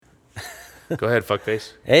Go ahead,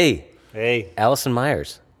 fuckface. Hey. Allison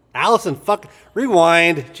Myers. Allison,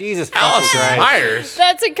 rewind. Jesus Allison Christ. Myers.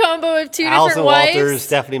 That's a combo of two Allison different wives. Walters,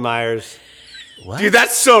 Stephanie Myers. What? Dude,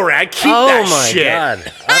 that's so rad. Keep oh that my shit.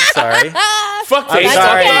 God. I'm sorry. Fuckface, I'm fuck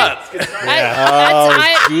sorry. up.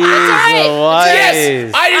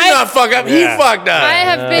 Yes, I did not fuck up. He fucked up. I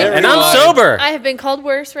have been. And I'm called- sober. I have been called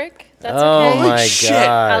worse, Rick. That's Oh okay. my Shit.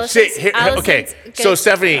 God. Okay, so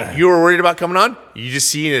Stephanie, you were worried about coming on? You just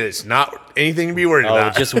see that it's not anything to be worried Oh,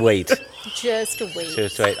 about. just wait. Just wait.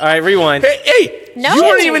 Just wait. All right, rewind. Hey, No. you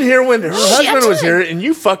weren't even here when her husband was Shit. here, and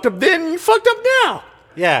you fucked up then, and you fucked up now.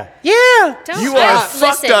 Yeah. Yeah. Don't You are listen.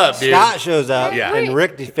 fucked up, dude. Scott shows up, Yeah. and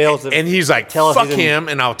Rick fails to And he's like, tell us fuck he's in him,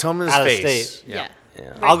 and I'll tell him in his out of face. state. Yeah.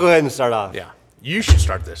 I'll go ahead and start off. Yeah. You should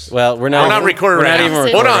start this. Well, we're not. We're not recording we're right not now. even Hold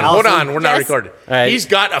recording. on, hold Allison? on. We're not Yes. recording. All right. He's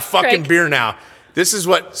got a fucking Craig. beer now. This is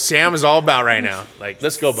what Sam is all about right now. Like,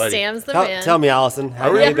 let's go, buddy. Sam's the man. Tell me, Allison,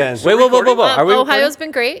 how we have you been? Wait, whoa. Are we Ohio's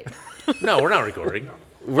been great. No, we're not recording.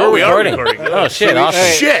 We're we are recording. recording. Oh, shit. Awesome.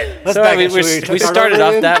 Shit. Let's Sorry, back we, up. Should we start started over off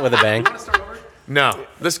again? that with a bang. No,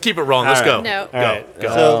 let's keep it rolling. Let's All go. right. No. Go. All right. Go.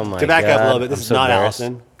 So Oh my to back up a God. little bit, this I'm is so not embarrassed.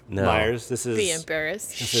 Allison No. Myers. This is Be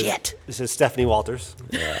embarrassed. This is Stephanie Walters.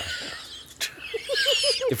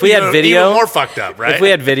 If we had Even video, more fucked up, right? if we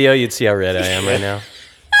had video, you'd see how red I am right now.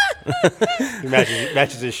 He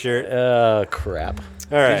matches his shirt. Oh crap.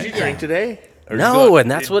 All Did you right. drink today? Or No, did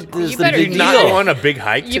and that's what is You the better big you not go deal. on a big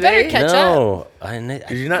hike You today? better catch up. No,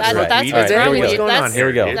 Did you not That's, smoke that's weed what's today? wrong with What's you. going That's, on Here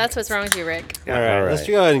we go. That's what's wrong with you, Rick. All right. All Let's right.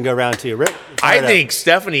 go ahead and go round two. Rick. I fire it think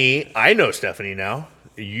Stephanie, I know Stephanie now.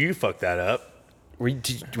 You fucked that up. Were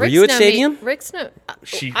Rick's you at no Stadium? Me, Rick's no.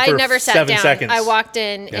 She- I for never sat 7 down. seconds. I walked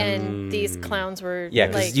in and these clowns were. Yeah,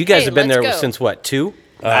 because like, you guys hey, have been let's there go. since what, 2?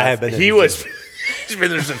 I have been. He was. He's been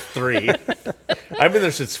there since 3. I've been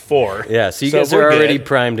there since 4. Yeah, so you guys are we're already good.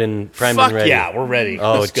 primed and Fuck ready. yeah, we're ready.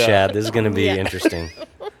 Oh, Let's go. Chad, this is going to be Yeah. interesting.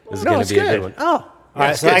 This is No, going it's to be a good. good one. Oh, All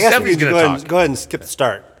right. it's So good. I guess we Stephanie's can gonna talk. go ahead and skip the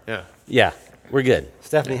start. Yeah. yeah, we're good.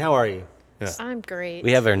 Stephanie, how are you? I'm great.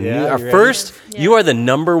 We have our Yeah, our you ready? first. Yeah. You are the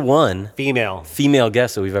number 1 Female. female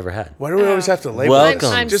guest that we've ever had. Why do we always have to label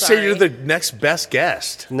Welcome. it? I'm Just say you're sorry. the next best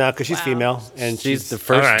guest. No, because she's Wow. female and She's the All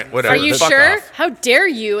first. right, whatever. Are you Fuck sure? off. How dare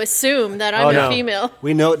you assume that I'm Oh a no, female?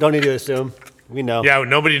 we know. Don't need to assume. We know. Yeah,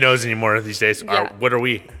 nobody knows anymore these days. Yeah. What are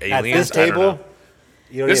we? Aliens? At this I don't table, know.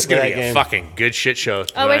 you don't This is need to gonna play be that a game. fucking good shit show.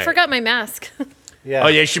 Oh, I tonight. forgot my mask. Yeah. Oh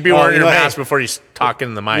yeah, you should be Oh, wearing you your know, hey, mask before you talk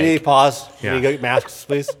in the You need mic. to pause. Yeah. Can you get masks,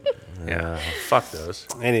 please? Yeah, fuck those.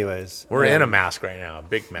 Anyways, We're in a mask right now, a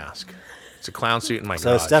big mask. It's a clown suit in my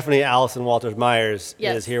So garage. Stephanie Allison Walters Myers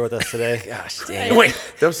Yes. is here with us today. Gosh, dang. Wait,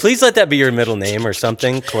 those, Please let that be your middle name or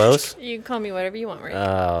something close. You can call me whatever you want, right?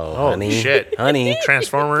 Oh, oh honey. shit, Honey.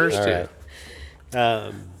 Transformers All too. right.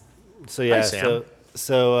 So yeah, Hi, Sam.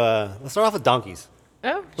 so let's start off with donkeys.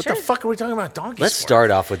 oh, What sure. the fuck are we talking about donkeys? Let's for?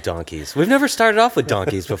 start off with donkeys. We've never started off with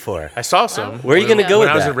donkeys before. I saw some. Where are you gonna go when with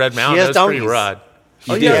I was that? at Red She Mountain? has That was pretty donkeys. rad.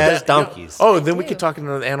 She has that- donkeys. Oh, then we could talk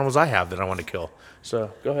into the animals I have that I want to kill.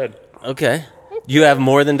 So go ahead. Okay. You have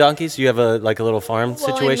more than donkeys? You have a little farm Well,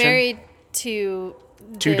 situation? I'm married to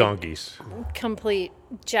 2 the donkeys. complete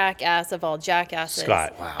jackass of all jackasses.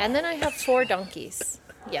 Scott. Wow. And then I have 4 donkeys.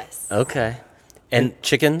 Yes. Okay. And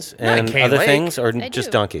chickens and Cane other Lake. things or I just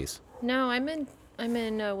do. donkeys? No, I'm in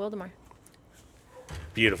Wildemar.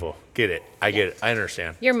 Beautiful. Get it. I get it. I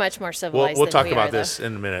understand. You're much more We'll, civilized. we'll than talk we about are, though. this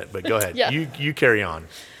in a minute, but go ahead. Yeah. You carry on.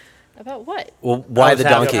 About what? Well, why the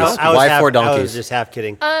donkeys? Why 4 I was donkeys? just half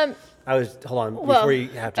kidding. Um. I was hold on well, before you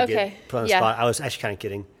have to okay, get put on the yeah. spot. I was actually kind of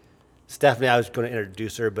kidding. Stephanie, I was going to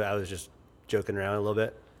introduce her, but I was just joking around a little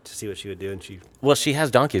bit to see what she would do, and she. Well, she has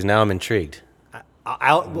donkeys. Now I'm intrigued.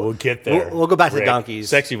 We'll get there. We'll go back to the Rick. donkeys.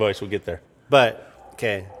 Sexy voice. We'll get there. But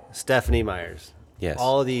okay, Stephanie Myers. Yes.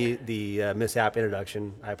 All the mishap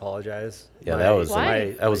introduction. I apologize. Yeah, that was-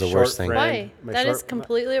 Why? that was my the worst short thing. friend- Why? my That is short-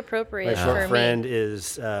 completely appropriate My short for friend me.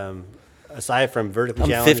 is aside from vertically I'm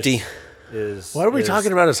challenged. 50. Is What are we is-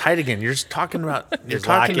 talking about? His height again? You're just talking about. You're is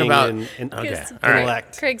talking lacking about. in okay. Because- All right.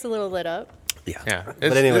 intellect. Craig's a little lit up. Yeah.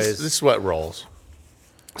 But anyways. this is what rolls.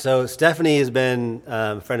 So Stephanie has been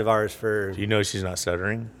a friend of ours for You know she's not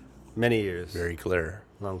stuttering. many years. Very clear.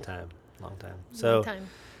 Long time. So,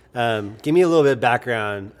 Time. give me a little bit of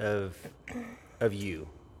background of you.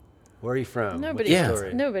 Where are you from? Nobody. Yeah.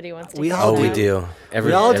 Wants, nobody wants to. We get all Oh, to we know. do.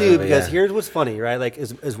 We all do because yeah. here's what's funny, right? Like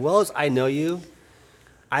as well as I know you,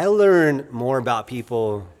 I learn more about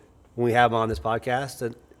people when we have them on this podcast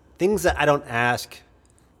and things that I don't ask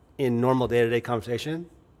in normal day-to-day conversation.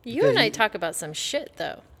 You and I talk about some shit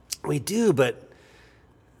though. We do, but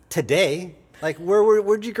today Like,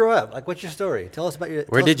 where'd you grow up? Like, what's your story? Tell us about your.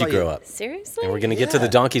 Where tell us did you about grow up? Seriously? And we're gonna get to the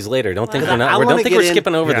Yeah. donkeys later. Don't think Wow. we're not. I We're, wanna don't think get we're in-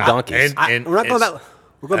 skipping over the Yeah, donkeys. We're not going back.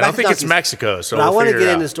 We're going I back don't to think it's donkeys. Mexico, so But I we'll want to figure get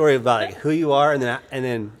it into the out. story about like who you are, and then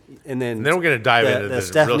And then we're gonna dive into the the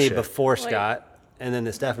Stephanie real shit. before Wait. Scott, and then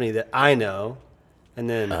the Stephanie that I know, and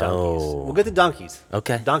then donkeys. Oh. We'll get to donkeys.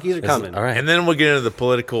 Okay. Donkeys are Is it- coming. All right. And then we'll get into the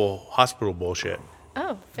political hospital bullshit.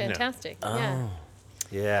 Oh, fantastic. Yeah.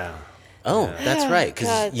 Yeah. Oh, that's right.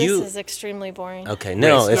 God, Because you. this is extremely boring. Okay,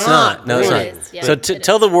 no, It's it's not. not. No, it's It not. is, yeah, So it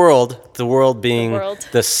tell is. the world being world.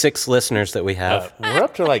 the 6 listeners that we have. We're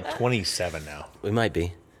up to like 27 now. We might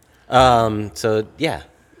be. So yeah,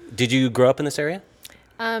 did you grow up in this area?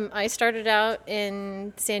 I started out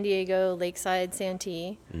in San Diego, Lakeside,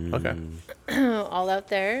 Santee, Okay. all out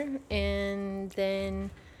there. And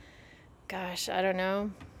then, gosh, I don't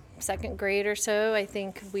know, 2nd grade or so, I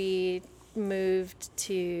think we moved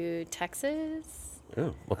to Texas,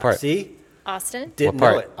 Oh, what part? See, Austin. didn't What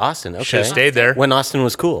part? know it. Austin. Okay. Should have stayed there. When Austin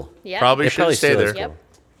was cool. Yeah. Probably It should probably have stayed still there. is. Yep.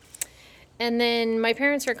 And then my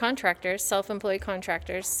parents were contractors, self-employed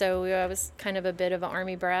contractors. So I was kind of a bit of an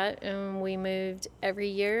army brat, and we moved every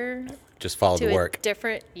year Just followed to the a work.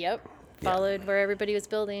 different. Yep, followed where everybody was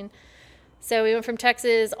building. So we went from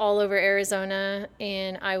Texas all over Arizona,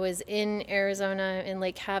 and I was in Arizona in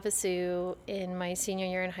Lake Havasu in my senior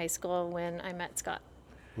year in high school when I met Scott.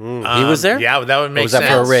 He was there? Yeah, that would Or make was sense.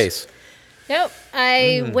 that for a race? Nope.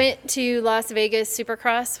 I went to Las Vegas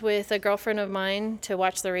Supercross with a girlfriend of mine to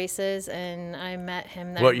watch the races, and I met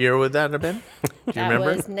him there. What year would that have been? Do you That remember?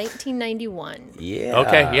 was 1991. Yeah.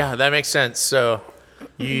 Okay, yeah, that makes sense. So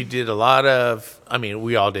you did a lot of, I mean,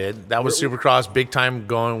 we all did. That was Supercross, big time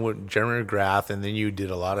going with Jeremy McGrath, and then you did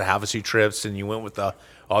a lot of Havasu trips, and you went with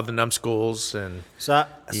all the numbschools, and So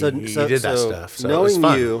You did that stuff, so it was knowing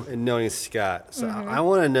fun. you and knowing Scott, so I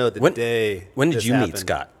want to know the day. When did this you meet happened.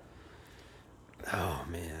 Scott? Oh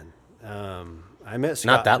man, I met Scott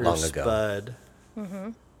Not that through long ago. Spud.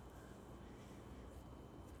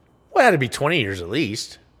 well, it had to be 20 years at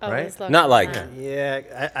least, right? Always loved Not like- that.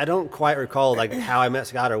 Yeah, I don't quite recall like how I met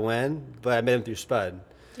Scott or when, but I met him through Spud.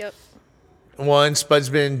 Yep. One, Spud's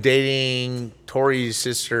been dating Tori's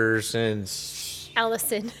sister since,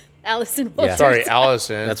 Allison. Allison Yeah. Walters. sorry,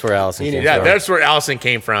 Allison. That's where Allison came Yeah, from. that's where Allison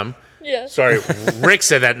came from. Yeah. Sorry, Rick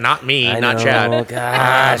said that, not me, I not know, Chad.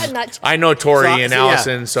 gosh. I'm not. I know Tori So- and so, yeah.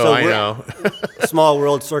 Allison, so So I we're- know. Small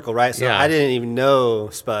world circle, right? So Yeah. I didn't even know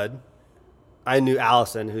Spud. I knew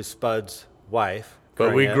Allison, who's Spud's wife.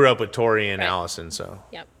 But we up. grew up with Tori and Right. Allison, so.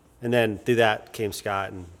 Yep. And then through that came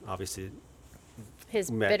Scott, and obviously His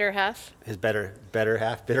Met- bitter half. his better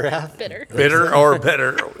half. Bitter. Bitter or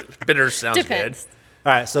better? Bitter sounds Depends.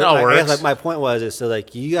 All right, so No, I guess works. my point was is so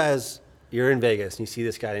like you guys, you're in Vegas and you see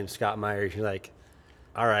this guy named Scott Myers, you're like,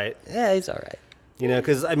 all right, Yeah, he's all right. you know,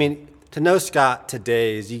 because I mean, to know Scott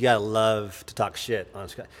today is you gotta love to talk shit on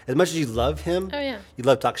Scott. As much as you love him, Oh, yeah. you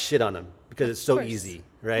love to talk shit on him because it's so course. easy,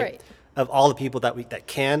 right? Right. Of all the people that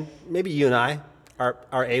can, maybe you and I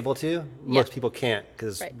are able to. Most Yeah. people can't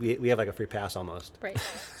because Right. we have like a free pass almost. Right.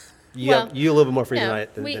 You Well, have, you a little bit more free No,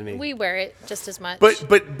 than me. we wear it just as much.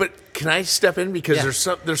 But can I step in because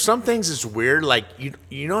Yeah. there's some things that's weird, like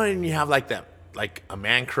you know when you have like that, like a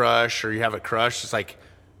man crush or you have a crush, it's like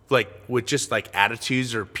with just like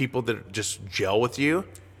attitudes or people that just gel with you.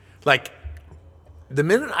 Like the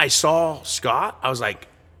minute I saw Scott, I was like,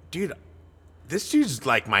 dude, this dude's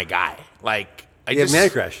like my guy. Like I You have just man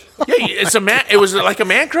crush. Yeah, it's a man. It was like a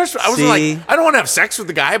man crush. I was See? like, I don't want to have sex with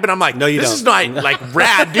the guy, but I'm like, No, you this don't. is not like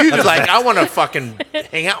rad, dude. Like I want to fucking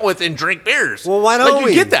hang out with and drink beers. Well, why don't like,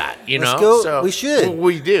 we? You get that, you Let's know? go- we should. Well,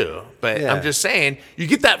 we do, but Yeah. I'm just saying, you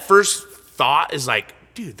get that first thought is like,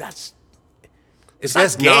 dude, that's. It's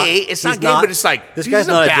guy's not gay. not- it's not he's gay, not- but it's like this dude, guy's he's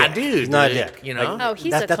not a a bad dick. dude. He's not a dude, dick. You know? Like, oh,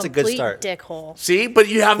 he's that's a a good complete start. dickhole. See, but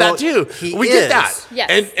you have Well, that too. he We get is. that.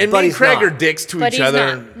 Yes. And But me and he's Craig not. are dicks to But each he's other.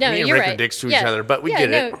 not. And No, me and you're Rick right. are dicks to Yeah. each other, but we yeah, get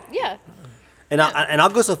no, it. Yeah. And I'll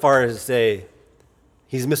go so far as to say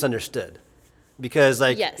he's misunderstood because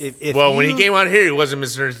like Yes. if Well, when he you- came out here, he wasn't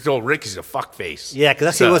misunderstood. He told Rick he's a fuckface. yeah,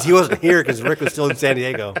 because So- he wasn't here because Rick was still in San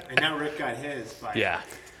Diego. And now Rick got his. By Yeah.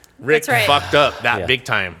 Rick That's right. fucked up that Yeah. big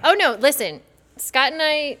time. Oh no, listen. Scott and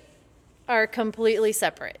I are completely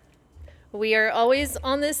separate. We are always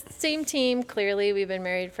on this same team. Clearly, we've been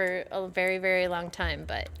married for a very, very long time,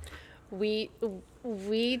 but we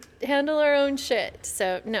handle our own shit.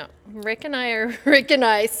 So no, Rick and I are Rick and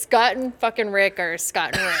I. Scott and fucking Rick are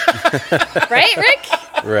Scott and Rick. Right, Rick?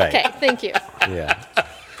 Right. Okay, thank you. Yeah.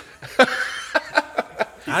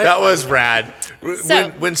 That was rad. So-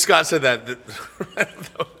 When Scott said that,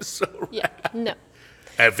 that was so rad. Yeah, no.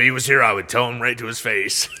 If he was here, I would tell him right to his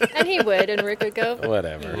face. And he would, and Rick would go,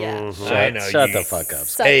 Whatever. yeah. I know Shut you- the fuck up.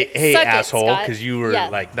 Suck Hey, it. hey, Suck it, asshole, Scott. because you were Yeah.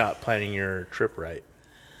 like not planning your trip right.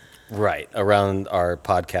 Right. Around our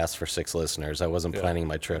podcast for 6 listeners, I wasn't planning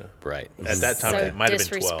my trip right. At that time, So it might have been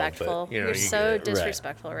 12. disrespectful. But, you know, You're you so get it.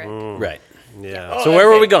 disrespectful, Rick. Right. Yeah. Oh, So where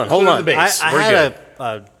were okay. we going? Hold Clear on. the base. I We're had good.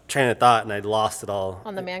 a train of thought and I lost it all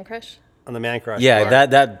On the man crush? on the man crush. Yeah,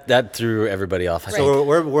 part. that threw everybody off. I Right. think.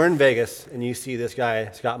 So we're in Vegas and you see this guy,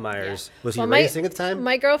 Scott Myers. Yeah. Was he Well, racing at the time?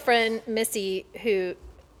 My girlfriend, Missy, who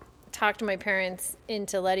talked my parents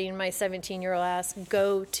into letting my 17-year-old ass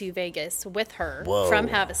go to Vegas with her from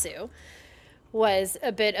Havasu, was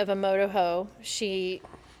a bit of a moto hoe. She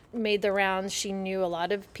made the rounds. She knew a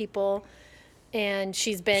lot of people. And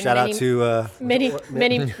she's been Shout many, out to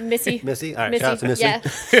many Missy. Missy? All right, shout out to Missy. Yeah.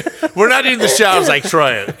 We're not doing the shouts like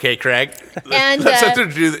Troy, okay, Craig? And, Let's have to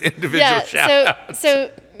do the individual Yeah, shout so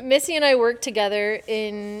Missy and I worked together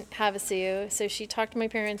in Havasu, so she talked my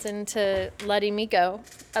parents into letting me go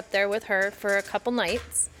up there with her for a couple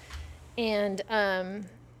nights, and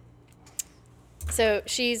so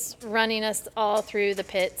she's running us all through the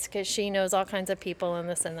pits because she knows all kinds of people and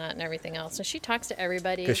this and that and everything else, and she talks to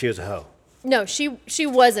everybody. Because she was a hoe. No, she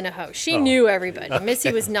wasn't a hoe. She knew everybody.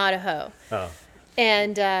 Missy was not a hoe, Oh.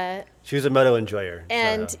 and. She was a moto enjoyer.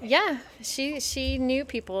 And so. yeah, she knew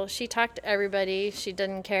people. She talked to everybody. She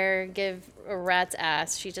didn't give a rat's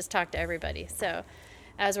ass. She just talked to everybody. So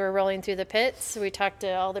as we're rolling through the pits, we talk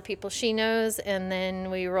to all the people she knows, and then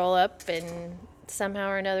we roll up, and somehow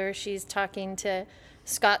or another, she's talking to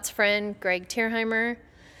Scott's friend, Greg Tierheimer.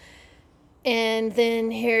 And then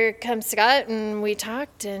here comes Scott, and we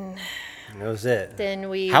talked, and That was it. then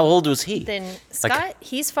we... How old was he? Then Scott,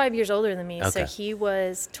 he's 5 years older than me, so Okay. he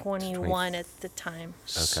was 21 at the time.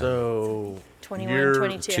 So 21, you're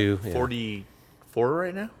 22. 2, yeah. 44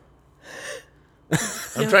 right now?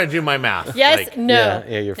 I'm trying to do my math. Yes, Like, no.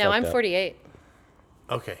 yeah, you're no, fucked I'm up. 48.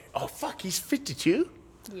 Okay. Oh, fuck, he's 52?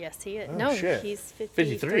 Yes, he is. no, shit. he's 53.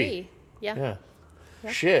 53. Yeah.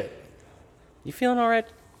 Yeah. Shit. You feeling all right,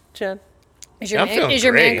 Chad? Is your I'm man, feeling is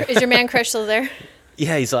your man great. is your man crush still there?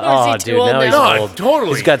 Yeah, he's like, Or is oh, he too dude, old now he's now? No, old.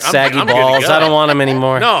 totally. He's got saggy I'm good to balls. go. I don't want him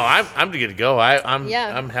anymore. No, I'm good to go. I'm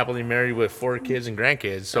Yeah. happily married with 4 kids and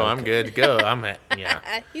grandkids, so I'm good to go.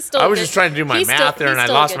 Yeah. He's still. I was good. just trying to do my He's still- math there, he's and I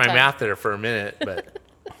still a lost good my time. math there for a minute, but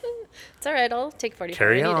It's all right. I'll take 45.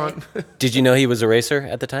 carry I need on. it. Did you know he was a racer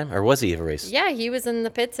at the time, or was he a racer? Yeah, he was in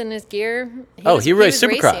the pits in his gear. He raced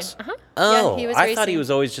was Supercross. racing. Uh-huh. Oh, yeah, he was I thought he racing.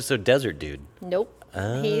 was always just a desert dude. Nope.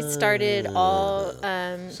 He started all So he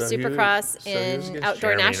was- Supercross so he was and against outdoor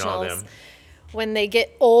Jeremy and all nationals. them. When they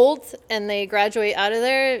get old and they graduate out of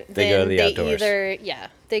there, They go to then the they outdoors.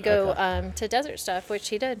 they go Okay. to desert stuff, which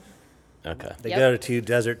he did. Okay. They Yep. go to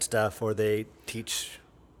desert stuff or they teach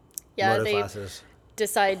Yeah, moto they classes.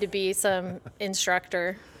 decide to be some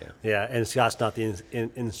instructor. Yeah, and Scott's not the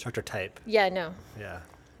instructor type. Yeah, no, Yeah.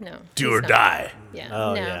 no. Do he's or not. die. Yeah.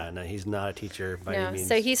 Oh, no. yeah. No, he's not a teacher by any No. means.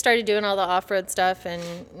 So he started doing all the off-road stuff, and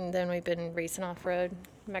then we've been racing off-road,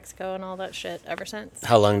 Mexico, and all that shit ever since.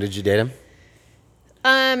 How long did you date him?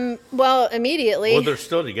 Well, immediately Well, they're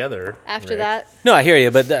still together. after Rick. that, No, I hear you,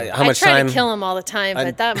 but how much I try time? to kill him all the time,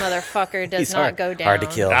 but that motherfucker does He's not hard, go down. hard to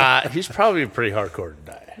kill. He's probably pretty hardcore to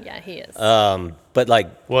die. Yeah, he is. But like,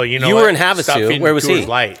 Well, you know, you what? were in Stop Havasu. feeding Where was Coors he?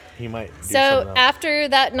 Light. He might. Do So something else. after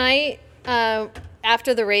that night,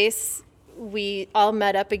 after the race, we all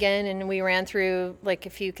met up again and we ran through like a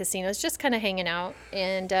few casinos, just kind of hanging out.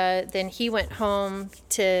 And then he went home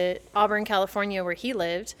to Auburn, California, where he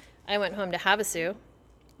lived. I went home to Havasu.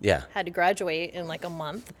 Yeah, Had to graduate in like a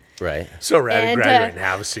month. right. So rad to and, graduate in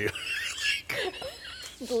Havasu.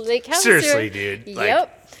 Lake Havasu. Seriously, dude. Like,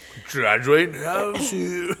 Yep. Graduate in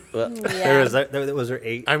Havasu. Yeah. Was there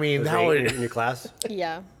 8? I mean, was that there 8 would- in your class?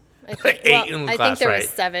 Yeah. I think, Like 8 in I class, think there right? was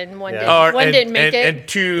 7. One, Yeah. did, one didn't make it. And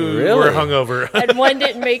 2 Really? were hungover. And one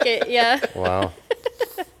didn't make it. Yeah. Wow.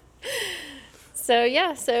 So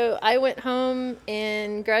yeah, so I went home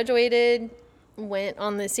and graduated, went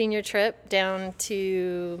on the senior trip down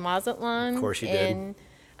to Mazatlan. Of course you did. And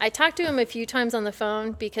I talked to him a few times on the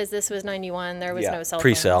phone because this was 91. There was Yeah. no cell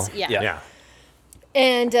Pre-cell. phones. Yeah. Yeah.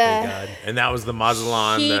 And God. And that was the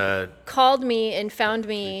Mazatlan. he called me and found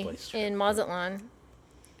me Replaced. in Mazatlan.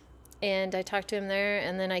 And I talked to him there,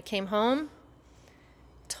 and then I came home,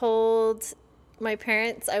 told my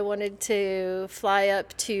parents I wanted to fly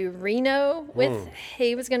up to Reno with,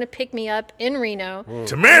 he was going to pick me up in Reno.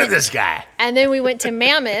 to marry this guy. And then we went to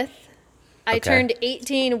Mammoth. I Okay. turned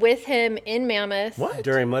 18 with him in Mammoth. What?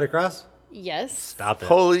 During motocross? Yes. Stop it.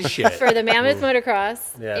 Holy shit. For the Mammoth motocross.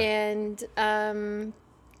 Yeah. And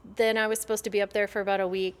then I was supposed to be up there for about a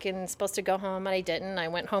week and supposed to go home, and I didn't. I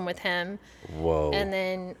went home with him. Whoa. And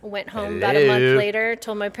then went home about a month later,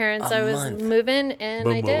 told my parents I was month. moving, and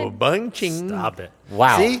I did. Bunching. Stop it.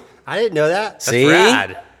 Wow. See, I didn't know that. That's See?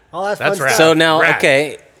 rad. Oh, that's That's fun rad. stuff. So now, Rad.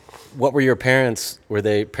 okay, what were your parents? Were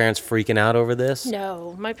they parents freaking out over this?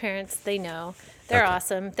 No, my parents, they know. They're Okay.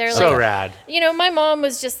 awesome. They're So like, rad. you know, my mom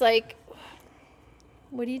was just like,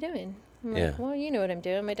 what are you doing? I'm Yeah. like, well, you know what I'm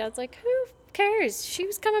doing. My dad's like, who cares? She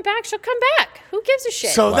was coming back. She'll come back. Who gives a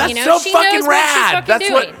shit? So that's you know, so she fucking knows what she's rad. fucking That's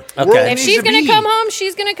doing. what Okay. world If needs she's to gonna be. come home,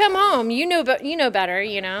 she's gonna come home. You know, but you know better,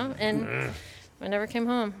 you know. And I never came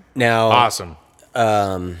home. Now, Awesome.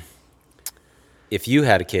 if you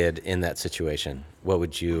had a kid in that situation, what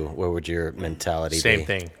would your mentality be? Same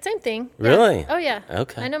thing. Same thing. Yeah. Really? Oh yeah.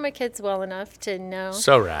 Okay. I know my kids well enough to know.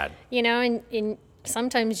 So rad. You know, and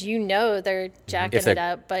sometimes you know they're jacking If they're- it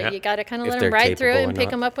up, but yeah. you got to kind of If let they're them ride through it capable and or pick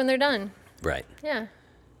not. them up when they're done. Right. Yeah.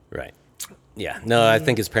 Right. Yeah. No, I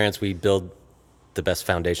think as parents, we build the best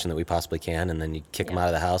foundation that we possibly can, and then you kick them Yeah. out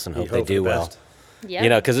of the house and You hope they hope for do the well. best. Yeah. You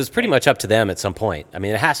know, because it's pretty much up to them at some point. I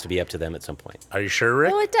mean, it has to be up to them at some point. Are you sure,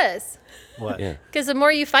 Rick? Well, it does. What? Yeah. Because the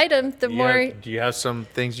more you fight them, the more. Do you have some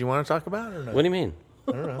things you want to talk about or no? What do you mean?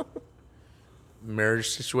 Marriage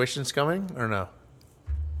situations coming or no?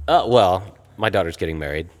 Oh, well, my daughter's getting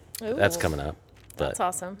married. That's Ooh. coming up. But That's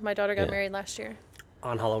awesome. My daughter got Yeah. married last year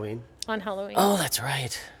On Halloween, on Halloween. Oh, that's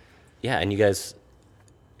right. Yeah, and you guys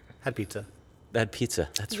had pizza. had pizza.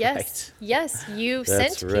 That's yes. right. Yes. You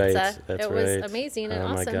That's sent right. pizza. That's it was right. amazing and Oh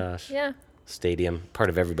my awesome. gosh. Yeah. Stadium, part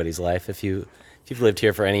of everybody's life. If you've lived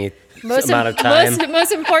here for any Most, amount of time.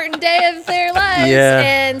 most important day of their lives. Yeah.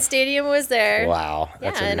 And Stadium was there. Wow. Yeah,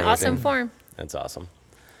 That's in amazing. awesome form. That's awesome.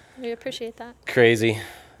 We appreciate that. Crazy.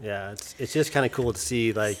 Yeah, it's just kind of cool to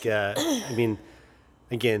see. Like, I mean,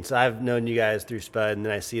 again, so I've known you guys through Spud, and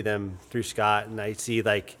then I see them through Scott, and I see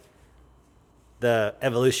like the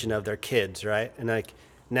evolution of their kids, right? And like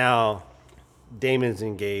now, Damon's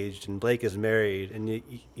engaged and Blake is married, and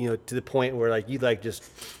you know, to the point where like you like just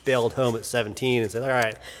bailed home at 17 and said, all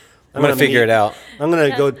right, I'm gonna figure it out. I'm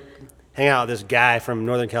gonna go hang out with this guy from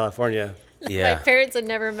Northern California. Yeah. My parents had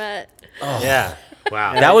never met. Yeah.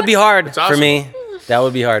 Wow. That would be hard That's for awesome. me. That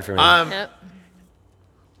would be hard for me. Yep.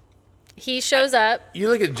 He shows up. You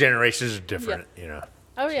look at generations are different, you know.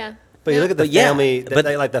 Oh yeah. But you look at the But yeah, family, but-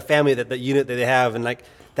 like the family, that the unit that they have, and like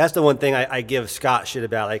that's the one thing I give Scott shit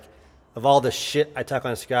about. Like, of all the shit I talk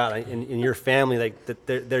on Scott, like, in your family, like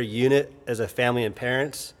their unit as a family and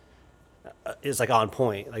parents is like on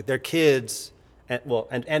point. Like their kids,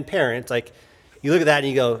 and parents, like you look at that and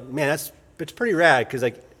you go, man, it's pretty rad. Because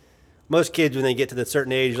like most kids, when they get to the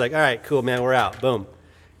certain age, you're like, all right, cool, man, we're out, boom.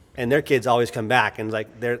 And their kids always come back, and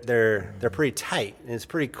like they're pretty tight, and it's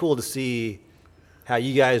pretty cool to see how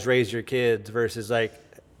you guys raise your kids versus like,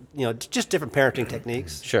 you know, just different parenting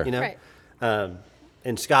techniques. Sure. You know, Right.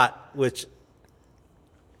 And Scott, which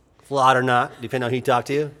flawed or not, depending on who you talk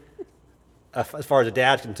to, as far as a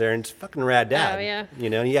dad's concerned, it's a fucking rad dad. Oh, yeah. You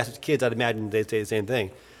know, and he has his kids, I'd imagine they'd say the same thing.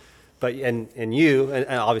 But and you, and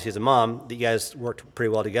obviously as a mom, you guys worked pretty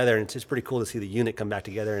well together, and it's just pretty cool to see the unit come back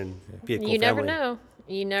together and be a cool You never family. know.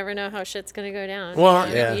 You never know how shit's gonna go down. Well,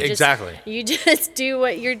 You know? yeah. You just- exactly. You just do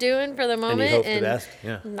what you're doing for the And moment you hope for the best.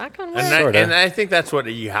 Yeah. knock on And wood. Sorta. and I think that's what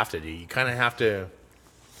you have to do. You kind of have to,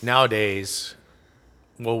 nowadays,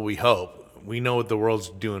 well, we hope, we know what the world's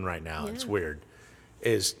doing right now. It's weird,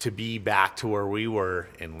 is to be back to where we were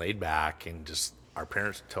and laid back and just our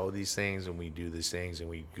parents tell these things and we do these things and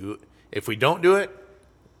we do. If we don't do it,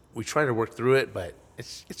 we try to work through it, but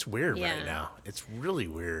it's weird Yeah. right now. It's really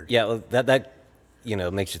weird. Yeah, well, that you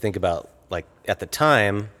know makes you think about like at the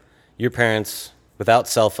time, your parents without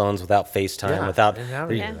cell phones, without FaceTime, Yeah, without didn't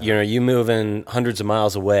have any of that. you know you moving hundreds of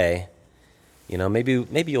miles away. You know, maybe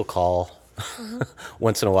you'll call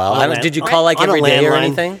once in a while. On a I don't, land- did you call like on a every day or landline.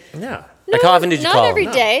 anything? Yeah. Like how often did you not call? every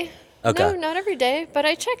day. Okay. No, not every day, but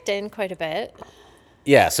I checked in quite a bit.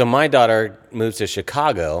 Yeah, so my daughter moves to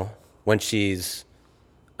Chicago when she's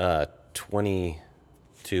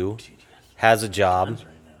 22, has a job.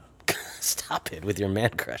 Stop it with your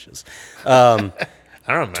man crushes. I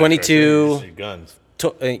don't know. 22. Just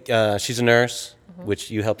guns. She's a nurse,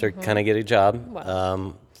 which you helped her kind of get a job,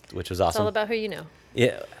 Wow. which was It's all awesome. about who you know.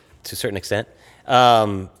 Yeah, to a certain extent.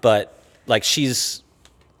 But like she's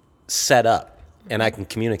set up, and I can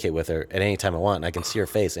communicate with her at any time I want. And I can see her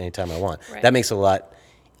face anytime I want. Right. That makes it a lot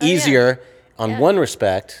Oh, yeah. easier on Yeah. one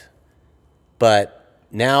respect, but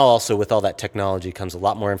now also with all that technology comes a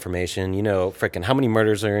lot more information. You know, frickin' how many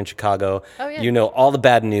murders are in Chicago? Oh, yeah. You know all the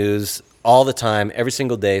bad news all the time, every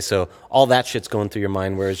single day. So all that shit's going through your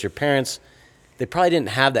mind. Whereas your parents, they probably didn't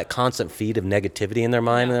have that constant feed of negativity in their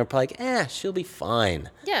mind, and they're probably like, she'll be fine.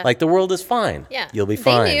 Yeah. Like the world is fine. Yeah. You'll be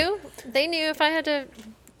fine. They knew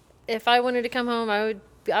if I wanted to come home,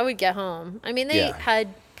 I would get home. I mean, they Yeah. had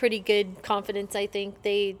pretty good confidence. I think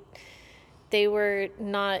they were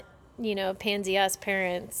not, pansy ass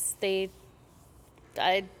parents.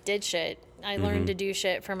 I did shit. I learned to do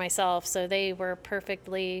shit for myself. So they were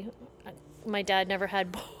perfectly, my dad never had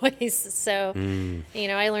boys. So,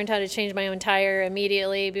 I learned how to change my own tire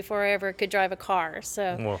immediately before I ever could drive a car.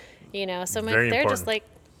 So, Well, so very they're just important. like,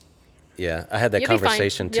 Yeah, I had that You'll be fine.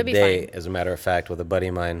 conversation You'll be today, fine. as a matter of fact, with a buddy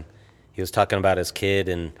of mine. He was talking about his kid,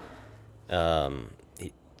 and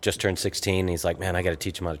he just turned 16. And he's like, man, I got to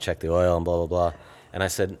teach him how to check the oil and blah, blah, blah. And I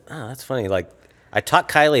said, oh, that's funny. Like, I taught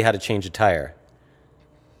Kylie how to change a tire.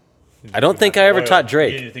 I don't think I ever Oil. taught You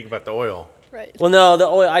Drake. need to think about the oil. right. Well, no, the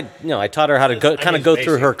oil. I taught her how to I kind mean, of go it's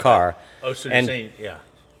through her basic, car. Oh, so you're And- saying, yeah.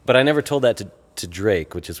 But I never told that to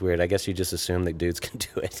Drake, which is weird. I guess you just assume that dudes can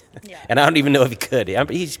do it. Yeah. And I don't even know if he could.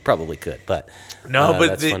 He probably could, but No, but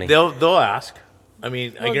that's funny. they'll ask. I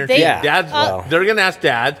mean, I Well, guarantee they- you, Yeah. Dad's, Well. they're going to ask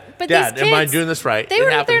Dad, But Dad, these am I kids, doing this right? They're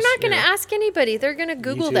It happens, not going to you know. ask anybody. They're going to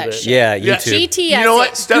Google YouTube that it. shit. yeah, Yeah. YouTube. GTS. You know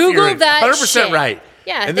what? Steph, Google you're that 100% shit. right.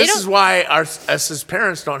 Yeah, And they this don't- is why us as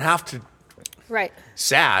parents don't have to, Right.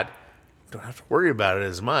 don't have to worry about it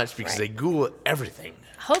as much because Right. they Google everything.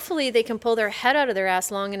 Hopefully they can pull their head out of their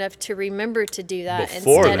ass long enough to remember to do that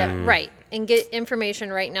Before instead then. of right and get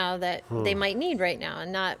information right now that they might need right now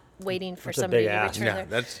and not waiting for That's a somebody big to ask. return Yeah,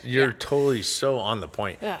 their you're totally so on the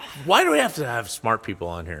point. Ugh. Why do we have to have smart people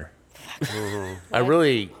on here? I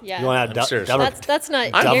really, yeah. You want to I'm have serious. dumber, That's not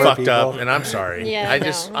I'm Dumber you're- fucked people. up, and I'm sorry. Yeah, I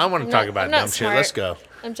no. I want to I'm talk not- about I'm not dumb shit. smart. Let's go.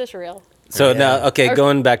 I'm just real. So now, okay, Or-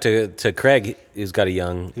 going back to Craig, who's got a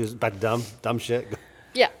young He was back to dumb shit.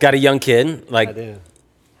 Yeah. kid. I Like, do.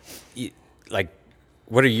 like,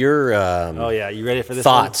 what are your Oh yeah, you ready for this?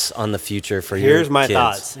 one? thoughts on the future for your Here's my kids?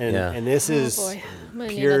 thoughts, and Yeah. and this is Oh boy. I'm gonna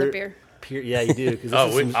need pure, another beer. pure. Yeah, you do. 'Cause this Oh,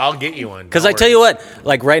 is some- I'll get you one. Because I tell you what,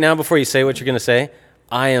 like right now, before you say what you're gonna say,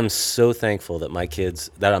 I am so thankful that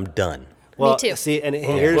that I'm done. well, too. See, and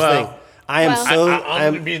here's Well, the thing. I am Well- so I'm I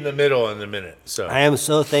going to am be in the middle in a minute. So I am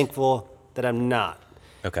so thankful that I'm not.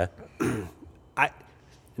 Okay.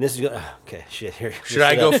 And this is okay. Shit. Here. should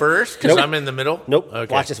I go first? Because I'm in the middle. Nope.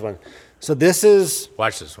 Okay. Watch this one. So this is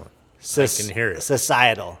Watch this one. soc- can hear it.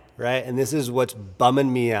 societal, right? And this is what's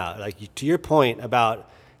bumming me out. Like to your point about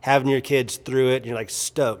having your kids through it, you're like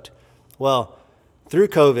stoked. Well, through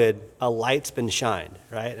COVID, a light's been shined,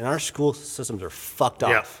 right? And our school systems are fucked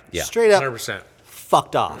Yeah. off. Yeah. Straight up 100%.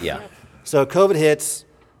 fucked off. Yeah. So COVID hits,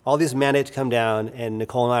 all these mandates come down, and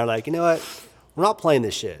Nicole and I are like, you know what? We're not playing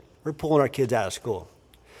this shit. We're pulling our kids out of school.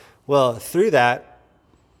 Well, through that,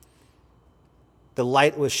 the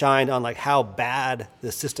light was shined on like how bad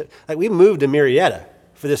the system. Like we moved to Marietta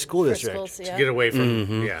for this school For district, schools, yeah. Get away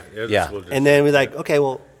from Yeah. and then we're like, okay,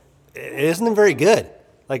 well, it isn't very good.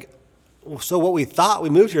 Like, so what we thought we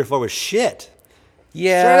moved here for was shit.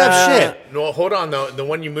 Yeah. Straight up shit. No, hold on though. The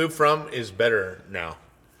one you moved from is better now.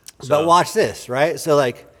 But watch this, right? So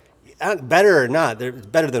like, better or not, they're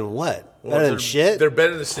better than what? Better than shit. They're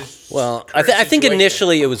better than the Well, current I think situation.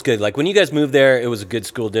 initially it was good. Like when you guys moved there, it was a good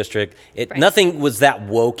school district. Right. Nothing was that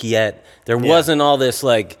woke yet. There wasn't all this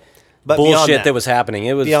like But beyond bullshit that was happening.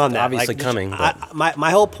 It was beyond that, obviously like, just- coming. But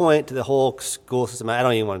my whole point to the whole school system, I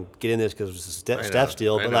don't even want to get into this because it's Steph's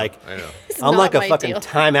deal, I but know, like, I know. It's I'm not like a my fucking deal.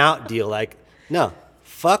 timeout deal. Like, no,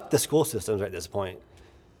 fuck the school systems at this point.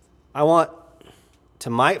 I want for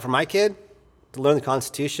my kid to learn the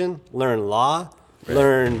Constitution, learn law,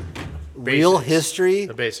 learn real Basics. history.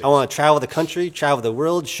 The basics. I want to travel the country, travel the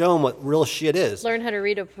world, show them what real shit is. Learn how to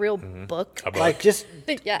read a real Mm-hmm. book. Like, just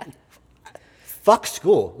Yeah. fuck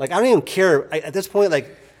school. Like I don't even care at this point. Like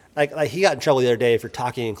he got in trouble the other day for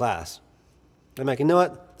talking in class. I'm like, you know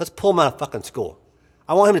what? Let's pull him out of fucking school.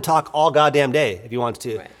 I want him to talk all goddamn day if he wants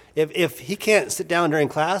to. Right. If he can't sit down during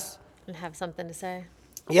class, And have something to say.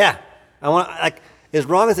 yeah, I want like as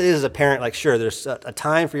wrong as it is as a parent. Like sure, there's a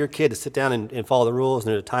time for your kid to sit down and follow the rules,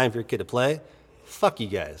 and there's a time for your kid to play. Fuck you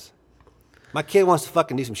guys. My kid wants to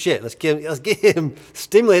fucking do some shit. Let's get him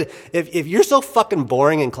stimulated. If you're so fucking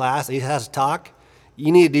boring in class and he has to talk,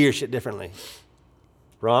 you need to do your shit differently.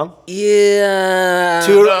 Wrong? yeah.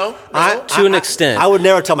 To, No, no. To an extent. I would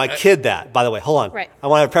never tell my kid that, by the way. Hold on. Right. I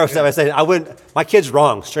want to preface that by saying I wouldn't. My kid's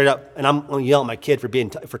wrong, straight up. And I'm going to yell at my kid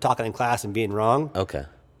for talking in class and being wrong. Okay.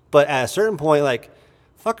 But at a certain point, like,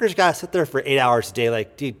 fuckers got to sit there for 8 hours a day.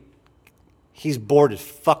 Like, dude, he's bored as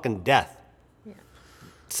fucking death.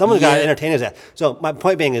 Someone's got to Yeah. entertain his ass. So my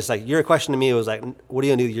point being is, like, your question to me was like, what are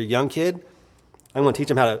you going to do with your young kid? I'm going to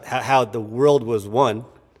teach him how the world was won.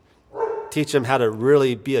 teach him how to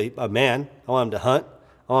really be a man. I want him to hunt.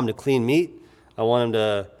 I want him to clean meat. I want him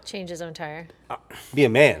to Change his own tire. be a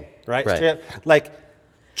man, right? Right. Straight up, like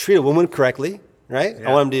treat a woman correctly, right?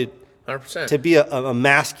 I want him 100%. to be a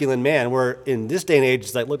masculine man. Where in this day and age,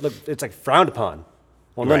 it's like look, it's like frowned upon.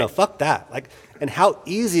 Well, no, Right. fuck that. Like, and how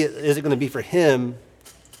easy is it going to be for him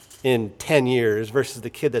in 10 years versus the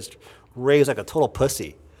kid that's raised like a total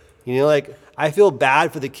pussy? You know, like I feel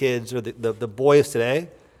bad for the kids or the boys today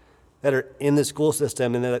that are in the school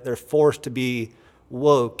system and they're forced to be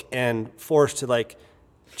woke and forced to like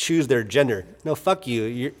choose their gender. No, fuck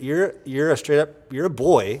you. You're a straight up, you're a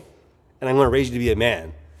boy, and I'm going to raise you to be a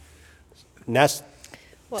man. And that's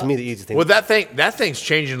to me the easy thing. Well, that thing's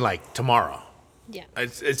changing like tomorrow. Yeah.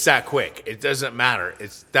 It's that quick. It doesn't matter.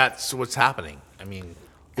 That's what's happening. I mean,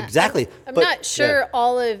 exactly. I'm But- not sure yeah.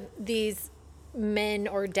 all of these men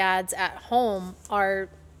or dads at home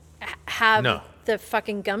have No. the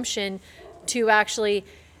fucking gumption to actually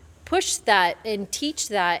push that and teach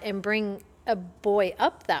that and bring a boy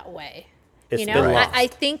up that way. It's you been know, lost. I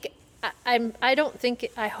think I don't think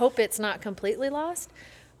I hope it's not completely lost.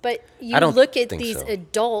 But you I don't look at think these so.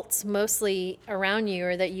 adults mostly around you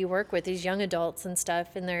or that you work with, these young adults and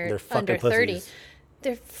stuff, and They're they're fucking under 30. pussies.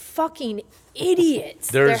 They're fucking idiots.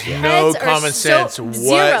 There's Their no heads are common sense zero.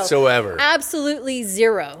 whatsoever. Absolutely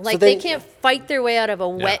zero. Like they- they can't fight their way out of a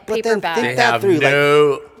wet But paper then bag. think they that have through, like-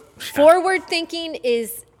 no. Forward thinking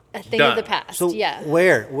is a thing Done. of the past. So yeah.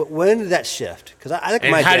 when did that shift? Because I think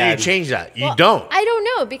And my how dad. do you change that? You Well, don't. I don't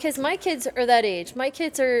know because my kids are that age. My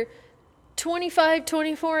kids are 25,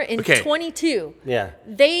 24, and Okay. 22. Yeah.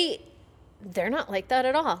 They're not like that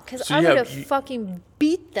at all because So I you would have- have fucking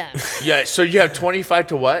beat them. Yeah. So you have 25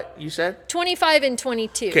 to what you said? 25 and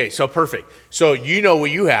 22. Okay. So perfect. So you know what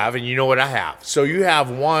you have, and you know what I have. So you have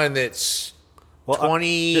one that's Well,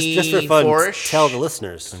 24-ish. just for fun, tell the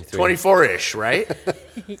listeners. 24-ish, right?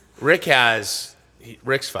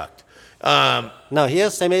 Rick's fucked. No, he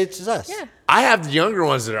has the same age as us. Yeah. I have the younger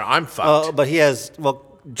ones that I'm fucked. But he has. Well,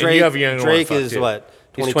 Drake. have a younger one, Drake fuck, is too. what?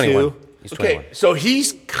 He's 22. 21. He's 21. Okay, so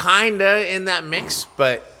he's kinda in that mix,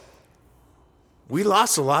 but we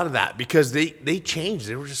lost a lot of that because they changed.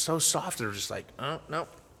 They were just so soft. They were just like, oh no,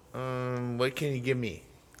 what can you give me?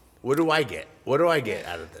 What do I get? What do I get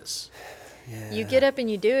out of this? You get up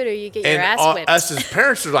and you do it, or you get your And ass whipped. us as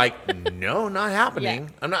parents are like, no, not happening. Yeah.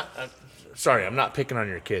 I'm not. Sorry, I'm not picking on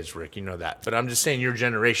your kids, Rick. You know that, but I'm just saying your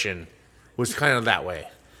generation was kind of that way.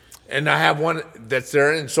 And I have one that's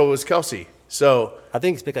there, and so was Kelsey. So I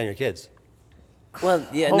think he's picking on your kids. Well,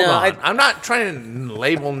 yeah, hold no, on. I'm not trying to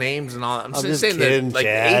label names and all that. I'm I'm just just saying kidding, that like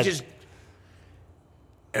Chad. ages.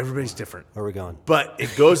 Everybody's different, Where are we going? but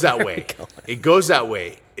it goes that way. It goes that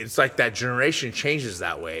way. It's like that generation changes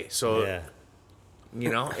that way. So Yeah. you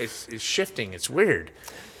know, it's shifting. It's weird,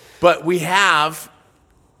 but we have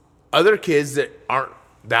other kids that aren't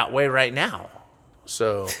that way right now.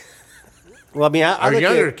 So Well, I mean, I our look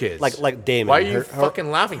younger at, kids, like Damon. Why are you her- fucking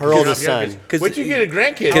laughing? Her 'Cause you're oldest not young son. kids. What'd you get a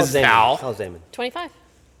grandkid, How's Damon? pal? How's Damon? 25.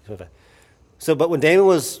 So, but when Damon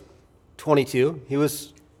was 22, he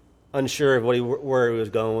was unsure of where he was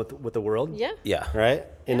going with the world. Yeah. yeah. Right.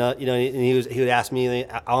 And you know, and he would ask me,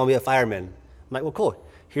 "I want to be a fireman." I'm like, "Well, cool.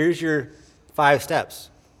 Here's your 5 steps."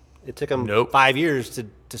 It took him Nope. 5 years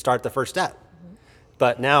to start the first step.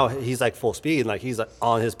 But now he's like full speed, like he's like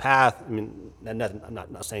on his path. I mean, I'm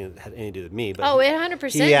not saying it had anything to do with me, but Oh, it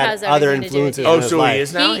 100% he had has other everything to do with influences. you. in Oh, his so life. he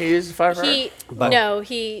is now. He is a firefighter. But-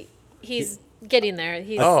 He's getting there.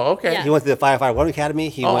 He's, Oh, okay. yeah. He went to the Firefighter One Academy.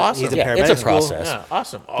 He Oh, went, awesome. He's a Yeah, paramedic it's a school. process. Yeah,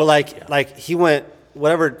 awesome. But like he went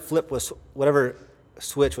whatever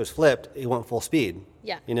switch was flipped, he went full speed.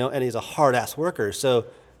 Yeah. You know, and he's a hard ass worker. So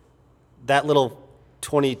that little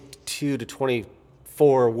 22 to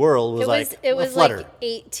 24 world was It a was flutter. like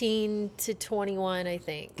 18 to 21, I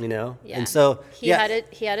think. You know, Yeah. and so he had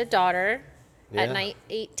a daughter Yeah. at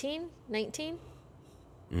 18, 19.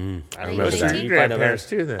 I remember Nineteen. that. You Your probably know grandparents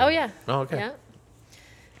too, then. Oh yeah. Oh, okay. Yeah.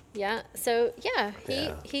 Yeah. So yeah,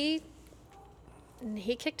 Yeah.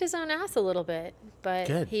 he kicked his own ass a little bit, but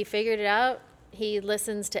Good. he figured it out. He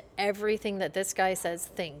listens to everything that this guy says.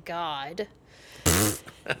 Thank God.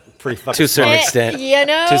 pretty fucking To a certain Eh, extent. you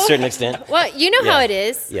know. To a certain extent. Well, you know how Yeah. it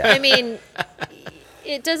is. Yeah. I mean,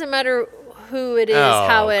 it doesn't matter who it is, Oh,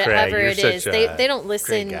 however Craig, you're it is. such They a don't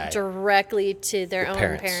listen great guy. directly to their own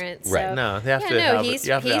parents. parents. Right. So, No, they have yeah, to no, have- he's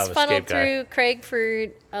you have to he's have a funneled scape guy. through Craig for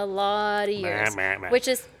a lot of years, Meh, meh. which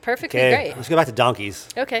is perfectly Okay, great. let's go back to donkeys.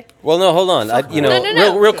 Okay. Well, no, hold on.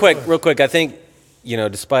 No. Real quick. I think,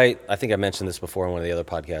 despite I think I mentioned this before in one of the other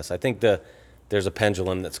podcasts. I think there's a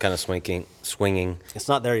pendulum that's kind of swinging. It's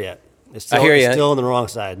not there yet. It's I hear it's ya. still on the wrong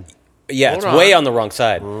side. Yeah, Hold it's way on. on the wrong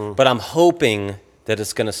side. But I'm hoping that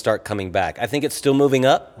it's going to start coming back. I think it's still moving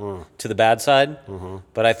up to the bad side,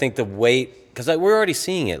 but I think the weight, because we're already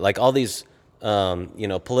seeing it, like all these,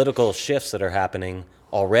 political shifts that are happening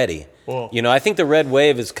already. Well- I think the red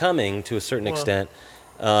wave is coming to a certain extent.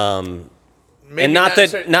 Maybe And not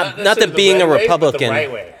that necessarily being the a red way, but Republican, the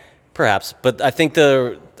right way. perhaps, but I think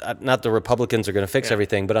not the Republicans are going to fix Yeah.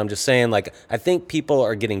 everything, but I'm just saying, like, I think people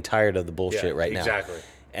are getting tired of the bullshit Yeah, right now. exactly.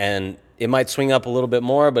 And it might swing up a little bit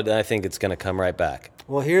more, but I think it's going to come right back.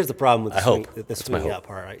 Well, here's the problem with I hope. the That's my swinging hope. up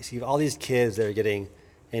part, right? You see all these kids that are getting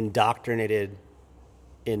indoctrinated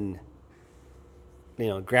in,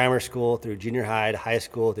 grammar school through junior high to high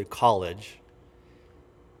school through college.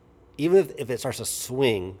 Even if it starts to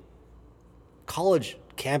swing, college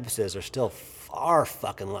campuses are still far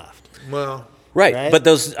fucking left. Well, Right? But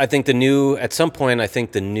at some point, I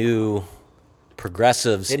think the new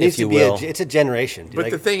progressives, It needs if you to be will. it's a generation. Dude. but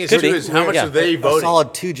Like, the thing is, Could too, be. is how much Yeah. are they a voting?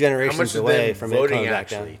 solid 2 How generations much are away they from it voting coming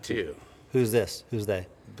back actually, down. too? Who's this? Who's they?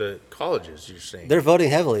 The colleges, you're saying. They're voting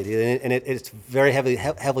heavily, dude, and it's very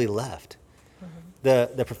heavily left.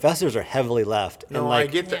 The professors are heavily left. no, and like,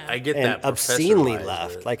 I get that. I get and that. obscenely professor-wise,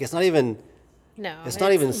 left. but- Like it's not even No, It's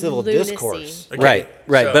not even civil lunacy. discourse. Okay,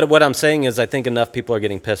 Right. so- But what I'm saying is, I think enough people are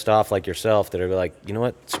getting pissed off, like yourself, that are like, you know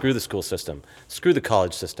what? Screw the school system. Screw the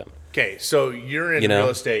college system. Okay, so you're in You know? real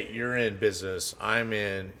estate, you're in business, I'm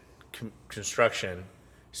in construction.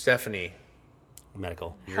 Stephanie,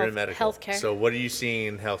 medical. you're in medical. Healthcare. So what are you seeing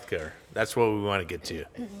in healthcare? That's what we want to get to.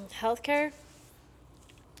 Healthcare.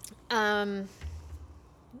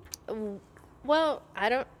 Well, I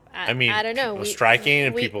don't. I mean, I don't know. people striking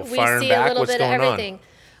and people we firing see back? a little What's bit going of on? everything.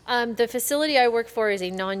 The facility I work for is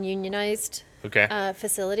a non-unionized Okay.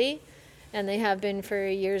 facility, and they have been for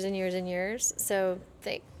years and years and years. So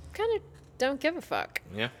they kind of don't give a fuck.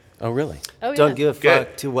 Yeah. Oh, really? Oh Don't yeah. give a Good.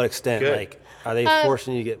 fuck to what extent? Good. Like, are they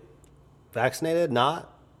forcing you to get vaccinated? Not.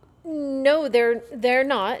 No, they're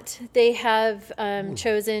not. They have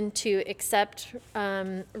chosen to accept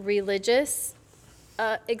religious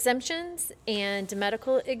exemptions and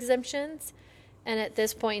medical exemptions, and at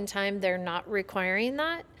this point in time, they're not requiring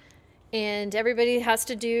that. And everybody has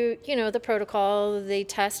to do, the protocol. They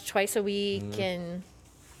test twice a week and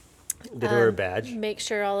Did they wear a badge? make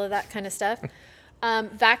sure all of that kind of stuff.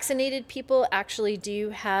 Vaccinated people actually do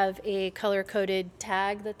have a color-coded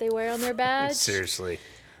tag that they wear on their badge. Seriously.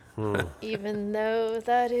 Even though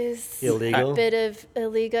that is Illegal? a bit of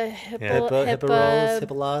illegal HIPAA rules,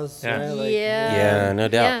 HIPAA laws. Yeah. right? Like, Yeah, no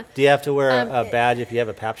doubt. Do you have to wear a badge if you have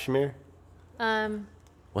a pap smear?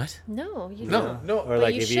 What? No, you No, don't. no. Or But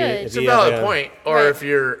like you if should. you It's a you have valid point. Or Right. if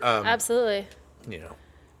you're, Absolutely. you know,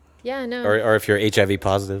 Yeah, no. Or if you're HIV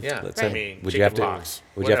positive, yeah. let's I say, mean, would you have to chickenpox,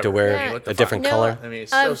 would you have to whatever. wear I mean, what the a different fuck? color? I mean,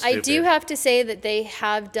 it's so I do stupid. have to say that they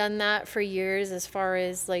have done that for years as far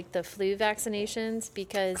as like the flu vaccinations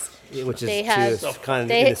because Which is they too, have it's kind of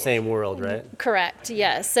they- in the same world, right? correct.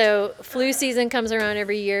 Yeah. So flu season comes around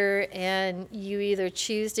every year, and you either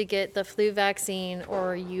choose to get the flu vaccine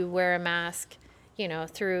or you wear a mask. And a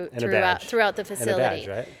Throughout badge. throughout the And a facility. badge,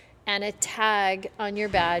 right? And a tag on your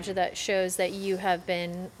badge that shows that you have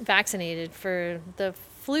been vaccinated for the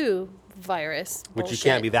flu virus. Which you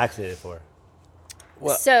can't be vaccinated for.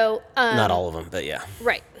 So Not all of them, but yeah.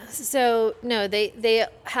 right. So no, they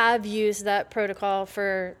have used that protocol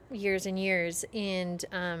for years and years, and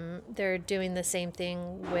they're doing the same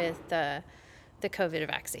thing with the COVID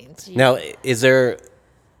vaccines. Now, is there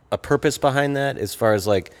a purpose behind that? As far as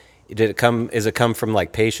like, is it come from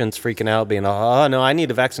like patients freaking out, being, oh no, I need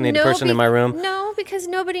a vaccinated person in my room? No, because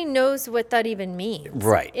nobody knows what that even means.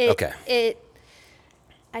 Right, okay.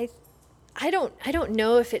 I don't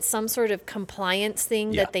know if it's some sort of compliance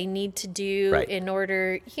thing Yeah. that they need to do Right. in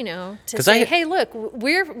order, to 'Cause say, I- hey, look,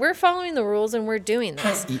 we're following the rules and we're doing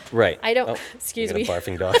this. Right. I don't. Oh, Excuse we me. got a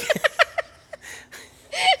barfing dog.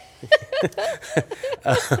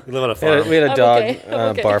 We live on a farm. We had a I'm dog okay. I'm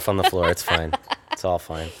okay. barf on the floor. It's fine. It's all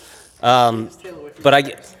fine.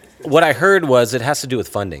 But what I heard was it has to do with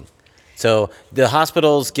funding. So the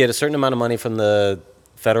hospitals get a certain amount of money from the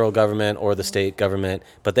federal government or the state government,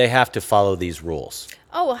 but they have to follow these rules.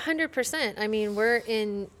 Oh, 100%. I mean, we're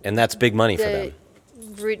in And that's big money for the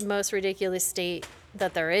them. most ridiculous state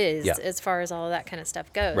that there is Yeah. as far as all of that kind of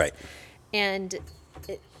stuff goes. Right. And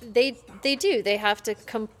they do. They have to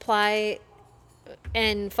comply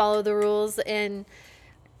and follow the rules. And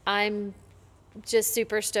I'm just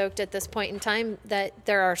super stoked at this point in time that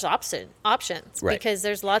there are options Right. because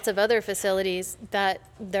there's lots of other facilities that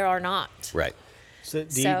there are not. Right. So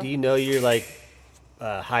So- do you know your like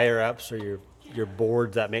higher ups or your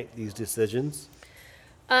boards that make these decisions?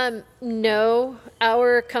 No,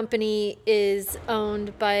 our company is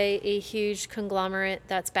owned by a huge conglomerate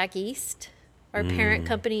that's back east. Our parent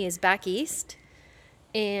company is back east.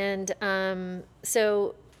 And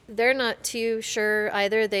so they're not too sure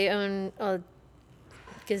either. They own a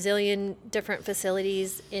gazillion different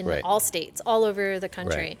facilities in Right. all states, all over the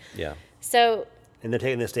country. Right. Yeah. So And they're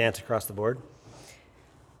taking this stance across the board.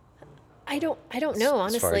 I don't know,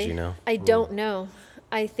 honestly. As far as you know. I don't know.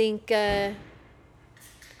 I think I'm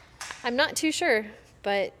not too sure,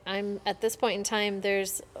 but I'm at this point in time.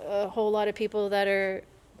 There's a whole lot of people that are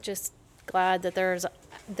just glad that they're still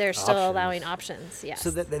Options. allowing options. Yes.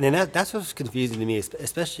 So that's what's confusing to me,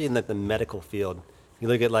 especially in like the medical field. You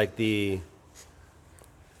look at like the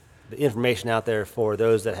information out there for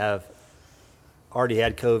those that have already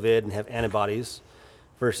had COVID and have antibodies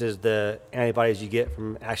versus the antibodies you get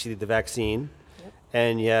from actually the vaccine. Yep.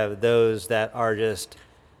 And you have those that are just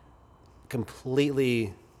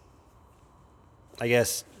completely, I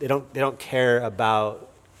guess, they don't care about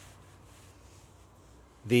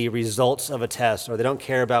the results of a test, or they don't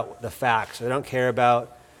care about the facts, or they don't care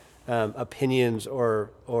about opinions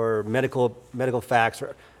or medical facts,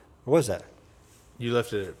 or what was that? You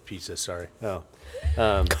left it at pizza. Sorry. Oh,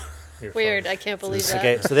 Your Weird. phone. I can't believe that.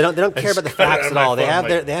 okay. So they don't care about the just got it facts on at my all. They phone, have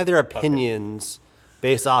like, they have their opinions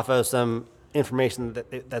based off of some information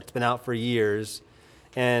that's been out for years,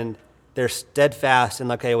 and they're steadfast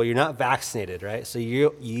in, okay, well, you're not vaccinated, right? So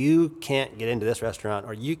you can't get into this restaurant,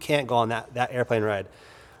 or you can't go on that airplane ride.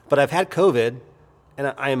 But I've had COVID,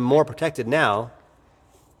 and I am more protected now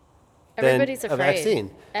than Everybody's a afraid.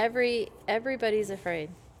 vaccine. Everybody's afraid.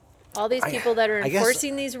 All these people that are I guess-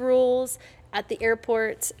 enforcing these rules at the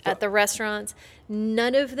airports, at the restaurants,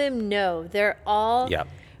 none of them know. They're all Yeah.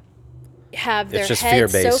 have their just heads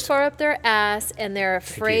so fear-based. far up their ass, and they're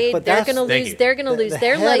afraid But they're that's- going to Thank lose. you. They're going to lose The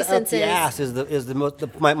their head licenses. Up the ass is the most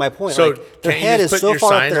my point. So like, their can't head you is just put so your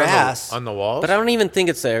far up signs their on ass. on the walls? But I don't even think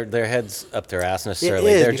it's their heads up their ass It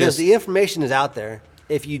necessarily. is They're because just the information is out there.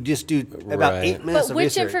 If you just do about Right. 8 minutes But of which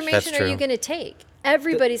research. information That's are you true. going to take?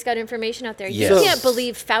 Everybody's got information out there. You Yes. can't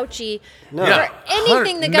believe Fauci No. for Yeah.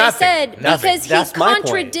 anything the guy Nothing. said Nothing. because he That's my point.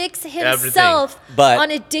 contradicts Everything. himself But-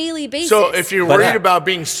 on a daily basis. So if you're But worried ha- about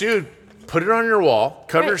being sued, put it on your wall.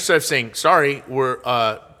 Cover Right. yourself saying, sorry, we're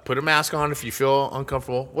put a mask on if you feel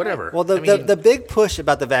uncomfortable, whatever. Well, the big push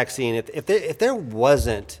about the vaccine, if there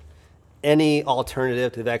wasn't any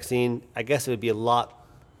alternative to the vaccine, I guess it would be a lot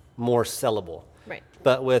more sellable. Right.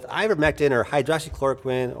 But with ivermectin or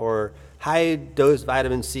hydroxychloroquine or high dose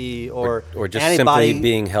vitamin C or just antibody simply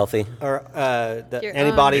being healthy. or the Your own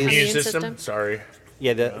antibodies. immune immune system, system? sorry.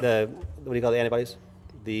 Yeah, the what do you call the antibodies?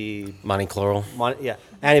 The Monochloral.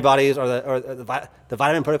 antibodies or the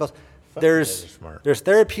vitamin protocols. guys are There's smart.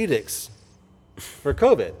 therapeutics for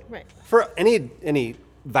COVID. Right. For any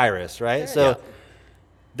virus, right? So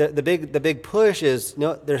the big push is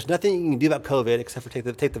no. There's nothing you can do about COVID except for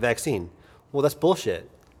take the vaccine. Well, that's bullshit.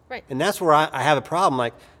 Right. And that's where I have a problem.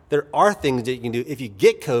 Like there are things that you can do if you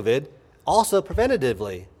get COVID, also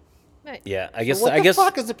preventatively. Right. Yeah, I So guess. what I the guess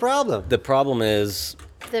fuck is the problem? the problem is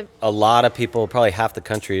The, a lot of people, probably half the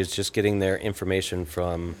country, is just getting their information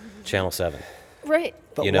from Channel 7. right.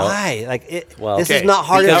 But you know? why? Like it. Well, this okay, is not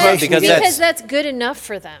hard because- information. because to get. Because that's good enough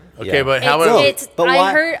for them. Okay, Yeah. but how No, about It's, but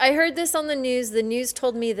why- I heard this on the news. The news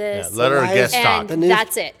told me this. let our why guest is- talk? and The news-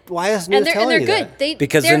 that's it. why is and news they're telling you good. that? They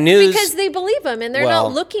Because they're, the news- because they believe them and they're Well-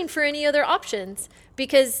 not looking for any other options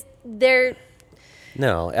because they're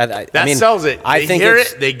No, that I mean, sells it. I They think hear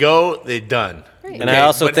it's, it, they go, they're done. Right. and I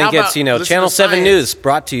also but think how it's about listen Channel to 7 science? News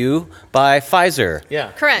brought to you by Pfizer.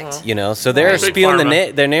 Yeah. correct. So they're Big spewing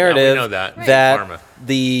pharma. their narrative Yeah, we know that. Right. that Big pharma.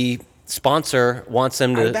 the sponsor wants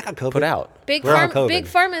them Are we to back on COVID? put out. Big We're on Pharma, COVID. Big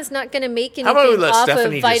Pharma is not going to make How about we anything let off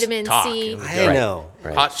Stephanie of just vitamin talk C. and- I know.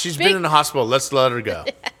 Right. She's Big- been in the hospital. Let's let her go.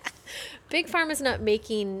 Big Pharma's not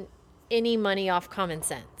making any money off common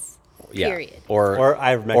sense. Yeah. Period. Or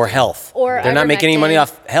ivermectin. or health. Or they're not making any money ivermectin.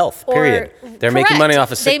 off health. Or- Period. They're making money correct.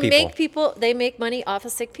 off of sick people. They make money off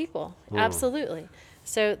of sick people. Absolutely.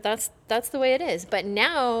 So that's the way it is. But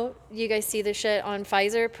now you guys see the shit on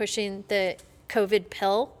Pfizer pushing the COVID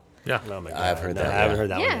pill. Yeah. Oh my God. I've heard No, that, I haven't yeah. heard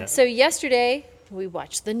that one Yeah. yet. So yesterday we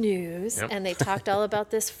watched the news Yep. and they talked all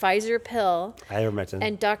about this Pfizer pill. Ivermectin.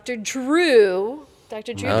 And Dr. Drew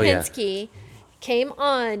Oh, yeah. Pinsky came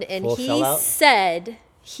on and Full he sellout? said,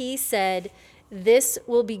 this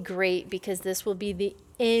will be great because this will be the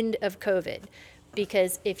end of COVID.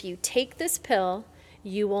 Because if you take this pill,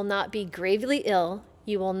 you will not be gravely ill.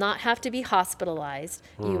 You will not have to be hospitalized.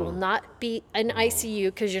 You will not be in ICU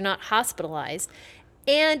because you're not hospitalized.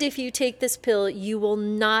 And if you take this pill, you will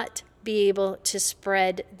not be able to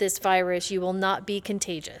spread this virus. You will not be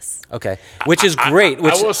contagious. Okay, which is great.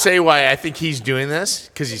 Which I will say why I think he's doing this,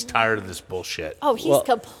 because he's tired of this bullshit. Oh, he's Well,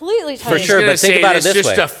 completely for tired. He's sure, gonna but think say about it this just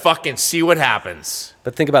way. to fucking see what happens.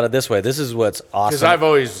 But think about it this way. This is what's Because awesome. I've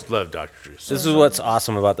always loved Dr. Drews. This is what's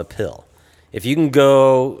awesome about the pill. If you can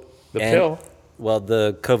go The pill? well,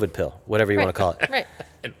 the COVID pill, whatever you want to call it. Right.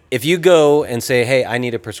 If you go and say, "Hey, I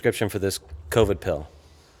need a prescription for this COVID pill,"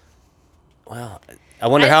 well, I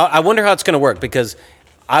wonder how it's going to work, because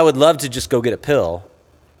I would love to just go get a pill,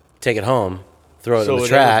 take it home, throw it So in the would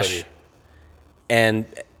trash, everybody. and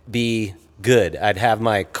be good. I'd have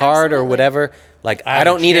my card or Absolutely. whatever. Like I I have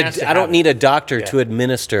don't a need chance to I don't have need it. a doctor Yeah. to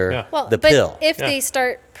administer Yeah. Well, the but pill. if Yeah. they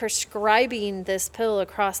start prescribing this pill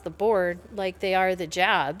across the board like they are the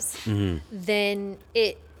jabs, Mm-hmm. then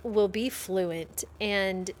it will be fluent.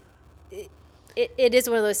 And it is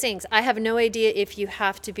one of those things. I have no idea if you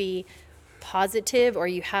have to be positive or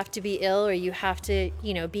you have to be ill or you have to,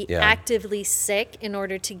 be Yeah. actively sick in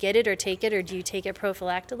order to get it or take it, or do you take it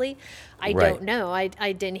prophylactically? I Right. don't know. I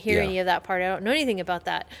didn't hear Yeah. any of that part. I don't know anything about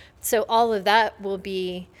that. So all of that will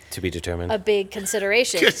be to be determined. a big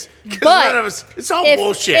consideration. 'Cause But none of us- it's all if,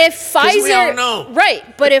 bullshit. If 'Cause Pfizer, we all know. right?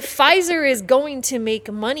 But if Pfizer is going to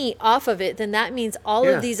make money off of it, then that means all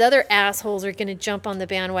Yeah. of these other assholes are going to jump on the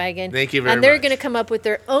bandwagon. Thank you very and they're much. going to come up with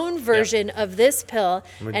their own version of this pill,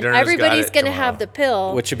 and Moderna's everybody's got it going to have tomorrow. the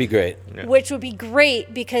pill, which would be great. which would be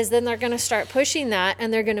great, because then they're going to start pushing that,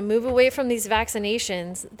 and they're going to move away from these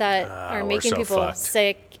vaccinations that are we're making so people fucked.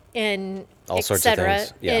 sick and All et sorts of cetera,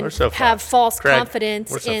 things. Yeah. and We're so have fucked. false Craig, we're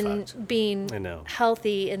confidence so in fucked. being I know.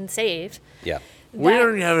 healthy and safe. Yeah. We That- don't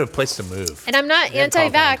even have a place to move. And I'm not We have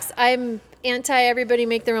anti-vax. I'm anti everybody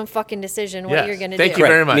make their own fucking decision what Yes. you're going to Thank do. you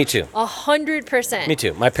very Right, much. Me too. 100%. Me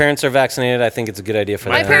too. My parents are vaccinated. I think it's a good idea for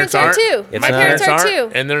My them. parents are aren't. too. It's My not. parents are aren't,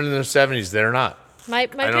 too. and they're in their 70s. They're not. My I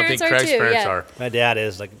don't parents think are Craig's too. parents Yeah. are. My dad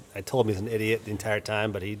is like I told him he's an idiot the entire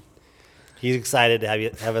time, but he's excited to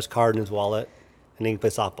have his card in his wallet and he can play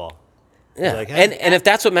softball. Yeah. Like, hey. And if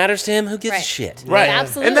that's what matters to him, who gives a Right. shit? Right.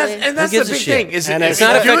 Absolutely. And that's Who the gives a big shit? thing. Is And if it's you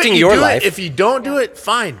not do it, affecting you your do it. life. If you don't do it,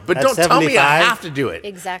 fine. But At don't tell me I 75? have to do it.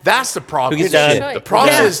 Exactly. That's the problem. Who gives a shit? The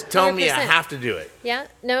problem Yeah. is telling me I 100%. have to do it. Yeah,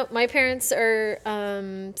 no, my parents are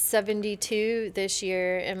 72 this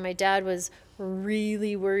year, and my dad was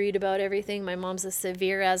really worried about everything. My mom's a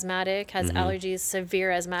severe asthmatic, has allergies,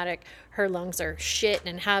 severe asthmatic. Her lungs are shit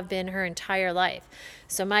and have been her entire life.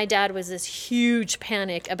 So my dad was this huge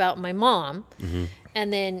panic about my mom.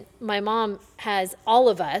 And then my mom has all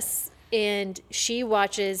of us, and she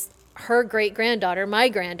watches her great granddaughter, my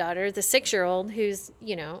granddaughter, the 6-year-old, who's,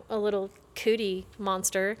 a little cootie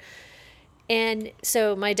monster. And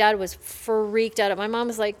so my dad was freaked out. My mom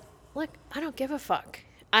was like, look, I don't give a fuck.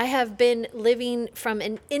 I have been living from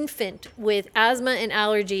an infant with asthma and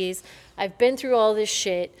allergies. I've been through all this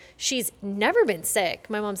shit. She's never been sick.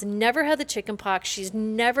 My mom's never had the chicken pox. She's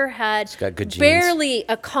never had got good genes. barely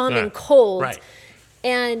a common Yeah. cold. Right.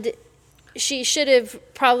 And she should have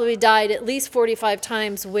probably died at least 45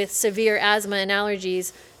 times with severe asthma and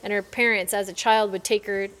allergies. And her parents, as a child, would take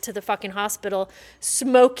her to the fucking hospital,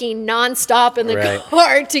 smoking nonstop in the Right.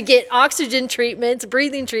 car to get oxygen treatments,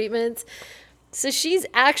 breathing treatments. So she's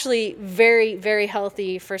actually very, very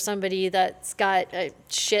healthy for somebody that's got a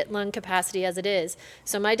shit lung capacity as it is.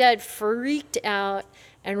 So my dad freaked out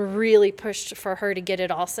and really pushed for her to get it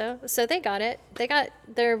also. So they got it. They got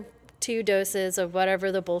their 2 doses of whatever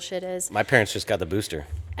the bullshit is. My parents just got the booster.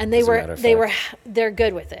 And they as a matter were of fact. they're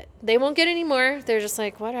good with it. They won't get any more. They're just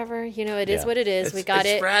like, whatever, it is Yeah. what it is. We got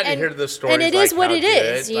it's it. rad to And- hear the stories. And it is like what how it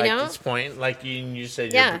is, good, you like know? This point, like you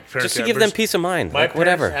said, Yeah. your parents Just to got give them boosters. peace of mind. My Like,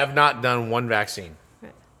 whatever. parents have not done one vaccine.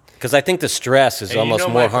 Because I think the stress is And you almost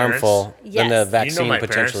know more my parents- harmful than the Yes. vaccine You know my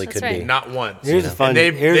potentially parents. could That's be. right. Not once. Here's a fun- And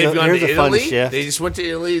they've here's a- gone here's to a fun Italy. shift. They just went to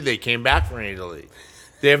Italy. They came back from Italy.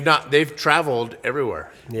 They have not. They've traveled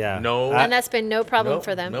everywhere. Yeah. No. And that's been no problem nope,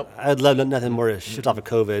 for them. Nope. I'd love nothing more to shift off of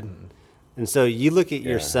COVID. And so you look at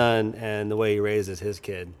your Yeah. son and the way he raises his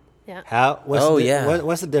kid. Yeah.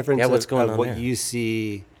 What's the difference Yeah, what's of, going of on what there? you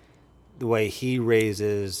see the way he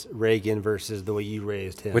raises Reagan versus the way you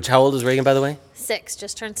raised him? Which, how old is Reagan, by the way? 6,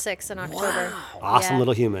 just turned 6 in October. awesome Yeah.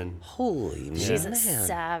 little human. Holy She's man. a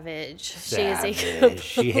savage. She Savage. is a complete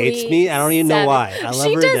She hates me. I don't even know savage. why. I love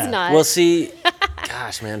she her to does death. not. Well, see,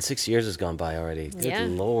 gosh, man, 6 years has gone by already. Good Yeah.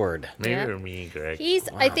 Lord. Maybe Yeah. they're me, Greg.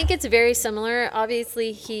 I think it's very similar.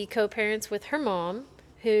 Obviously, he co-parents with her mom,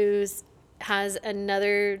 who's has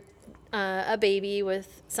another a baby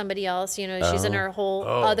with somebody else. She's in her whole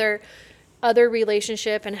other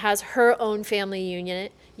relationship and has her own family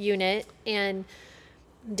unit. And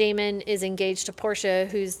Damon is engaged to Portia,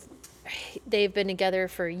 who's they've been together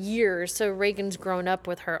for years. So Reagan's grown up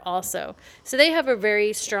with her also. So they have a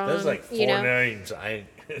very strong, There's like 4 names.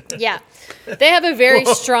 yeah, they have a very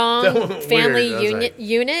That strong was family weird. I was like-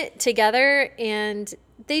 unit together, and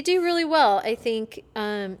they do really well. I think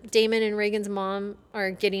Damon and Reagan's mom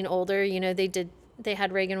are getting older. You know, they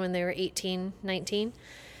had Reagan when they were 18, 19.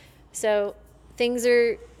 So things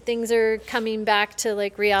are coming back to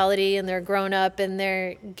like reality, and they're grown up and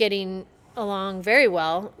they're getting along very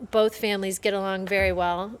well. Both families get along very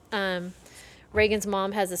well. Reagan's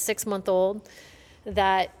mom has a 6-month-old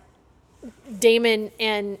that Damon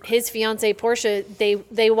and his fiance Portia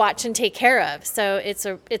they watch and take care of. So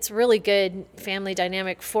it's really good family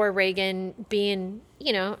dynamic for Reagan being,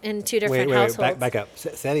 you know, in 2 different households. back up.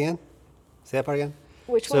 Say that again. Say that part again.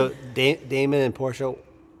 Which So one? Damon and Portia,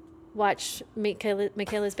 Watch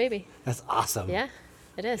Michaela's baby. that's awesome. Yeah,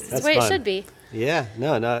 it is. It's That's the way fun. it should be. Yeah.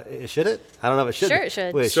 No. Should it? I don't know if it should. Sure it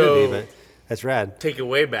should. Well, it So- should be, but that's rad. Take it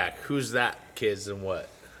way back. Who's that? Kids and what?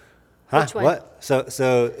 Huh? Which one? What?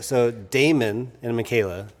 So Damon and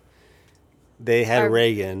Michaela, they had Are-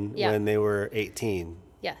 Reagan yeah. when they were 18.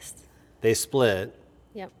 Yes. They split,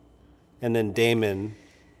 Yep. and then Damon,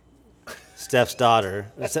 Steph's daughter,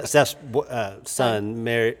 Steph's son,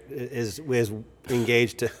 is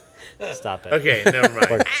engaged to. Stop it. Okay, never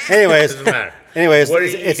mind. Anyways, Doesn't matter. anyways, What are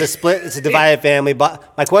it's you- a split. It's a divided family.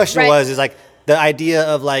 But my question Right. is like the idea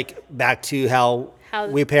of like back to how How-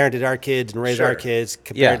 we parented our kids and raised our Sure. kids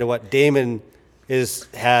compared Yeah. to what Damon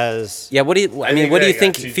has. Yeah, what do you? I mean, think what do you they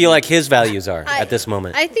think? got two Feel like his values are I- at this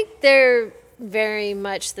moment? I think they're very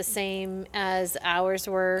much the same as ours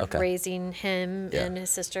were Okay. raising him Yeah. and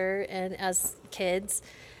his sister and as kids.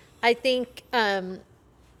 I think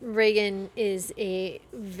Reagan is a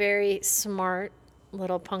very smart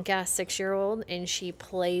little punk ass 6-year-old, and she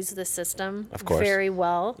plays the system Of course. very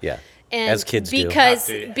well. Yeah. And As kids do. because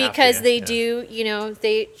Have to, because they yeah. do, you know,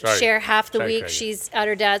 they Sorry. share half the Sorry, week Craig. she's at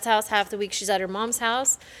her dad's house, half the week she's at her mom's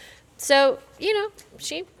house. So, you know,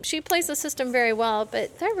 she plays the system very well,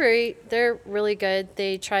 but they're really good.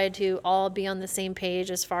 They try to all be on the same page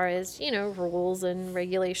as far as, you know, rules and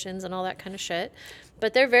regulations and all that kind of shit.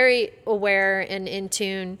 But they're very aware and in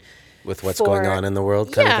tune With what's going on in the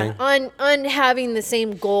world, kind of thing. on having the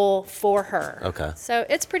same goal for her. Okay. So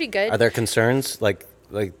it's pretty good. Are there concerns like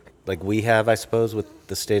we have, I suppose, with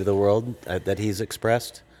the state of the world that he's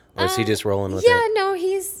expressed, or is he just rolling with yeah, it? no,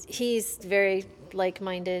 he's very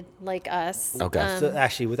like-minded like us. Okay. So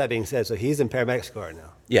actually, with that being said, so he's in paramedic school right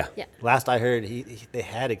now. Yeah. Yeah. Last I heard, they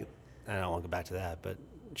had to. I don't want to go back to that, but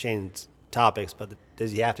change topics. But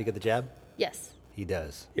does he have to get the jab? Yes. He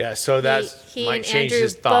does. Yeah, so that's he might and change Andrew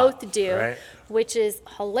his thought. both do, right? which is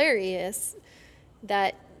hilarious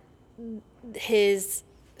that his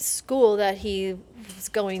school that he was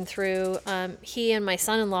going through, he and my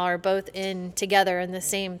son-in-law are both in together in the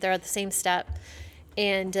same, they're at the same step.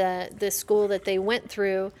 And the school that they went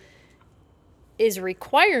through is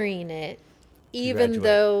requiring it, even Graduate.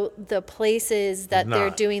 though the places that they're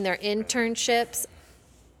not. doing their internships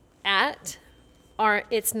at aren't,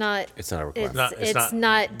 it's not It's not a requirement. it's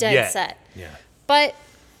not dead yet. set. Yeah. But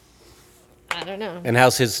I don't know. And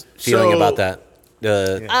how's his feeling So- about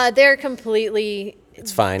that? They're completely.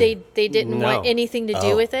 It's fine. They didn't No. want anything to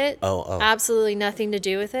do Oh. with it. Oh. Absolutely nothing to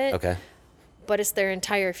do with it. Okay. But it's their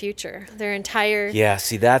entire future. Their entire. Yeah.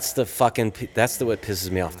 See, that's the what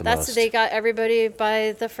pisses me off the That's most. they got everybody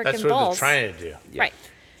by the freaking That's what balls. they're trying to do. Right.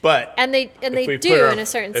 But And they if we do put our- in a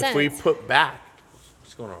certain if sense. we put back,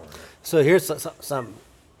 what's going on? So here's some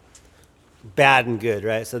bad and good,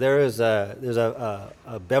 right? So there's a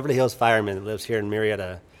Beverly Hills fireman that lives here in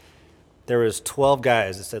Marietta. There was 12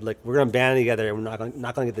 guys that said, "Look, we're going to band together, and we're not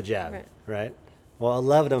going to get the jab." Right. Right. Well,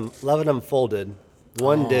 11 of them folded.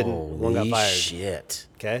 One didn't. One got Holy fired. Shit.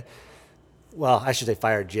 Okay. Well, I should say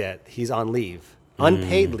fired yet. He's on leave,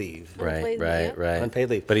 unpaid leave. Right. Unpaid leave, Right. yeah. Right. Unpaid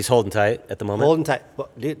leave. But he's holding tight at the moment. Holding tight. Well,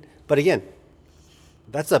 dude, but again,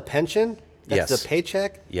 that's a pension. That's Yes. a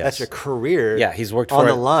paycheck. Yes. That's your career. Yeah, he's worked on for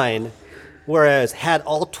the it. line. Whereas, had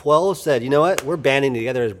all 12 said, "You know what? We're banding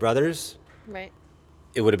together as brothers," Right.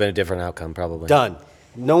 It would have been a different outcome, probably. done.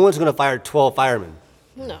 No one's going to fire 12 firemen.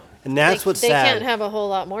 No. And that's they, what's they sad. can't have a whole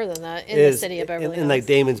lot more than that in the city of Beverly Hills. in like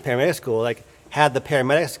Damon's paramedic school, like had the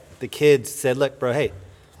paramedics, the kids said, "Look, bro, hey,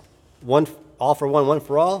 all for one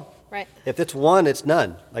for all. Right. If it's one, it's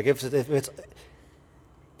none. Like if it's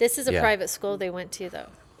This is a Yeah. private school they went to, though.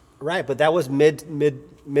 right, but that was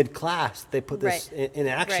mid class. They put this Right. in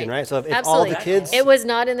action, Right. right? So if all Absolutely. the kids, It was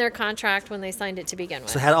not in their contract when they signed it to begin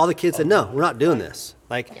with. so had all the kids said, "No, we're not doing this."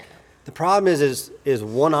 Like Yeah. the problem is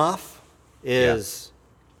one off is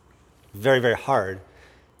very very hard,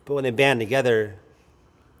 but when they band together,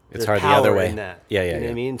 there's hard the power other way. in that. Yeah, yeah, You know what I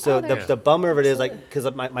yeah. mean? So there's- the bummer of it is like,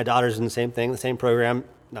 because my daughter's in the same thing, the same program,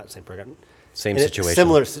 not the same program. Same in a situation.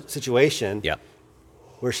 Similar situation. Yeah.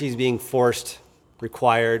 Where she's being forced,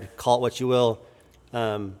 required, call it what you will,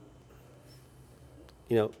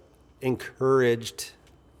 encouraged.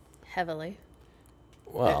 Heavily.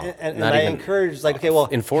 Well, And not I even encourage, like, okay, well,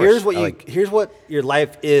 enforced. here's what your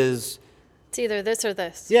life is. It's either this or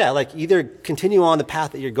this. Yeah, like either continue on the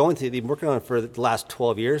path that you're going through, that you've been working on for the last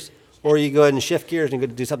 12 years, or you go ahead and shift gears and go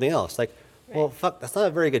do something else. Like, well, fuck, that's not a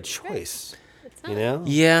very good choice. It's You not. know?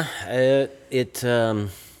 Yeah,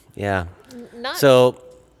 yeah. Not So,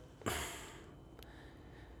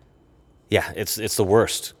 yeah, it's the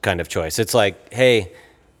worst kind of choice. It's like, hey,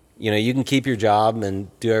 you can keep your job and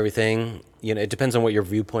do everything. It depends on what your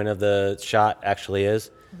viewpoint of the shot actually is.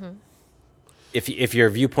 Mm-hmm. If your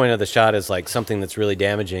viewpoint of the shot is like something that's really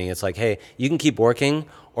damaging, it's like, hey, you can keep working,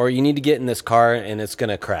 or you need to get in this car and it's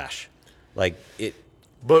gonna crash, like it.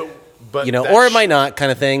 But Or it might not, kind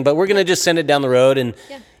of thing. But we're gonna just send it down the road, and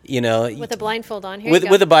with a blindfold on. Here with you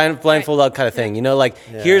go. with a blindfold Right. on kind of thing.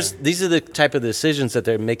 These are the type of decisions that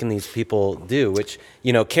they're making these people do. Which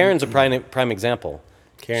Karen's a prime example.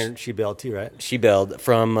 Karen, she bailed too, right? She bailed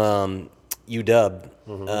from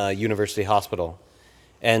UW, University Hospital,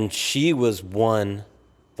 and she was one,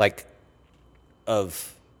 like,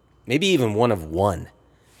 of maybe even one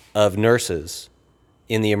of nurses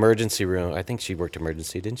in the emergency room. I think she worked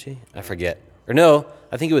emergency, didn't she? I forget. Or no,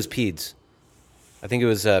 I think it was peds. I think it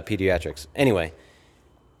was pediatrics. Anyway,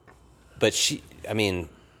 but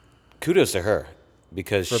kudos to her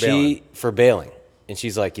because for bailing. And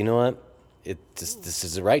she's like, you know what? This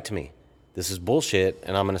isn't right to me. This is bullshit,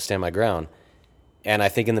 and I'm going to stand my ground. And I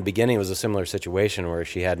think in the beginning it was a similar situation where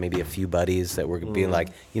she had maybe a few buddies that were being like,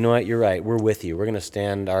 you know what? You're right. We're with you. We're going to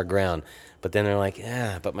stand our ground. But then they're like,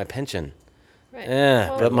 yeah, but my pension. Right.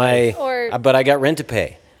 Yeah, Or- but I got rent to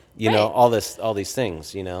pay. Right. All these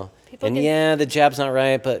things, People and can- the jab's not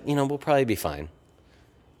right, but we'll probably be fine.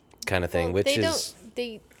 Kind of thing, Well, which they is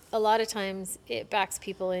don't. A lot of times it backs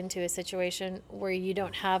people into a situation where you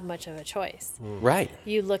don't have much of a choice. right.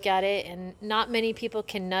 You look at it, and not many people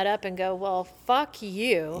can nut up and go, "Well, fuck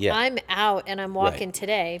you. Yeah. I'm out and I'm walking Right.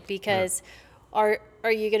 today because are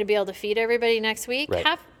you going to be able to feed everybody next week?" Right.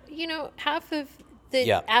 Half of the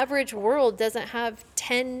Yeah. average world doesn't have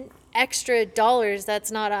 10 extra dollars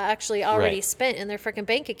that's not actually already Right. spent in their freaking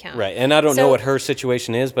bank account. Right, and I don't know So- what her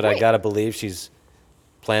situation is, but I Right. gotta believe she's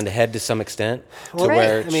planned ahead to some extent to Right.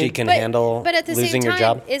 where I mean- she can handle but at the losing same time, her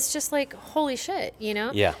job. it's just like, holy shit,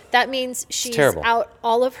 Yeah. That means she's terrible. out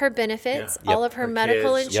all of her benefits, Yeah. all Yep. of her Her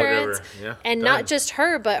medical kids, insurance, whatever. Yeah, and done. not just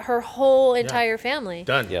her, but her whole entire family.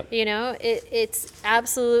 Done. Yep. It's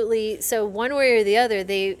absolutely, so one way or the other,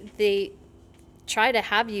 they try to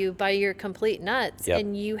have you by your complete nuts, Yep.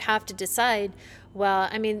 and you have to decide, well,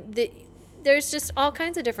 I mean, there's just all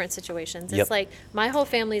kinds of different situations. Yep. It's like my whole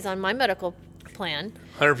family's on my medical plan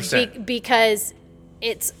 100%. because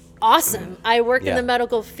it's awesome. I work in Yeah. the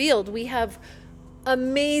medical field. We have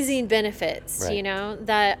amazing benefits, Right.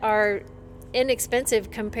 that are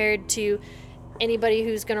inexpensive compared to anybody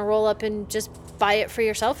who's going to roll up and just buy it for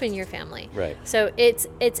yourself and your family. Right. So it's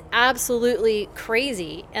absolutely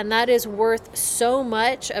crazy, and that is worth so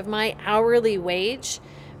much of my hourly wage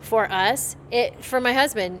for us. For my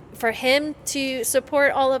husband, for him to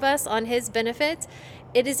support all of us on his benefits,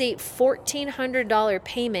 it is a $1,400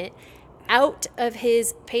 payment out of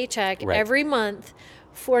his paycheck Right. every month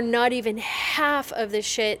for not even half of the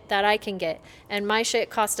shit that I can get. And my shit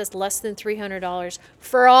cost us less than $300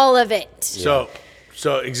 for all of it.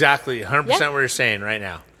 So exactly 100% Yeah. what you're saying right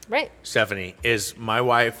now, Right. Stephanie, is my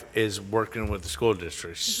wife is working with the school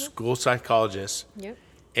district, school psychologist, Yep.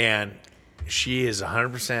 and she is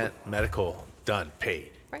 100% medical done,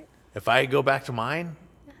 paid. Right. If I go back to mine,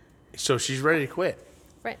 so she's ready to quit.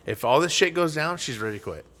 Right. If all this shit goes down, she's ready to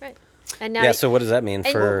quit. Right. And now Yeah. So what does that mean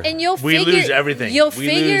for? and you'll We figure, lose everything. You'll We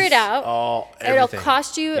figure lose it out. It'll everything.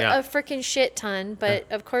 cost you Yeah. a freaking shit ton, but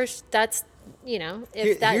of course that's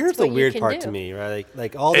if that's Here's the what you weird can part do. to me, right?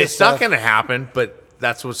 Like all this It's not stuff, going to happen, but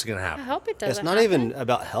that's what's going to I happen. hope it doesn't. it's not happen. even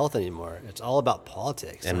about health anymore. It's all about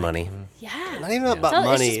politics and Like, money. Yeah. Not even about It's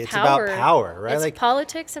money. just It's about power, right? It's Like,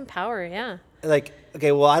 politics and power. Yeah. like,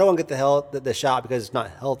 okay, well, I don't want to get the shot because it's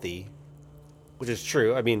not healthy, which is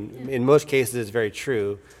true. I mean, in most cases, it's very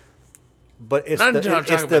true. But it's Not the, talking it's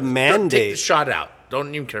the about- Don't take the mandate. shot out.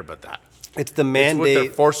 Don't even care about that. It's the It's what they're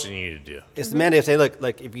mandate. forcing you to do. It's the mandate to say, look,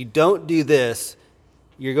 like if you don't do this,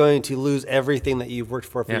 you're going to lose everything that you've worked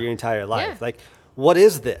for Yeah. your entire life. Yeah. Like, what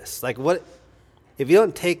is this? Like, what if you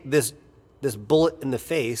don't take this bullet in the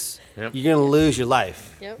face? Yep. You're going to lose your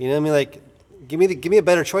life. Yep. You know what I mean? Like, give me a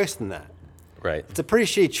better choice than that. Right. It's a pretty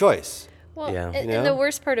shitty choice. Well, Yeah. and, You and the know?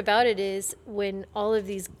 worst part about it is when all of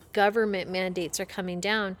these government mandates are coming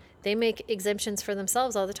down, they make exemptions for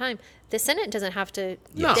themselves all the time. The Senate doesn't have to.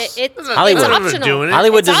 No. It's Hollywood- optional. doing it.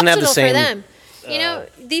 Hollywood It's doesn't have the optional same. for them. You know,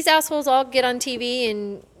 these assholes all get on TV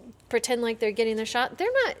and pretend like they're getting their shot.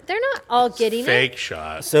 They're not. They're not all getting Fake it.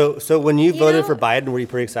 shot. So when you voted know- for Biden, were you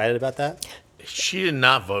pretty excited about that? She did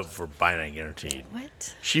not vote for Biden, I guaranteed.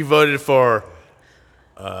 What? She voted for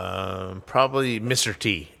probably Mr.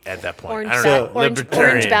 T at that point. Orange, I don't bad, know. orange, Libertarian.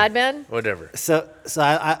 orange bad man. Whatever. So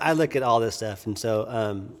I look at all this stuff, and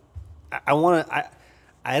so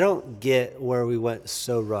I don't get where we went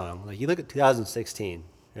so wrong. Like you look at 2016,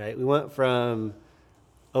 right? We went from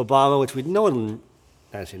Obama, which no one.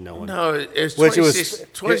 No, it's Which it was-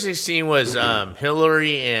 2016 was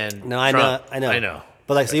Hillary and No, I Trump. know. I know.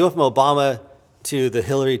 But like, so you went from Obama to the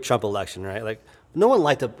Hillary Trump election, right? Like, no one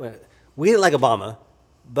liked we didn't like Obama,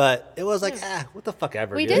 but it was like, what the fuck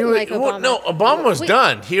ever. We dude. didn't like Well, Obama. no, Obama was We-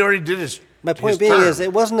 done. He already did his. My point his being term. is,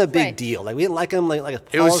 it wasn't a big Right. deal. Like, we didn't like him, like his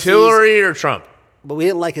it was policies, Hillary or Trump. but we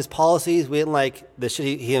didn't like his policies. We didn't like the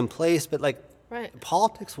shit he in place. But like, Right.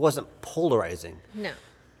 politics wasn't polarizing. No.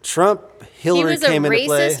 Trump, He Hillary was a came into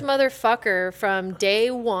play. racist motherfucker from day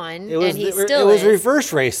one, It was and he it still was is.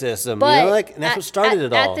 reverse racism, But you know, like, and that's what started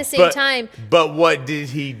it all. At the same time, But what did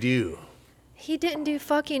he do? he didn't do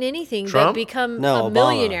fucking anything Trump? but become No, a Obama.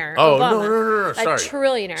 millionaire. Oh, Obama. no. Sorry. A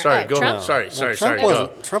trillionaire. Sorry, Oh, go Trump? ahead. Sorry. Trump Go.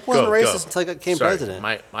 wasn't- Trump wasn't Go, racist go. until he became Sorry, president.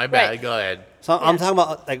 My bad. Right. Go ahead. So I'm talking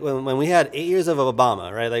about like when we had 8 years of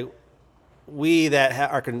Obama, right? Like we that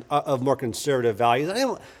are of more conservative values. I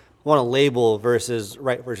didn't want to label versus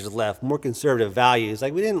right versus left, more conservative values.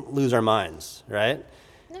 Like we didn't lose our minds, right?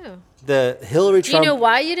 No. The Hillary Do Trump. you know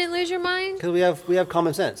why you didn't lose your mind? Because we have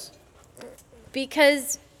common sense.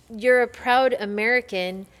 Because you're a proud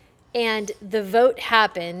American, and the vote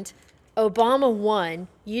happened. Obama won.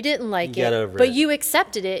 You didn't like You got it, over but it. you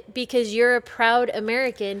accepted it because you're a proud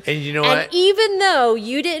American. And you know and what? even though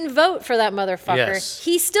you didn't vote for that motherfucker, Yes.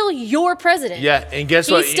 he's still your president. Yeah, and guess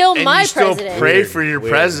He's what? still and my you still president. pray Weird, for your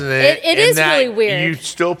weird. president. It and is that really weird. You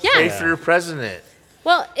still pray Yeah. for your president.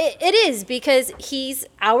 Well, it is because he's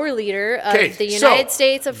our leader of Okay, the so, United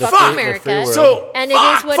States of fucking fuck. America. So and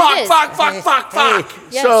fuck, it is what fuck, it is. fuck.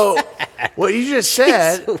 Yes. So what you just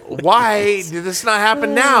said, why did this not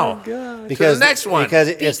happen now? Because the next one. Because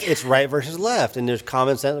it's right versus left, and there's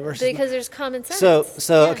common sense versus. Because there's common sense.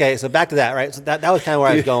 So Yeah. okay, so back to that, right? So that was kind of where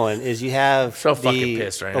I was going. Is you have So the fucking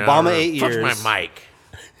pissed right now. Obama 8 Fuck years. my mic.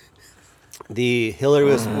 The Hillary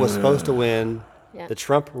was supposed to win. Yeah. The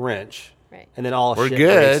Trump wrench. Right. And then all We're shit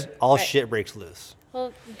good. breaks, all Right. shit breaks loose.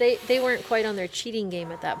 Well, they weren't quite on their cheating game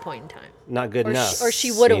at that point in time. Not good Or enough. or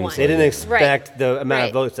she would have Seems won. They didn't expect the amount Right.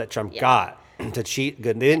 of votes that Trump Yeah. got to cheat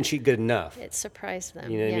good. They didn't cheat good enough. It surprised them.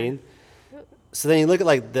 You know what I yeah. mean? So then you look at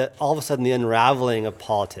like all of a sudden the unraveling of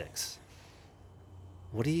politics.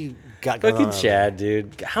 What do you got going Fucking on? Chad,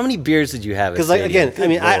 dude. How many beers did you have? Because like again, I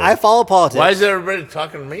mean, I follow politics. Why is everybody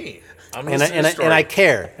talking to me? I'm and listening to the I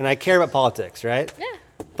story. care about politics, right? Yeah.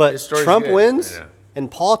 But This story's Trump good. wins, Yeah.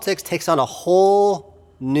 and politics takes on a whole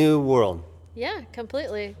new world. Yeah,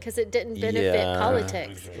 completely. Because it didn't benefit Yeah.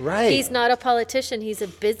 politics. Right. He's not a politician. He's a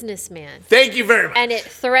businessman. Thank you very much. And it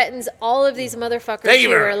threatens all of these motherfuckers Thank you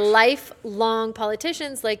who very are much. lifelong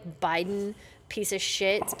politicians, like Biden, piece of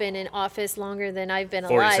shit. It's been in office longer than I've been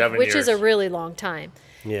alive, 47 which is a years. really long time.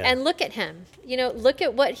 Yeah. And look at him. You know, look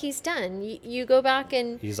at what he's done. You go back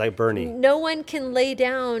and He's like Bernie. no one can lay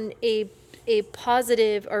down a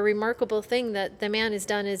positive or remarkable thing that the man has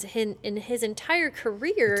done in his entire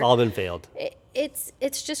career. It's all been failed.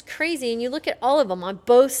 It's just crazy, and you look at all of them on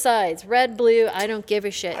both sides, red, blue. I don't give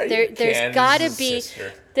a shit. Are you There's Candace's got to be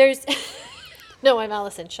sister? there's. No, I'm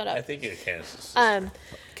Allison. Shut I up. think you're Kansas.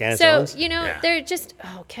 Candace So Owens? you know Yeah. they're just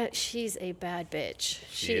she's a bad bitch.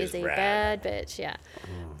 She is is a rad. bad bitch. Yeah.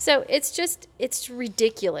 So it's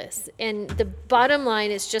ridiculous, and the bottom line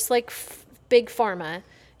is just like big pharma.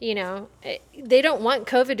 You know, they don't want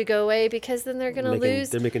COVID to go away because then they're going to lose.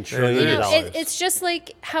 They're making You trillions You of know, dollars. it's just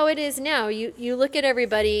like how it is now. You look at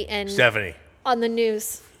everybody and Stephanie, on the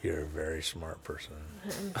news, you're a very smart person.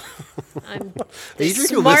 I'm Are the you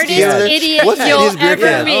drinking smartest whiskey out of it? idiot What's you'll his beer ever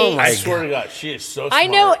can? meet. Oh I swear to God, she is so smart. I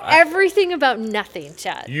know everything about nothing,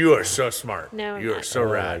 Chad. You are so smart. No, I'm you are not. so Oh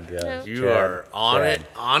my rad. God. No. You Chad. are on Chad. it,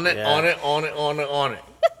 on it, Yeah. on it, on it, on it, on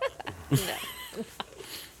it.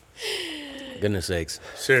 Goodness sakes.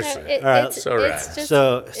 Seriously. It- All right. it's, So it's rad. just,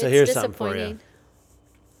 So it's here's something for you. disappointing.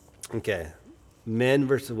 Okay. Men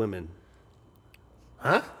versus women.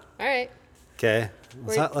 Huh? All right. Okay.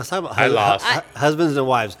 Let's talk about I lost. husbands and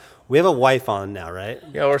wives. We have a wife on now, right?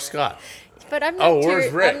 Yeah, or Scott. but I'm not Oh, where's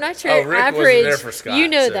your, Rick? I'm not your Oh, Rick wasn't average. there for Scott, you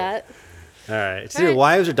know so- that. All right. It's All either right,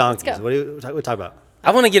 wives or donkeys. let's go. What do we talk about?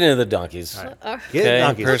 I want to get into the donkeys. Get Okay,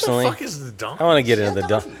 donkeys. personally, What the fuck is the donkey? I want to get into the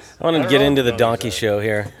donkeys. I want I to don't get know into what the donkeys donkey are. show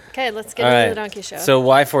here. Okay, let's get All into right. the donkey show. So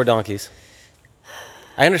why 4 donkeys?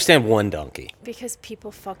 I understand 1 donkey, because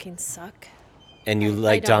people fucking suck. and you I like don't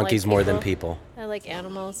like donkeys more than people. I like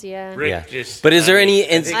animals. Yeah. Rick Yeah. just- But is there I mean,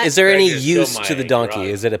 any I think is there Greg any just use stole to the my donkey? garage.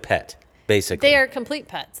 Is it a pet, basically? They are complete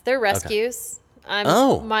pets. They're rescues.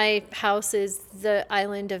 Oh. My house is the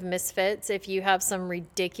island of misfits. If you have some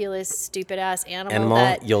ridiculous, stupid ass animal,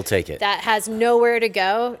 that you'll take it. that has nowhere to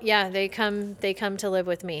go, yeah, they come to live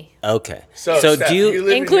with me. Okay. So, Steph, do you? live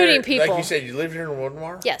in Including here- people. Like you said, you live here in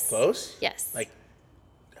Woodmore? Yes. Close? Yes. Like,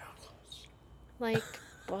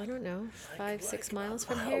 Well, I don't know, 5-6 miles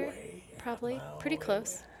from here, probably. Pretty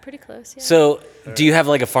close. Pretty close. Yeah. So do you have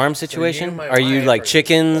like a farm situation? my Are you wife like are-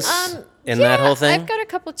 chickens and that whole thing? I've got a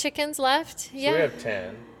couple chickens left. we Yeah. have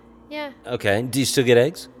 10. Yeah. Okay. Do you still get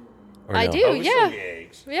eggs? Or I no? do. Oh, we still Yeah. get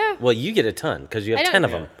eggs. Yeah. Well, you get a ton because you I have don't- 10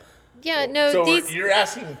 of them. Yeah. No, So these. you're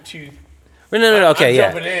asking to... No. Okay, I'm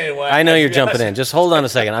yeah. jumping in. Why- I know you're yes. jumping in. Just hold on a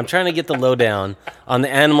second. I'm trying to get the lowdown on the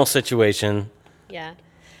animal situation. Yeah.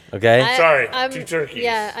 Okay. Sorry, 2 turkeys.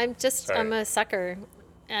 Yeah, Sorry. I'm a sucker.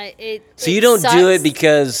 So you don't do it sucks.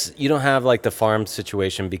 because you don't have like the farm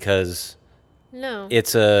situation because No.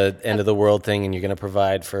 it's a end of the world thing and you're gonna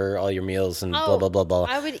provide for all your meals and blah blah blah blah.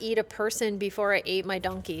 I would eat a person before I ate my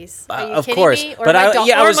donkeys. Are you Of kidding course, me? Or but my I, dog,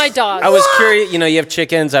 yeah, I or was, my dog. I was curious. You know, you have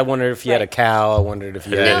chickens. I wondered if you had a Right. cow. I wondered if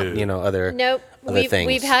you had, No. you know, other Nope. other things.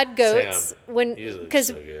 We've had goats Sam, when you look because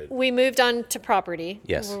so good. we moved on to property.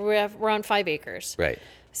 Yes. We're on 5 acres. right.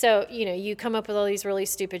 So, you come up with all these really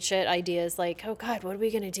stupid shit ideas like, oh God, what are we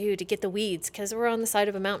going to do to get the weeds? Because we're on the side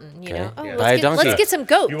of a mountain, you know? Oh, Yeah. Buy a donkey. let's get some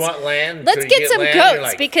goats. You want land? Let's So you get some land, goats you're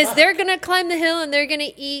like, because "Fuck." they're going to climb the hill and they're going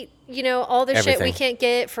to eat, all the shit we Everything. can't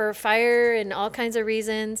get for fire and all kinds of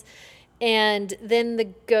reasons. And then the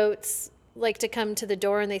goats like to come to the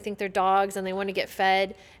door and they think they're dogs and they want to get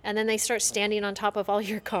fed. And then they start standing on top of all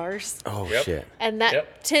your cars. Oh Yep. shit! And that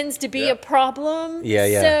Yep. tends to be Yep. a problem. Yeah,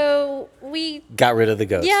 yeah. So we Got rid of the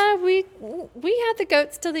goats. we had the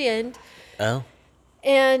goats till the end, Oh.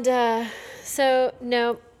 and so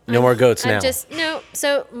no. No more goats now. No.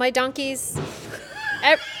 So my donkeys.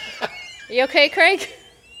 You okay, Craig?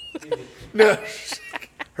 No.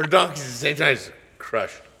 Her donkey's the same size.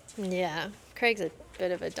 Crush. Yeah, Craig's a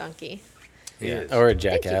bit of a donkey. Yeah. Or a you,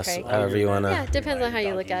 jackass, Craig. however you wanna. Yeah, depends on how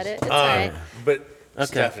you look at it. It's all right. But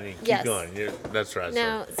Stephanie, keep Yes. going. That's right.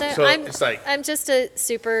 No, sir. so I'm it's like I'm just a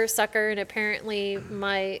super sucker, and apparently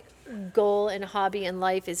my goal and hobby in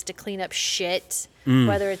life is to clean up shit,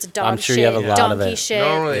 whether it's dog I'm sure shit, you have a lot of donkey it. shit,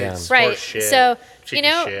 normally Yeah. it's right? horse shit, So chicken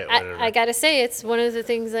shit, whatever. I gotta say it's one of the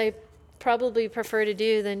things I probably prefer to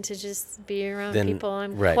do than to just be around Then- people.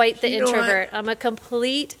 I'm right. quite the You know what? introvert. I'm a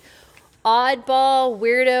complete oddball,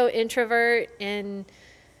 weirdo introvert, and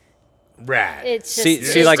rad. it's just, See-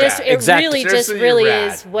 it's see, like, just it exact- really just Seriously, you're really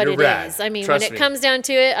rad. is what You're it rad. is. I mean, Trust when it me. comes down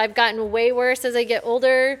to it, I've gotten way worse as I get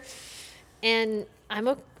older, and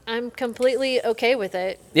I'm completely okay with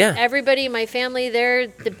it. Yeah. Everybody in my family, they're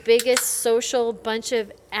the biggest social bunch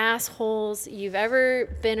of assholes you've ever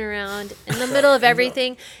been around, in the middle of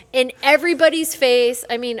everything, in everybody's face.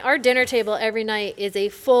 I mean, our dinner table every night is a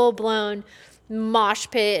full-blown mosh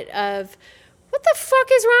pit of, what the fuck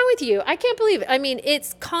is wrong with you? I can't believe it. I mean,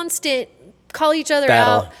 it's constant call each other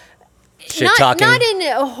Battle. out. Shit talking. Not in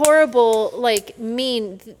a horrible, like,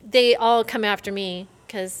 mean. They all come after me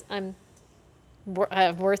because I'm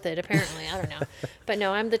worth it, apparently. I don't know. But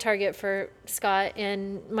no, I'm the target for Scott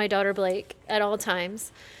and my daughter Blake at all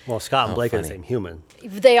times. Well, Scott and Blake are the funny. same human.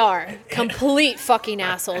 They are complete fucking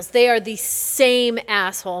assholes. They are the same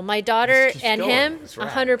asshole. My daughter keeps and going. him, That's right.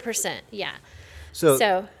 100%. Yeah. So,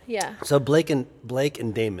 So, yeah. so Blake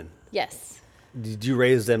and Damon, Yes. did you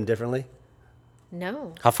raise them differently?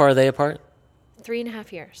 No. How far are they apart?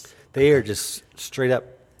 3.5 years. They are just straight up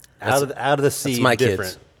out of the sea. my kids.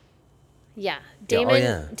 different. Yeah. Yeah, oh, Damon,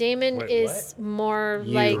 yeah. Damon Wait, is more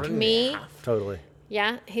like me. Totally.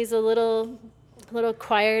 Yeah, he's a little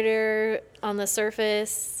quieter on the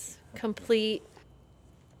surface, complete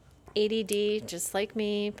ADD, just like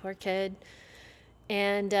me, poor kid,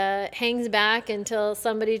 and hangs back until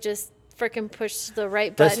somebody just frickin' pushes the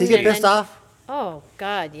right button. Does he get and pissed then- off? Oh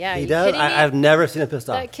God, yeah. He you does. kidding me? I've never seen him pissed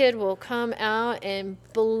off. That kid will come out and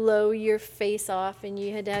blow your face off, and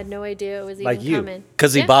you had no idea it was even Like you. coming.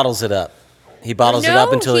 Because he Yeah. bottles it up. He bottles it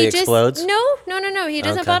up until he just- explodes. No. He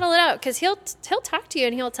doesn't Okay. bottle it out because he'll talk to you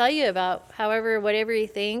and he'll tell you about whatever he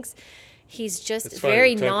thinks. he's just It's funny,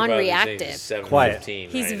 very we talked about his age is non-reactive. 7, Quiet. 15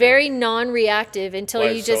 He's right very non-reactive until Why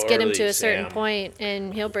you it's just so get him early, to a certain Sam? point,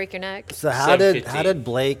 and he'll break your neck. So how did 7:15.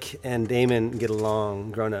 Blake and Damon get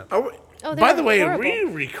along growing up? now. Are we- Oh, they by were the way, horrible. were you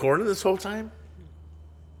recording this whole time?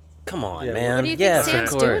 Come on, Yeah, man. What do you think yes,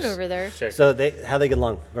 Sam's of doing course. over there? So how they get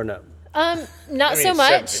along growing up? Not I mean, so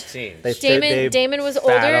much. 7:15. They Damon was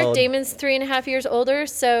older. battled. Damon's 3.5 years older,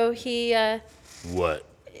 so he What?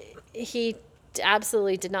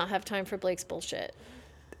 absolutely did not have time for Blake's bullshit.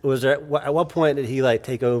 Was there at what point did he like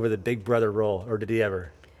take over the big brother role, or did he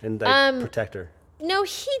ever and like protect her? No,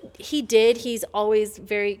 he did. He's always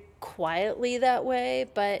very quietly that way,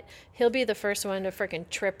 but he'll be the first one to frickin'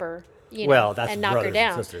 trip her, Well, that's and knock brothers her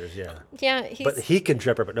down. and sisters, yeah. Yeah, he's But he can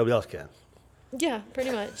trip her, but nobody else can. yeah,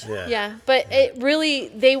 pretty much. Yeah. But it really,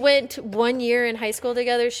 they went 1 year in high school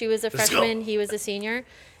together. She was a Let's go. freshman, he was a senior,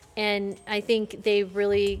 and I think they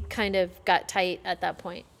really kind of got tight at that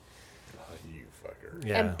point. You fucker.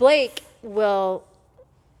 Yeah. And Blake will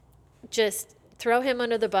just throw him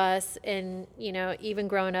under the bus. And, even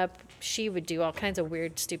growing up, she would do all kinds of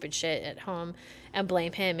weird, stupid shit at home and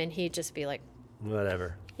blame him. And he'd just be like,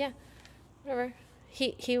 Whatever. yeah, whatever.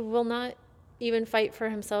 He will not even fight for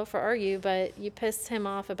himself or argue, but you piss him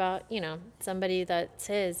off about, somebody that's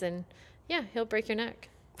his. And, yeah, he'll break your neck.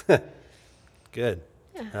 Good.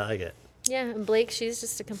 Yeah. I like it. Yeah, and Blake, she's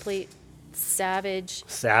just a complete savage.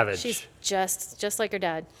 Savage. She's just like her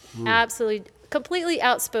dad. Absolutely, completely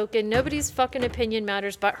outspoken. Nobody's fucking opinion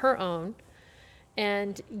matters but her own.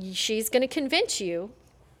 And she's going to convince you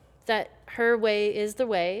that her way is the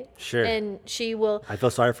way. Sure. And she will I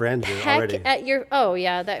feel sorry for Andrew peck already. at your... Oh,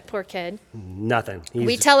 yeah, that poor kid. Nothing.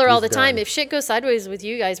 We tell her all the he's time, done. if shit goes sideways with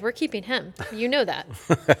you guys, we're keeping him. You know that.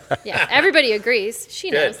 Yeah, everybody agrees.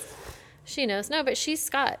 She Good. knows. She knows. No, but she's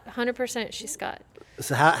Scott. 100% she's Scott.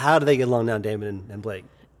 So how do they get along now, Damon and Blake?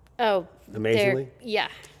 Oh, Amazingly? yeah.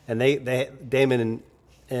 And they Damon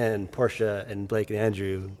and Portia and Blake and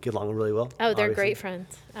Andrew get along really well. Oh, they're obviously. great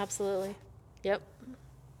friends. Absolutely. Yep.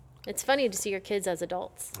 It's funny to see your kids as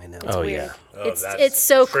adults. I know. It's Oh, weird. yeah. Oh, it's that's it's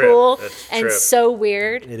so trip. cool That's and trip. so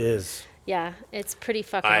weird. It is. Yeah, it's pretty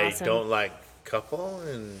fucking I awesome. don't like couple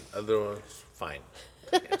and other ones fine.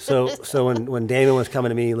 So when Damon was coming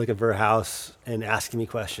to me looking for a house and asking me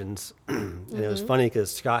questions, and it was funny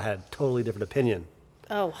because Scott had a totally different opinion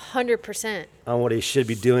Oh, 100%. on what he should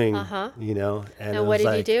be doing. Uh-huh. And, it And what was did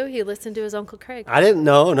like, he do? He listened to his Uncle Craig. I didn't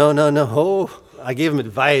know. No. Oh, I gave him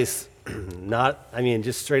advice.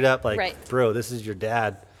 Just straight up like, Right. bro, this is your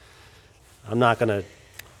dad. I'm not going to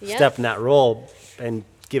Yeah. step in that role and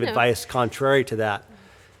give No. advice contrary to that.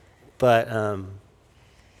 But,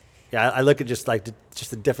 I look at just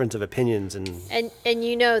the difference of opinions and And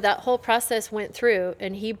that whole process went through,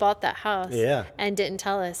 and he bought that house. Yeah. And didn't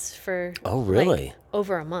tell us for Oh, really? like,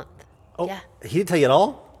 over a month. oh, Yeah. he didn't tell you at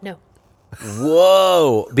all? No.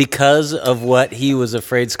 Whoa! Because of what he was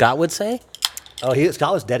afraid Scott would say? Oh,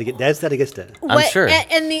 Scott was dead against it. I'm sure.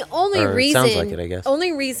 And the only Or it reason, sounds like it, I guess.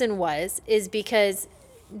 only reason is because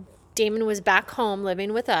Damon was back home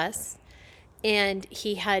living with us, and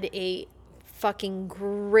he had a fucking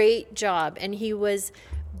great job, and he was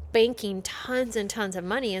banking tons and tons of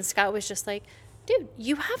money. And Scott was just like, dude,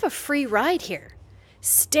 you have a free ride here.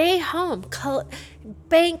 Stay home,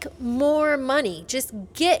 bank more money, just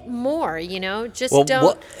get more, just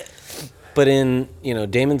don't. But in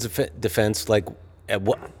Damon's defense, like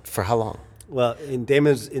for how long? Well,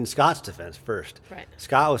 in Scott's defense first. Right.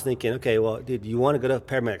 Scott was thinking, okay, well, dude, you want to go to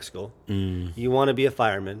paramedic school. You want to be a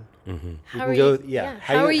fireman. How can are go- you? yeah.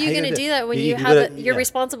 How are you going to do that when you can have go to- you're yeah.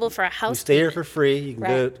 responsible for a house? You stay here payment? for free. You can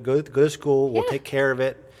Right. go to school. We'll Yeah. take care of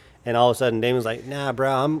it. And all of a sudden, Damon's like, nah, bro,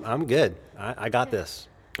 I'm good. I got this.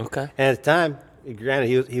 Okay. And at the time, granted,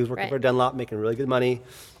 he was working Right. for Dunlop, making really good money.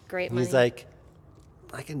 Great And money. he's like,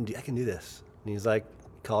 I can do this. And he's like,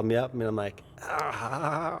 called me up, and I'm like,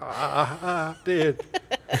 dude,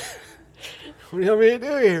 what do you want me to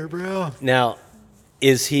do here, bro? Now,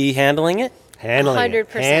 is he handling it? Handling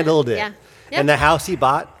 100%, it. Handled it. yeah. Yeah. And the house he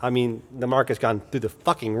bought, the market's gone through the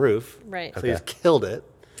fucking roof. Right. So he's Okay. killed it.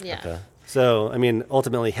 yeah. Okay. So,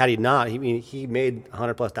 ultimately, had he not, he made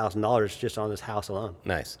 $100,000+ just on this house alone.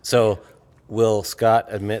 Nice. So, will Scott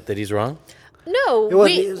admit that he's wrong? No, It was-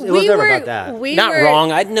 we, it was we never were, about that. We Not were,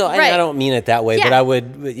 wrong. I know. I Right. don't mean it that way, Yeah. but I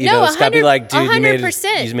would. No, Scott be like, dude, you made a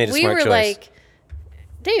 100%. We smart were choice. like,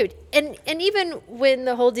 dude, and even when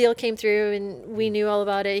the whole deal came through and we knew all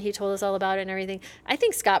about it, he told us all about it and everything. I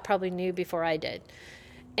think Scott probably knew before I did,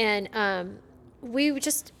 and we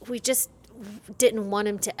just didn't want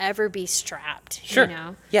him to ever be strapped. Sure. You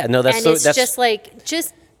know? Yeah, no, that's and so- it's that's- just like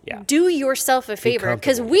just Yeah. do yourself a favor,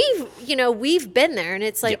 because comfortable. we've been there, and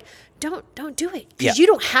it's like, Yep. don't do it, Yeah. because you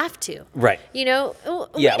don't have to. Right. We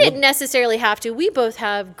Yeah, didn't necessarily have to. We both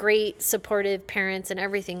have great supportive parents and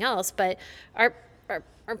everything else, but our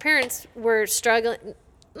parents were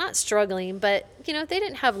not struggling, but they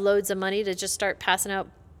didn't have loads of money to just start passing out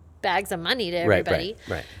bags of money to everybody.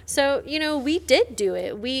 Right. So, we did do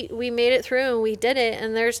it. We made it through and we did it.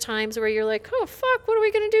 And there's times where you're like, oh, fuck, what are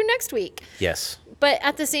we going to do next week? Yes. But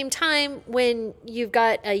at the same time, when you've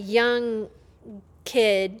got a young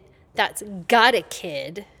kid that's got a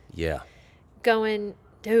kid Yeah. going,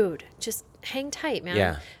 dude, just hang tight, man.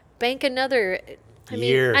 Yeah. Bank another.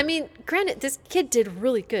 Year. Granted, this kid did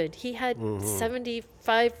really good. He had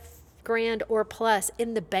 75 grand or plus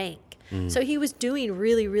in the bank. So he was doing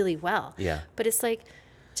really, really well. Yeah. But it's like,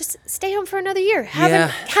 just stay home for another year. Yeah.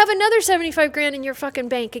 Have another 75 grand in your fucking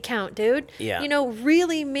bank account, dude. Yeah.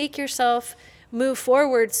 Really make yourself move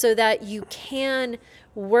forward so that you can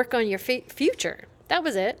work on your future. That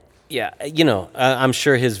was it. Yeah. I'm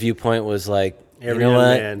sure his viewpoint was like, Every you know young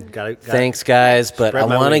what? man gotta Thanks, guys, but spread I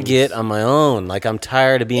my want to wings. get on my own. Like, I'm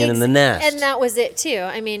tired of being in the nest. And that was it too.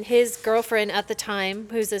 His girlfriend at the time,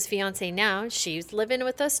 who's his fiance now, she's living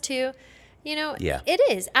with us too. Yeah. It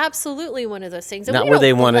is absolutely one of those things. And Not we where don't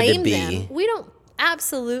they wanted to blame be. them. We don't,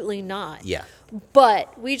 absolutely not. Yeah.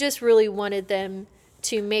 But we just really wanted them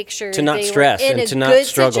to make sure To not they stress were in and a to not good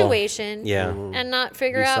struggle. situation, Yeah. and not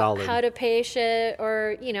figure Be out solid. how to pay shit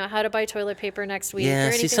or how to buy toilet paper next week. Yeah,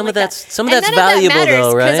 or see, anything some like of that's- that. some of And that's none of that valuable, matters,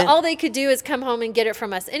 though, right? all they could do is come home and get it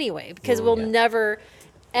from us anyway, because we'll never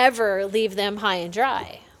ever leave them high and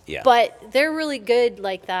dry. Yeah. But they're really good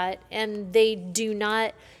like that, and they do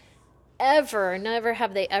not never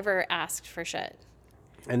have they ever asked for shit.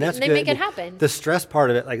 And that's They good. make it happen. The stress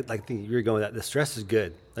part of it, like you're going with that. The stress is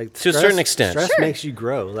good. Like To a certain extent. stress Sure. makes you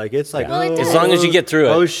grow. Like it's like Well, it does. As long as you get through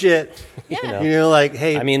it. Oh shit! Yeah. Like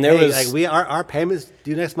hey, there hey, was- like our payments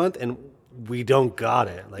due next month, and we don't got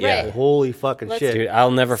it. Like Right. holy fucking Let's- shit! Dude,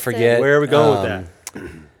 I'll never forget. Where are we going with that?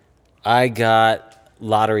 I got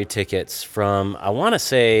lottery tickets from, I want to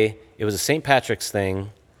say it was a St. Patrick's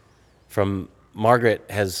thing from Margaret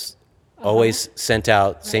has always sent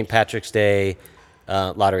out St. Patrick's Day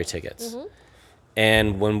lottery tickets.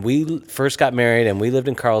 And when we first got married and we lived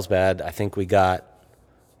in Carlsbad, I think we got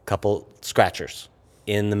a couple scratchers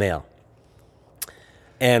in the mail.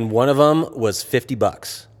 And one of them was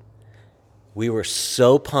 $50. We were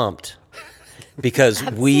so pumped because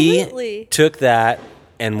we Absolutely. took that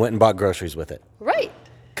and went and bought groceries with it. Right.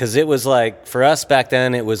 Because it was like, for us back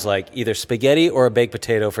then, it was like either spaghetti or a baked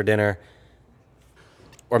potato for dinner,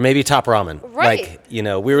 or maybe top ramen. Right.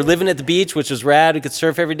 Like, we were living at the beach, which was rad. We could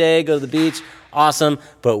surf every day, go to the beach. Awesome.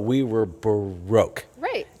 But we were broke.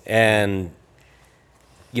 Right. And,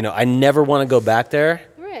 I never want to go back there,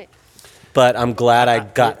 Right. but I'm glad I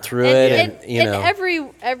got through it.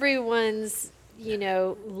 And, everyone's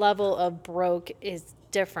level of broke is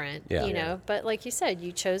different. Yeah. But like you said,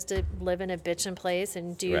 you chose to live in a bitchin' place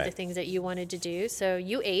and do Right. the things that you wanted to do. So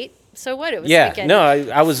you ate. So what? It was Yeah, like a no,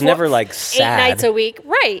 I was never like sad. 8 nights a week.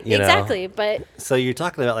 Right. You know? Exactly. But So you're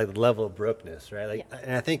talking about like the level of brokenness, right? Like,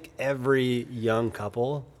 and I think every young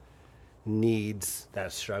couple needs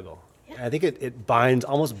that struggle. I think it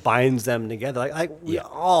almost binds them together. Like we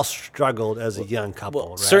all struggled as a young couple,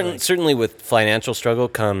 right? Certainly with financial struggle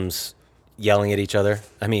comes yelling at each other.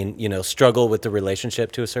 I mean, struggle with the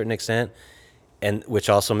relationship to a certain extent, and which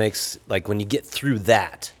also makes, like, when you get through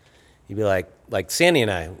that, you'd be like Sandy and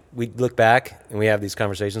I, we look back and we have these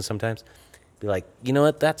conversations sometimes, be like, you know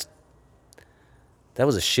what, that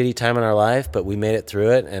was a shitty time in our life, but we made it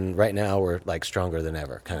through it, and right now we're like stronger than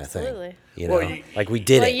ever, kind of Absolutely. thing. You know, Well, like we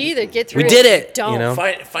did well, it. you either get through We it did or you it. don't. You know?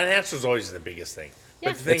 Financial is always the biggest thing. Yeah.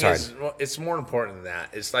 But the thing It's hard. is, it's more important than that.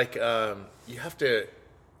 It's like you have to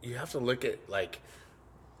look at, like,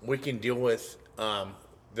 we can deal with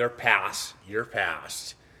their past, your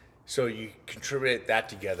past, so you contribute that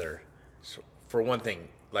together. So for one thing,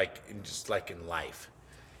 like just like in life,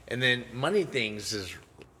 and then money things is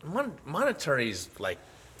monetary is like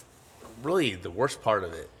really the worst part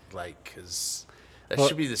of it, like, because that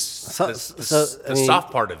should be the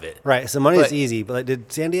soft part of it. Right. So money is But- easy, but like,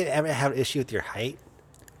 did Sandy ever have an issue with your height?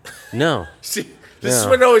 No. See, this is No.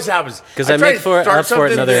 what always happens. 'Cause I I try make to for it start up for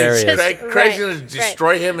it in something other that's areas. Craig's Right, going to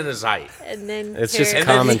destroy him in his height. And then It's just Terry- And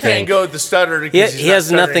then common he can't thing. go with the stutter. He, Because he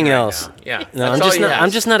has nothing right else. now. Yeah. No, that's I'm all just he not. has.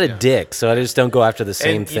 I'm just not a dick, so I just don't go after the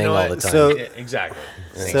same And you thing know all what? the time. So- Yeah, exactly.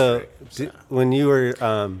 So when you were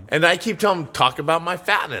And I keep telling him, talk about my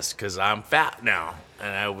fatness, because I'm fat now.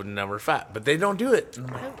 and I would never fat. But they don't do it.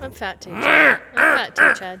 I'm fat too. Chad. I'm fat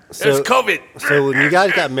too, Chad. It's COVID. So when you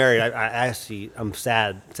guys got married, I actually, I'm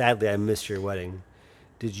sad. Sadly, I missed your wedding.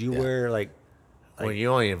 Did you wear like? Well, you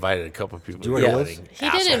only invited a couple people. you to wear your heels? wedding. He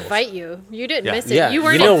didn't invite you. You didn't Yeah. miss it. Yeah, You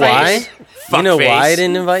weren't you know invited. why? You know why I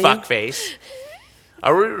didn't invite you? Fuck face.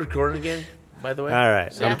 Are we recording again? By the way. All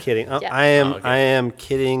right, Yeah. I'm kidding. Yeah. I am. Oh, okay. I am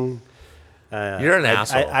kidding. You're an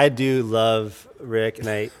asshole. I do love Rick, and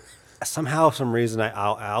I somehow, for some reason, I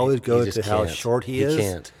always go You just to how can't. short he You is.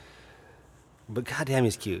 can't. But goddamn,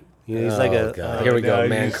 he's cute. You know, he's like Oh, a. God. Here we go,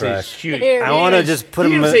 man crush. Cute. Here. I want to just put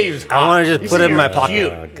him. didn't say he was I want to hot. just put him in my You're pocket.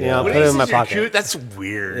 cute. You know, When put he him in my says you're pocket. Cute, that's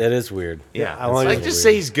weird. It is weird. Yeah. I wanna Like just- just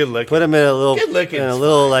say he's good looking. Put him in a little, Good looking in a is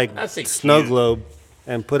little fine. like I'd say snow cute. globe,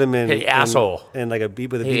 and put him in. Hey, asshole. And like a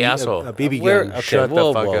beep with a Hey, BB, asshole. a BB Where, gun. okay, Shut the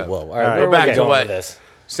whoa, fuck whoa, up. whoa. All All right, right, where we're are we back to going what- with this?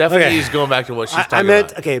 Stephanie's going back to what she's talking I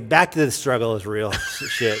meant about. okay. Back to the struggle is real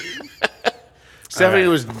shit. Stephanie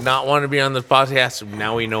was not wanting to be on the podcast.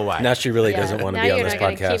 Now we know why. Now she really Yeah. doesn't want to now be on you're this not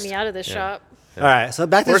going to podcast. keep me out of the shop. All right, so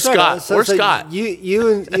back to the Where's struggle. Scott? Where's Scott?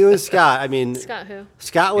 You and Scott. I mean, Scott who?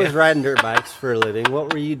 Scott was riding dirt bikes for a living.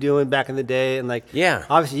 What were you doing back in the day? And like, Yeah.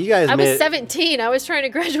 obviously you guys I made was 17. I was trying to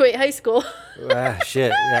graduate high school.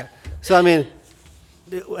 Shit. Yeah. So I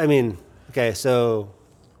mean, okay. So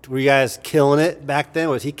were you guys killing it back then?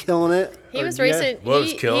 Was he killing it? He Or was you guys- racing.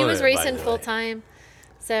 was He killing was it, by racing the way. full time.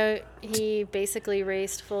 So he basically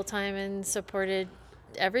raced full time and supported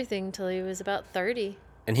everything till he was about 30.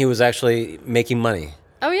 And he was actually making money.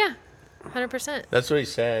 Oh yeah, 100%. That's what he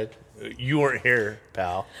said. You weren't here,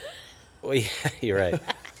 pal. Well, yeah, you're right.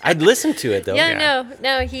 I'd listen to it though. Yeah,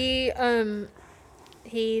 no.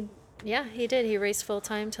 He did. He raced full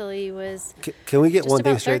time till he was. Can we get Just one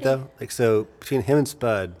thing about straight 30. though? Like, so between him and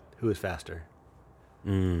Spud, who was faster?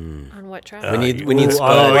 On what track? We need Ooh,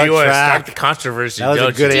 Spud. oh, Oh, you want to track. start the controversy, That was a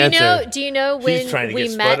don't good you? answer. Do you know He's when trying to we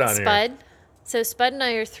get met Spud on here. Spud? So Spud and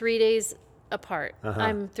I are 3 days apart. Uh-huh.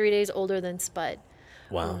 I'm 3 days older than Spud.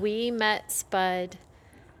 Wow. We met Spud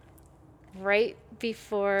right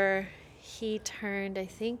before he turned, I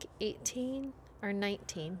think, 18 or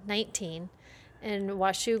 19 in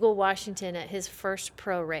Washougal, Washington at his first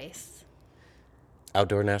pro race.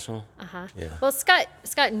 Outdoor national. Uh-huh. Yeah. Well, Scott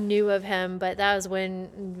knew of him, but that was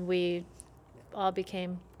when we all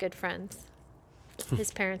became good friends.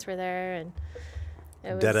 His parents were there, and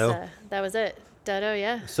it was Deado? that was it. Deado,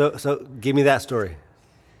 yeah. So give me that story.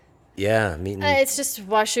 Yeah, meeting. It's just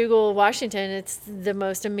Washougal, Washington. It's the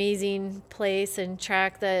most amazing place and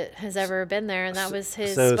track that has ever been there, and that was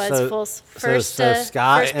his Spud's first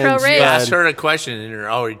Scott first and pro Spud- race. Ask her a question and you're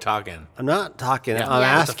already talking. I'm not talking. Yeah. I'm What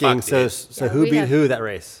Yeah. the asking. fuck, So Yeah, who we beat have- who that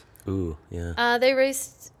race? Ooh, yeah. They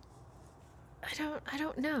raced. I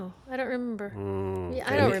don't know. I don't remember. Yeah,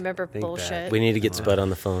 I don't remember think bullshit. We need to get Spud on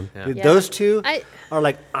the phone. Dude, Yeah. those two I- are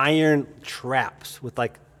like iron traps with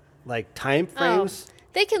like time frames.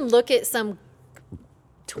 They can look at some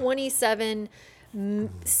 27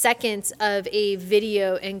 seconds of a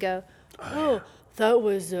video and go, "Oh, that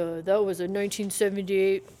was a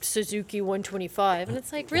 1978 Suzuki 125," and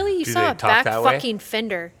it's like, really, you Do saw they a talk back that way? fucking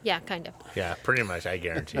fender? Yeah, kind of. Yeah, pretty much. I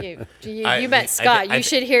guarantee. You met Scott. You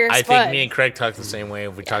should hear I Spud. think me and Craig talk the same way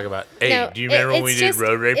if we talk about. Hey, No, do you remember when we it's did just-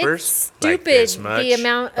 Road Rapers? it's Like this stupid, much? the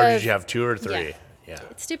amount Or did of- you have 2 or 3? Yeah. Yeah.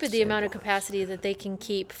 It's stupid the amount of capacity that they can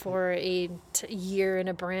keep for a year in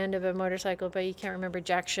a brand of a motorcycle, but you can't remember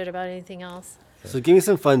jack shit about anything else. So give me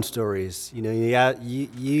some fun stories. You know,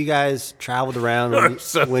 you guys traveled around when,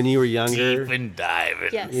 So when you were younger. Deep and diving.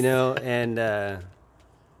 Yes. You know, and I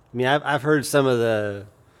mean, I've heard some of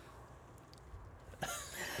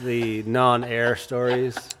the non-air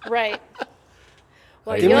stories. Right.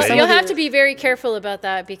 Well, Give me you'll, some you'll of the- have to be very careful about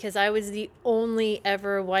that because I was the only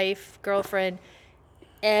ever wife, girlfriend,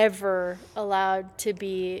 ever allowed to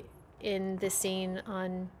be in the scene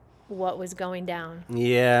on what was going down.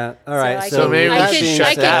 Yeah. All right. So, maybe we I should could, shut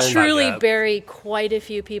I that could truly fuck up. bury quite a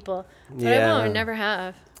few people, but Yeah. I won't. Never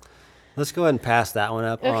have. Let's go ahead and pass that one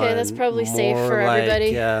up. Okay, that's on probably safe more for like,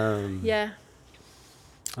 everybody. Okay. Yeah.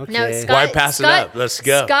 No, Scott. Why pass it Scott- up? Let's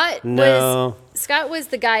go. No. Scott was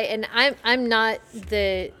the guy, and I'm not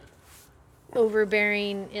the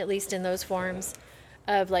overbearing, at least in those forms,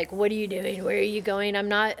 of like, what are you doing? Where are you going? I'm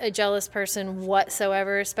not a jealous person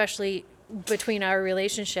whatsoever, especially between our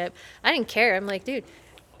relationship. I didn't care. I'm like, dude,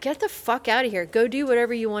 get the fuck out of here. Go do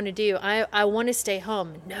whatever you want to do. I want to stay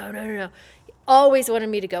home. No. Always wanted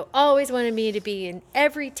me to go. Always wanted me to be in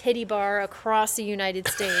every titty bar across the United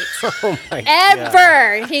States. Oh my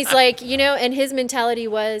Ever. He's like, and his mentality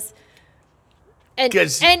was, And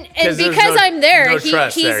 'Cause and there's because no- I'm there, no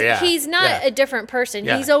trust he's there, yeah. he's not Yeah. a different person.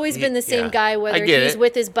 Yeah. He's always been the Yeah. same guy, I whether get he's it.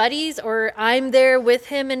 with his buddies or I'm there with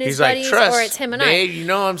him and his He's like, buddies, trust, or it's him and babe, I. you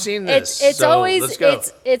know I'm seeing this. It's so always let's go.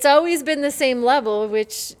 it's always been the same level,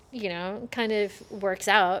 which kind of works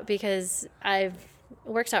out because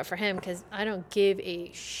works out for him because I don't give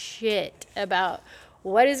a shit about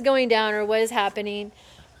what is going down or what is happening,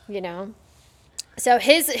 So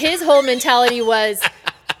his whole mentality was,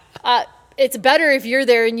 it's better if you're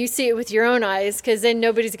there and you see it with your own eyes, because then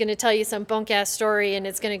nobody's going to tell you some bunk ass story and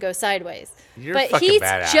it's going to go sideways. You're But fucking he's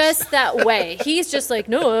badass. just that way. He's just like,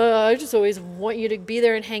 no, I just always want you to be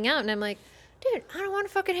there and hang out. And I'm like, dude, I don't want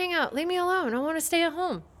to fucking hang out. Leave me alone. I want to stay at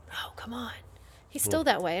home. Oh, come on. He's still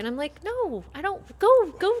that way. And I'm like, no, I don't. Go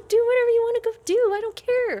do whatever you want to go do. I don't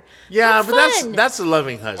care. Yeah, Have but fun. that's a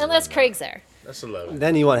loving husband. Unless Craig's there. That's a loving.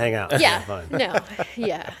 Then you want to hang out. Yeah. Fine. No.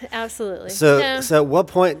 Yeah, absolutely. So, No. so at what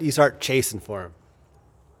point do you start chasing for him?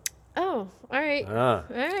 Oh, all right. Ah.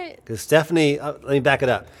 All right. Because Stephanie, let me back it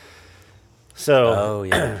up. So, Oh,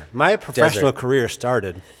 yeah. my professional Desert. career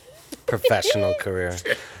started Professional career.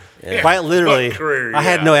 quite literally. What career, I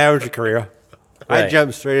had yeah. no average career. I Right.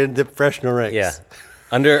 jumped straight into professional ranks. Yeah.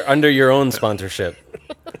 Under your own sponsorship.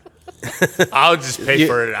 I'll just pay You-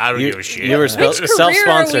 for it. I don't you- give a shit. you were Which career are we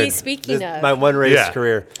self-sponsored. speaking This- of? my one race Yeah.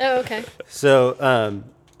 career. Oh, okay. So,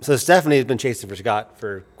 so Stephanie has been chasing for Scott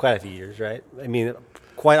for quite a few years, right? I mean,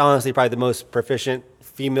 quite honestly, probably the most proficient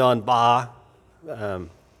female in Baja.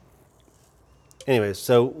 Anyways,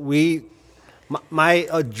 so my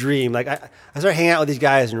dream, like I started hanging out with these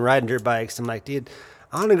guys and riding dirt bikes. I'm like, dude,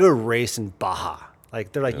 I want to go race in Baja.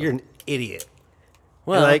 Like they're like, you're an idiot.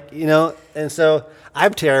 Well, And so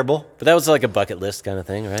I'm terrible. but that was like a bucket list kind of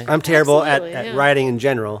thing, right? I'm terrible Absolutely, at yeah. riding in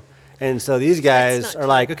general. And so these guys That's are not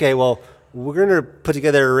like, okay, well, we're going to put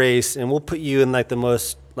together a race and we'll put you in like the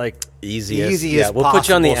most like Easiest. Yeah, we'll put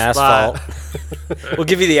you on the possible spot asphalt. We'll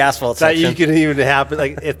give you the asphalt that section. you can even happen.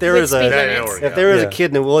 Like if there With was speed a limits. if there was Yeah. a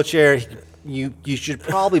kid in a wheelchair, you should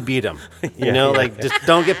probably beat him. Like just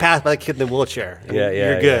don't get passed by the kid in the wheelchair. and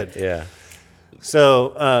you're good. Yeah.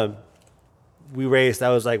 So we raced. That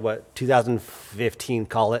was like what 2015,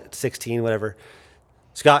 call it 16, whatever.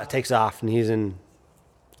 Scott takes off and he's in.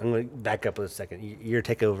 I'm going to back up a second. You're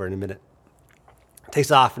take over in a minute. Takes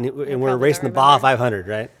off and we're probably racing the don't Baja remember. 500,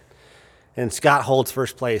 right? And Scott holds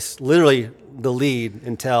first place, literally the lead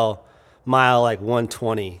until mile like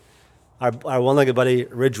 120. Our one-legged buddy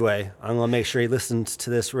Ridgeway. I'm going to make sure he listens to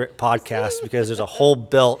this podcast because there's a whole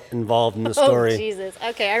belt involved in the story. Oh, Jesus.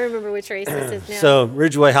 Okay, I remember which race this is now. So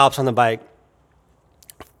Ridgeway hops on the bike,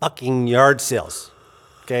 fucking yard sales.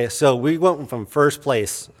 Okay, so we went from first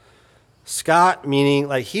place. Scott, meaning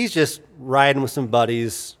like he's just riding with some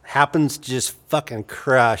buddies, happens to just fucking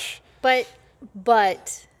crush. But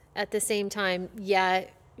at the same time, yeah,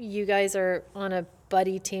 you guys are on a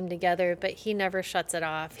buddy team together, but he never shuts it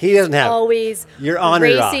off. He doesn't have- always you're on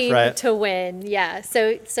or off, racing right? to win. Yeah.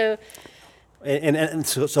 So And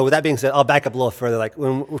so with that being said, I'll back up a little further. Like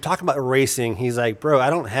when we're talking about racing, he's like, bro, I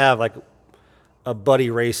don't have like a buddy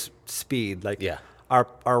race speed. Like Yeah.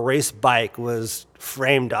 our race bike was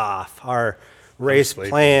framed off. Our race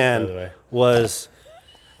sleeping, plan by the way. was.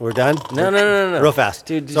 We're done. No. Real fast,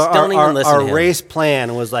 Dude, just So don't even listen Our to him. race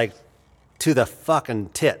plan was like to the fucking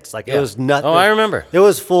tits. Like it Yeah. was nothing. Oh, I remember. It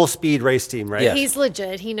was full speed race team, right? Yeah. he's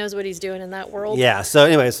legit. He knows what he's doing in that world. Yeah. So,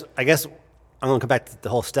 anyways, I guess I'm gonna come back to the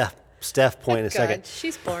whole Steph point in a God, second.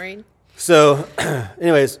 she's boring. So,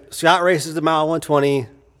 anyways, Scott races the mile 120.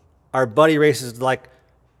 Our buddy races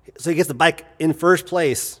so he gets the bike in first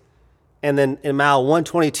place, and then in mile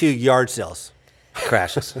 122, yard sales.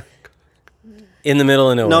 Crashes. In the middle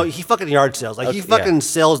of nowhere. No, he fucking yard sales. Like he Okay, fucking yeah.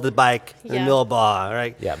 sells the bike in the Yeah. middle of Baja,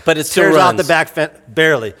 right? Yeah, but it still tears out the runs. back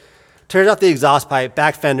barely. Tears out the exhaust pipe,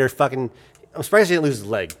 back fender. Fucking. I'm surprised he didn't lose his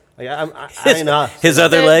leg. Like I don't even know. His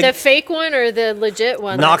other The leg. fake one or the legit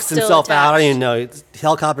one? Knocks that's still himself out. I don't attached? even know. It's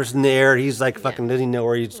helicopter's in the air. He's like fucking doesn't even know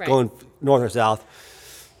where he's Right. going, north or south.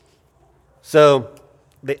 So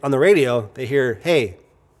on the radio, they hear, hey,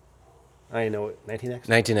 I don't know what, 19X?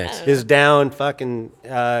 19X. Is down fucking,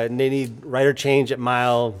 they need rider change at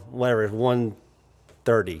mile, whatever,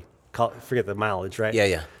 130. Forget the mileage, right?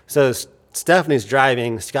 Yeah. So Stephanie's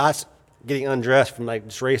driving. Scott's getting undressed from like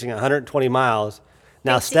just racing 120 miles.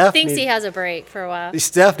 Now Thinks he has a break for a while.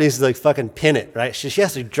 Stephanie's like fucking pin it, right? She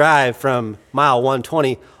has to drive from mile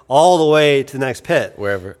 120 all the way to the next pit.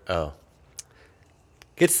 Wherever. Oh.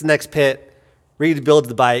 Gets to the next pit, rebuilds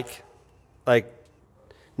the bike. Like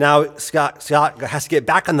now Scott has to get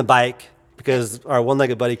back on the bike because our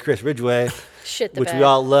one-legged buddy Chris Ridgeway, Shit the which bed. we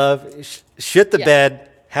all love, shit the Yeah. bed,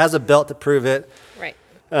 has a belt to prove it. Right.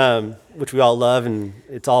 which we all love, and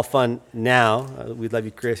it's all fun now. We love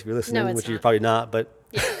you, Chris, if you're listening, No, it's which you're not. probably not. But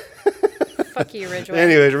Fuck you, Ridgeway.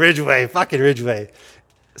 anyways, Ridgeway, fucking Ridgeway.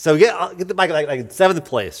 So get the bike like in 7th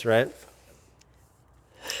place, right?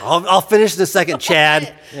 I'll finish the second,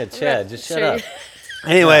 Chad. Yeah, Chad, just shut Sure. up.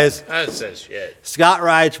 Anyways, That says shit. Scott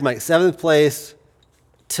rides from like 7th place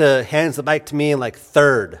to hands the bike to me in like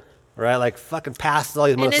 3rd, right? Like fucking passes all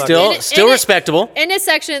these And it's- motherfuckers. Still respectable. In a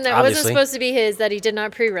section that Obviously. wasn't supposed to be his that he did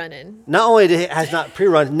not pre-run in. Not only has not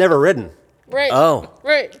pre-run, never ridden. Right. Oh.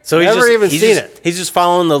 Right. So Never even he's seen just, it. He's just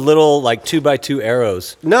following the little like 2x2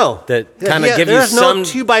 arrows. No. That kinda give you there's some- no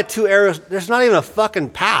 2x2 arrows. There's not even a fucking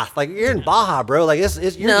path. Like, you're in Baja, bro. Like, you're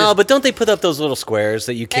No, just, but don't they put up those little squares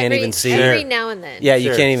that you can't even see? Every now and then. Yeah, you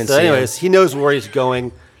Sure. can't even so see. 'em. anyways, he knows where he's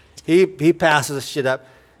going. He passes the shit up.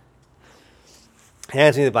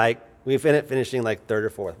 Hands me the bike. We finishing like 3rd or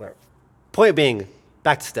 4th. Whatever. Point being,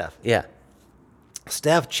 back to Steph. Yeah.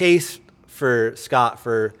 Steph chased for Scott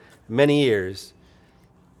for many years.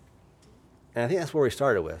 And I think that's where we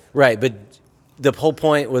started with. Right, but the whole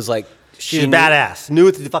point was like She's a badass. Knew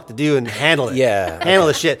what the fuck to do and handle it. Yeah, Handle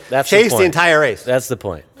the shit. That's the Chased the point. entire race. That's the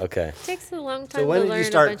point. Okay. Takes a long time So when to did learn you a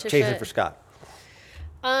start bunch of chasing shit. for Scott?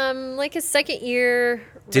 Like his second year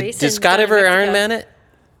Did racing. Scott down in ever Mexico. Ironman it?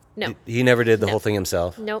 No. He never did the No. whole thing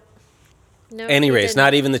himself. Nope. No. Any he race, didn't.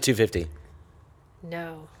 not even the 250.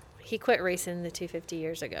 No. He quit racing the 250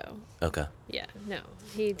 years ago. Okay. Yeah. No.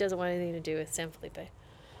 He doesn't want anything to do with San Felipe.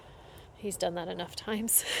 He's done that enough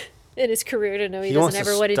times in his career to know he wants doesn't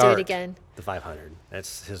to ever want to do start it again. The 500.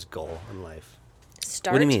 That's his goal in life.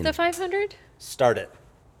 Start do you mean? the 500? Start it.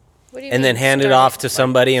 What do you And mean then hand it start off to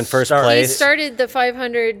somebody in first start. He place. started the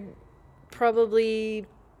 500 probably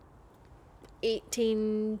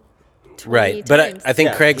 18, 20 Right, but times. I think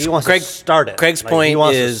Yeah, Craig's he wants Craig, to start it. Craig's Like, he point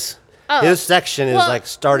wants to is Oh. His section is Well, like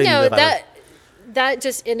starting no, the 500. that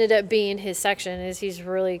just ended up being his section. Is he's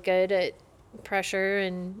really good at pressure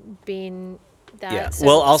and being that. Yeah. So,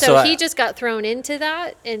 Well, also, so I- he just got thrown into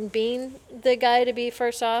that and being the guy to be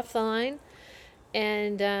first off the line.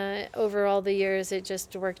 And over all the years, it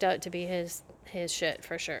just worked out to be his shit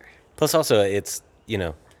for sure. plus also it's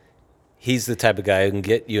he's the type of guy who can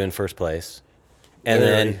get you in first place, and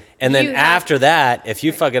Literally. then You have- after that, if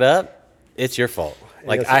you fuck it up, it's your fault.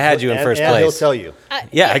 Like I had you in first and he'll place. tell you.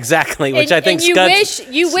 Yeah, exactly. Which I think and you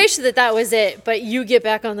Scott's wish that was it, but you get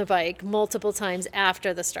back on the bike multiple times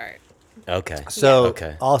after the start. okay. So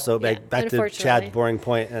Okay. also Yeah, back to unfortunately. Chad's boring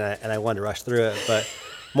point, and I wanted to rush through it, but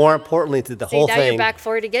more importantly to the See, whole now thing you're back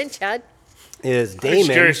for it again, Chad. is I'm just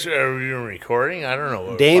Damon. curious, are we recording? I don't know.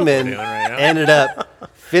 What Damon we're doing right now. ended up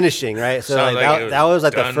finishing, right? So Sounds like like it that was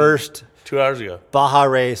like the done first 2 hours ago. Baja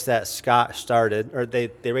race that Scott started, or they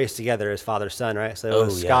raced together as father son, right? So it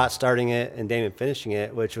was yeah. Scott starting it and Damon finishing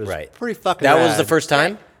it, which was Right. pretty fucking. That was rad. the first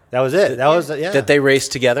time That was it. That was yeah. that they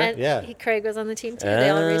raced together. And Yeah. Craig was on the team too. They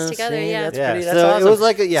all raced together. See, Yeah. that's Yeah, pretty. so That's it awesome. was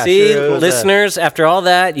like a- yeah, See, sure, it was a- listeners, after all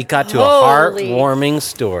that, you got to a Holy- heartwarming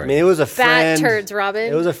story. I mean, it was a Fat friend. turds,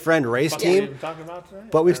 Robin. It was a friend race team, talking about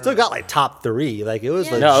tonight? but we still got like top 3. Like it was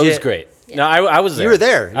Yeah. legit. no, it was great. No, I was there. You were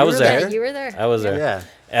there. I You was were there. Yeah, you were there. I was there. Yeah.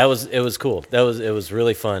 It was cool. It was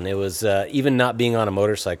really fun. It was even not being on a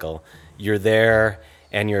motorcycle. You're there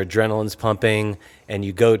and your adrenaline's pumping, and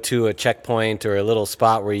you go to a checkpoint or a little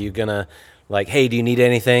spot where you're gonna like, hey, do you need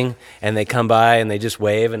anything? And they come by and they just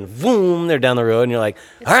wave and boom, they're down the road, and you're like,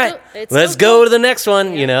 all right, it's let's still go cool. to the next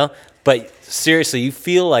one. Yeah. You know. But seriously, you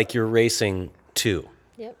feel like you're racing too.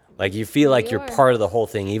 Yep. Like you feel like You you're are. part of the whole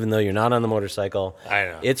thing, even though you're not on the motorcycle. I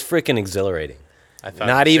know. It's freaking exhilarating. I thought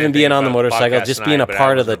Not the same even being thing on the about motorcycle, podcast just being tonight, a but I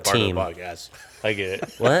part of wasn't the team. podcast. I get it.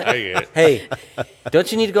 What? I get it. Hey,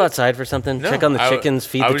 don't you need to go outside for something? No, Check on the I- chickens,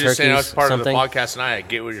 feed I the was turkeys, just saying I was part something. of the podcast tonight. I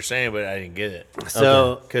get what you're saying, but I didn't get it.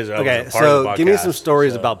 So 'Cause I was okay, a part of the so give me some podcast,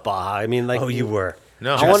 stories so- about Baja. I mean, like Oh, you were.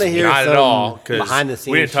 No, I wanna hear not some at all. 'Cause behind the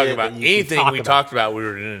scenes we didn't talk shit about that you can anything talk we about. talked about. We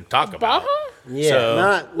didn't talk about. Baja? Yeah, So,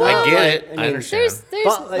 not I get like- it. I mean, understand. There's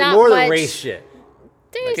but, like, not more much. than race shit.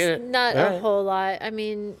 There's get it. not All a right. whole lot. I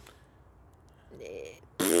mean,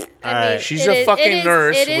 She's a fucking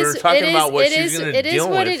nurse. We were talking about what she's going to It is deal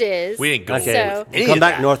what with. it is. We didn't go Okay, So- any come of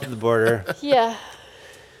back that. north of the border. Yeah.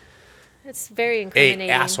 It's very incriminating.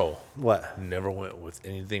 Hey, asshole. What? Never went with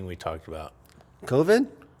anything we talked about. COVID?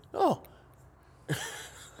 Oh.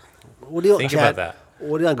 What do you Think Chad, about that.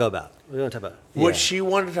 What do you want to go about? What do you want to talk about? What Yeah. she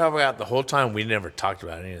wanted to talk about the whole time, we never talked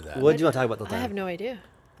about any of that. What do you want to talk about the I time? have no idea.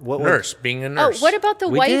 What Nurse, being a Oh, nurse. what about the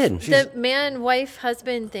We wife, did. the man, wife,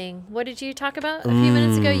 husband thing? What did you talk about a few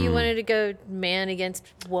minutes ago? You wanted to go man against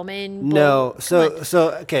woman. No. Bull- come on. So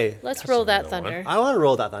okay. Let's roll that real one. thunder. I want to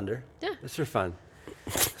roll that thunder. Yeah. It's for fun.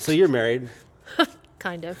 So you're married.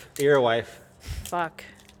 Kind of. You're a wife. Fuck.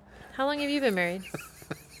 How long have you been married?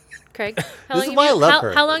 Craig, how This long is why I love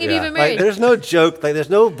her. How long have you been Like, married? there's no joke. Like, there's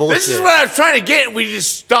no bullshit. This is what I was trying to get. We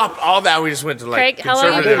just stopped all that. We just went to like Craig, how long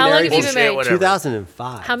have you- conservative how long have you been bullshit, married? whatever.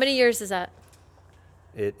 2005. How many years is that?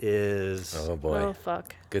 It is Oh boy. Oh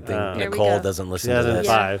fuck. Good thing Here we Nicole go. doesn't listen to this.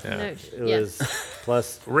 2005. Yeah. No, It yeah. was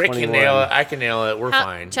plus Rick 21. can nail it. I can nail it. We're How-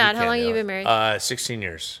 fine. Chad, You how can't long have you nail been it. married? 16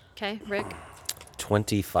 years. Okay, Rick.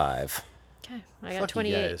 25. Okay, I got Fuck you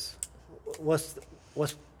 28. guys. What's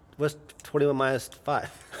 21 minus 5?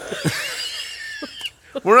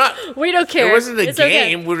 We're not. We don't care. It wasn't a It's okay.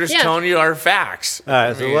 game. We're just Yeah. telling you our facts. All right.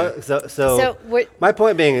 I So mean, what? So So what? my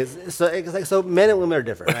point being is, so it's like, so men and women are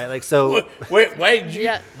different, right? Like, so Wait, why did you?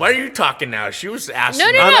 Yeah. Why are you talking now? She was asking.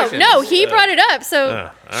 No, me no, no, questions. no. He brought it up.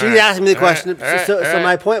 So she asked me the question. all right, so all right,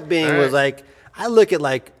 my point being all was right. like, I look at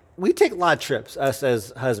like we take a lot of trips, us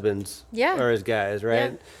as husbands, Yeah. or as guys,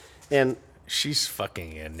 right? And She's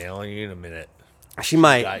fucking nailing you in a minute. she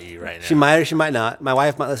might, got you right she now. might or she might not. My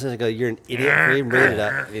wife might listen and go, "You're an idiot for even bringing it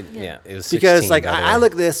up." Yeah, it was 16, Because like by the I way.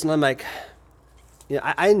 look at this and I'm like, you know,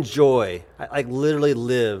 I enjoy, I like literally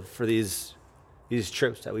live for these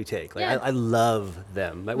trips that we take. Like Yeah. Mm-hmm. I love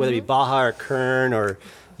them, like whether it be Baja or Kern or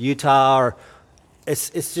Utah or it's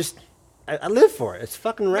just I live for it. It's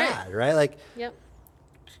fucking rad, right? Like Yep.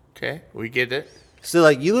 Okay, we get it. so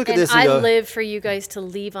like you look at And this and I go, live for you guys to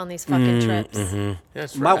leave on these fucking trips.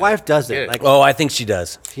 Yes, my wife does Get it. it. Like, Oh, I think she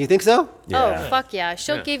does. you think so? Oh Yeah. fuck yeah!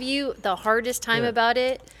 She'll Yeah. give you the hardest time about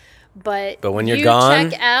it, but when you're you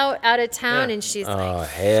gone- check out of town, Yeah. and she's Oh, like,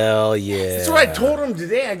 hell yeah. That's what I told him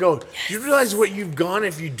today. I go, do you realize what you've gone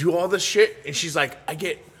if you do all this shit? And she's like, I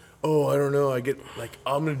don't know. I get like,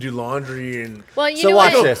 I'm gonna do laundry and. "Well, you So know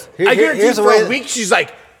watch what? this. I guarantee here's the for way. a week she's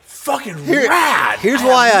like, fucking rad. here's I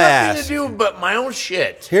why have I nothing asked. to do but my own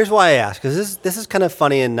shit. Here's why I ask, because this is kind of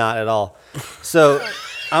funny and not at all. So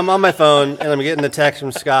I'm on my phone and I'm getting a text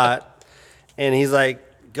from Scott, and he's like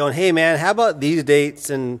going, "Hey man, how about these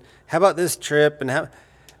dates and how about this trip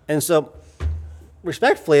and so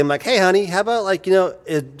respectfully, I'm like, "Hey honey, how about like do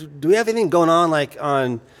we have anything going on like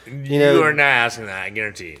on You are not asking that. I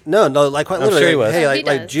guarantee. no like quite I'm literally sure he like, was. hey He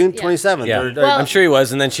like does, June yeah. 27th Yeah, or Well- I'm sure he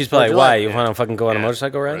was. And then she's probably, July. why? You want to fucking go on a Yeah.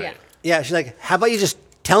 motorcycle ride? Yeah. yeah, she's like, how about you just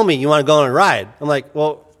tell me you want to go on a ride? I'm like,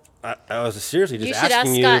 well, I was seriously just You should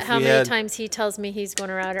asking ask you Scott if how we many had- times he tells me he's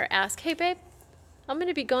going around, or ask, "Hey babe, I'm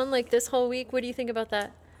gonna be gone like this whole week. What do you think about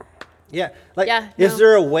that?" Yeah, like, Yeah, is no.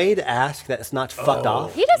 there a way to ask that it's not fucked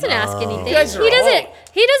off? He doesn't ask anything. He guys are doesn't. all-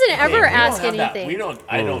 He doesn't ever We don't ask have that. anything. We don't.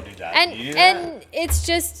 I don't do that. and You do that? and it's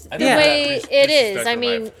just I the don't do way that. it Disrespect is. I my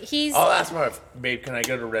mean, wife. he's I'll ask my wife, babe, can I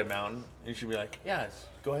go to Red Mountain? And she'll be like, yeah,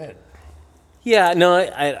 go ahead. Yeah, no,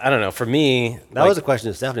 I don't know. For me, That was a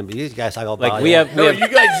question to Stephanie, but you guys talk about like we have No, you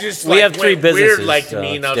guys just we like, have three went weird businesses, like to so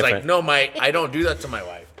me, and it's I was like, different. no, I don't do that to my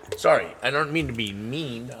wife. Sorry, I don't mean to be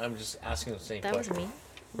mean. I'm just asking the same that was question. me.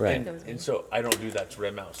 right. That was me. And so I don't do that to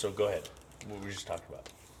Red Mountain. So go ahead. What we just talked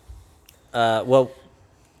about. Well,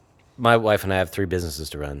 my wife and I have three businesses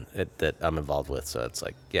to run that I'm involved with, so it's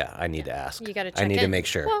like, yeah, I need to ask. You got to check in. I need to make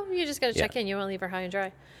sure. Well, you just got to Yeah. check in. You won't leave her high and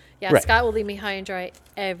dry. Yeah, Right. Scott will leave me high and dry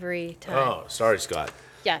every time. Oh, sorry, Scott.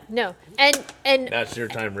 Yeah, no, and That's your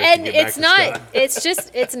time, Rick. and to get it's back to not. Scott. It's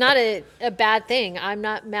just. It's not a bad thing. I'm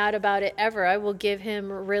not mad about it ever. I will give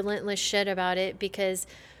him relentless shit about it because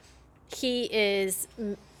he is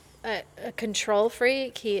a control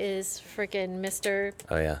freak. He is freaking Mr.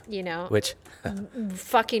 Oh yeah. You know, Which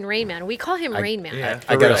fucking Rain Man. We call him Rain Man. Yeah,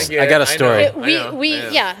 I for got real. a- get I got a it. story. I know, I know.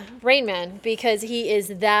 Yeah, Rain Man, because he is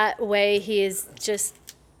that way. He is just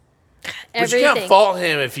But everything. you can't fault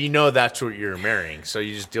him if you know that's what you're marrying. So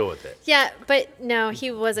you just deal with it. Yeah, but no,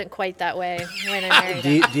 he wasn't quite that way when I married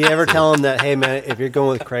him. do you ever tell him that, hey man, if you're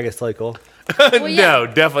going with Craig, it's totally cool? Well, yeah. No,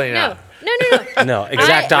 definitely No, not. no. no,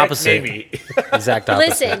 exact I- opposite. Maybe. Exact opposite.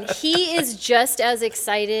 Listen, he is just as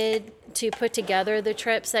excited to put together the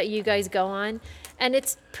trips that you guys go on. And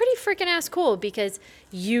it's pretty freaking ass cool because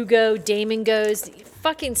you go, Damon goes,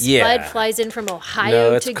 fucking Spud Yeah. flies in from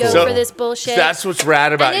Ohio No, it's to cool. go for this bullshit. That's what's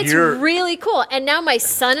rad about and it's your. really cool. And now my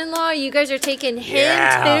son-in-law, you guys are taking him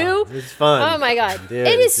Yeah. too. It's fun. Oh my god, Dude,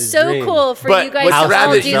 it it's is a so dream. cool for But you guys what's to all rad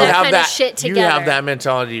do that you that have kind that of shit together. you have that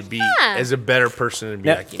mentality to be Yeah. as a better person and be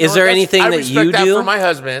Now, like. is there that's- anything I that respect you that do? for my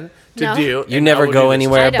husband to No. do? You and I never will go do this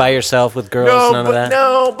anywhere I by don't. yourself with girls, No, none of that?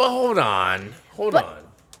 but hold on, But- on.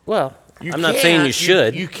 Well, You I'm not saying can. you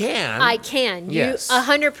should. You can. I can. Yes.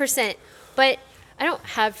 100%. But I don't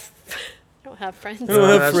have I don't have friends. don't have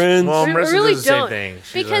that's- friends. Well, I Marissa really does the same don't. thing.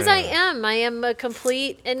 She's Because like, I am a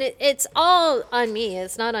complete, and it's all on me.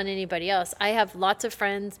 It's not on anybody else. I have lots of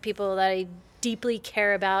friends, people that I deeply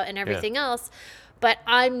care about, and everything else. But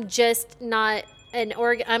I'm just not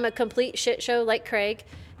I'm a complete shit show like Craig,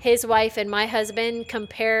 his wife and my husband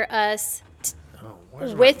compare us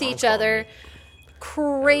Where's my with mom each calling other me?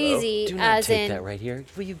 crazy, Do not as take in that right here.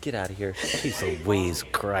 Will you get out of here? Jeez Louise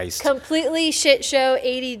Christ. completely shit show,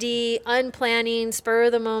 ADD, unplanning, spur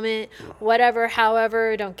of the moment, whatever,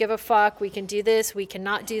 however, don't give a fuck. We can do this. We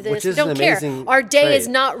cannot do this. Which We is don't an care. amazing Our day is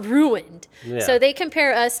trait. not ruined. Yeah. So they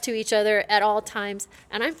compare us to each other at all times,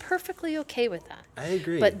 and I'm perfectly okay with that. I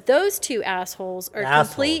agree. But those two assholes are Assholes.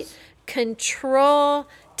 complete control,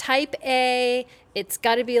 type A. It's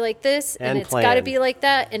got to be like this, and And it's got to planned. be like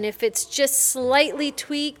that. And if it's just slightly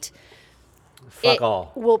tweaked, Fuck it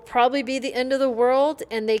all. will probably be the end of the world,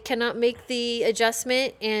 and they cannot make the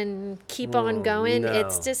adjustment and keep on going. no.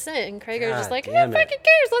 It's just it. And Craig are just God like, who damn it. fucking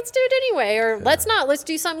cares? Let's do it anyway, or let's not. Let's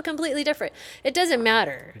do something completely different. It doesn't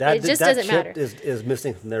matter. It just doesn't chip matter. Is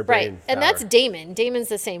missing from their Right, brain. and power. that's Damon. Damon's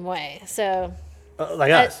the same way. So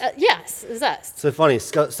like us. yes, it's us. So funny.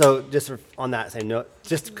 So just on that same note,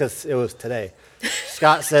 just because it was today,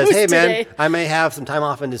 Scott says, was "Hey man, today. I may have some time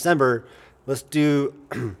off in December. Let's do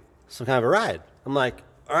some kind of a ride." I'm like,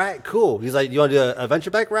 "All right, cool." He's like, "You want to do a adventure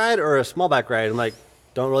bike ride or a small bike ride?" I'm like,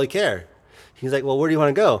 "Don't really care." He's like, "Well, where do you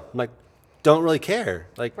want to go?" I'm like, "Don't really care."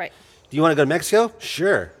 Like, Right. do you want to go to Mexico?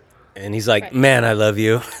 Sure. And he's like, Right. man, I love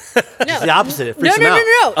you. No, It's the opposite. It no, freaks no, him no,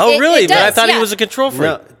 out. no. Oh, It- really? it But I does, thought he yeah. was a control freak.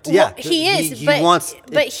 No, yeah, Well, he is, he but wants,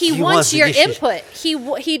 he wants your to get- input.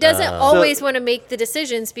 He doesn't always want to make the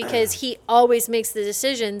decisions because he always makes the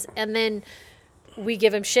decisions, and then we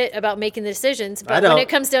give him shit about making the decisions. But when don't. it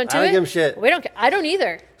comes down to I don't it, give him shit. we don't. I don't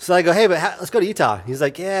either. So I go, hey, but let's go to Utah. He's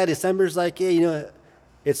like, yeah, December's like, yeah, you know,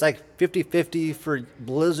 it's like 50-50 for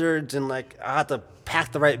blizzards and like I have to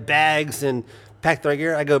pack the right bags and pack the right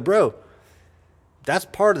gear. I go, bro, that's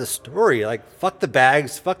part of the story. Like, fuck the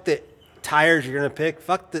bags, fuck the tires you're going to pick,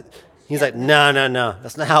 fuck the... He's like, no,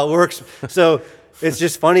 that's not how it works. So it's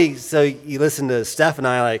just funny. So you listen to Steph and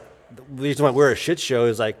I, like, the reason why we're a shit show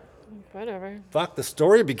is like, Whatever. fuck, the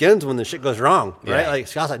story begins when the shit goes wrong, right? Yeah. Like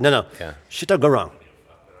Scott's like, no, Yeah. shit don't go wrong.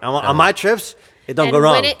 On my trips, it don't And go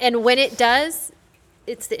wrong. when it does,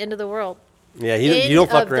 it's the end of the world. Yeah, you End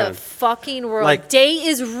don't fuck of around. the fucking world. Like- Day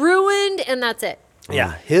is ruined, and that's it.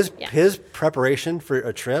 Yeah, his Yeah. his preparation for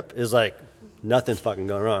a trip is like nothing's fucking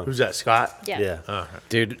going wrong. Who's that, Scott? Yeah. Yeah.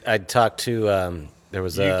 Dude, I talked to, there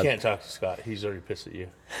was You a, can't talk to Scott. He's already pissed at you.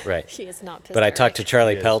 right. He is not pissed. But I at talked to Rick.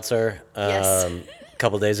 Charlie Yes. Peltzer Yes. a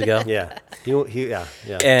couple days ago. Yeah. Yeah.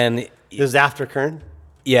 And It was after Kern.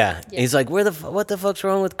 yeah, Yeah. he's like, what the fuck's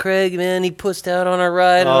wrong with Craig, man? He pussed out on our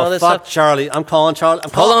ride and all Oh, this fuck stuff. Charlie. I'm calling Charlie.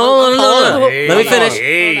 I'm Hold calling, on, I'm hold on, calling hold on. him. Let me Hold on. finish.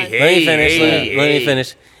 Hey, Hold on. Let me finish. hey, Let me hey.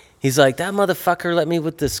 finish. He's like, that motherfucker left me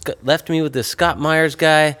with this Scott Myers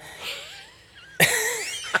guy.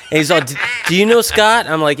 And he's all, do you know Scott?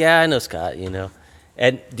 I'm like, yeah, I know Scott, you know.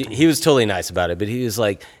 And he was totally nice about it, but he was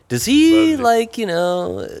like, does he like, you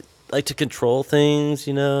know, like to control things,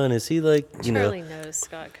 you know? And is he like, you know? Charlie knows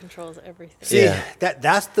Scott controls everything. See, Yeah.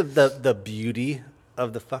 that's the beauty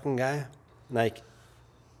of the fucking guy. Like,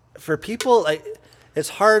 for people, like, it's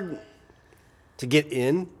hard to get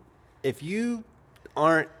in if you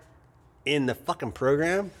aren't in the fucking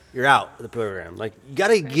program. You're out of the program. Like, you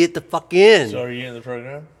gotta get the fuck in. So are you in the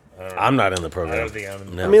program? I'm not in the I program. don't think I'm in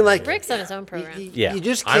the No. I mean, like, Rick's on his own program. Yeah. you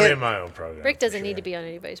just I'm in can't. my own program. Rick doesn't for need sure. to be on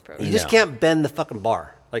anybody's program. You just No. can't bend the fucking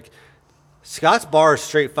bar. Like, Scott's bar is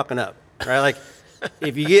straight fucking up, right? Like,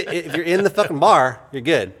 if you're in the fucking bar, you're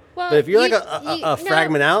good. Well, but if you're you- like a no.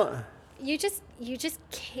 fragment out, You just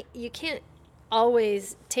can't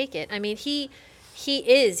always take it. I mean,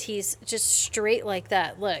 he's just straight like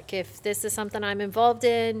that. Look, if this is something I'm involved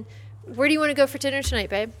in, where do you want to go for dinner tonight,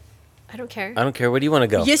 babe? I don't care. I don't care. Where do you want to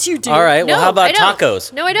go? Yes, you do. All right. Well, No, how about I don't.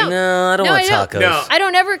 tacos? No, I don't. No, I don't No, want I don't. tacos. No.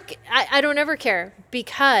 I don't ever care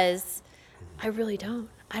because I really don't.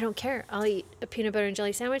 I don't care. I'll eat a peanut butter and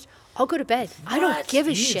jelly sandwich. I'll go to bed. I don't give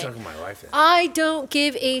a You need to shit. talk to my wife then. I don't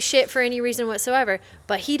give a shit for any reason whatsoever,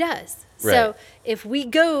 but he does. Right. So if we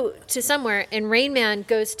go to somewhere and Rain Man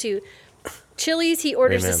goes to Chili's, he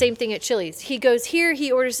orders Rain the Man. same thing at Chili's. He goes here,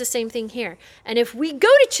 he orders the same thing here. And if we go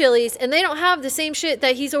to Chili's and they don't have the same shit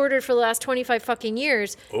that he's ordered for the last 25 fucking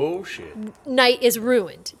years, Oh shit. night is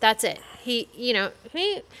ruined. That's it. He's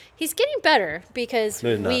getting better because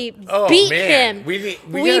No, he's not. we Oh beat man, him. we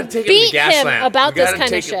We gotta take him beat to Gaslamp. him about We gotta this kind of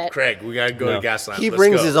take him- shit. Craig, we gotta go no. to Gaslamp. he Let's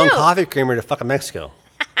brings go. his own No. coffee creamer to fucking Mexico.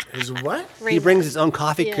 His what? He Rain brings Man. his own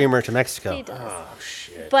coffee Yeah. creamer to Mexico. He does. Oh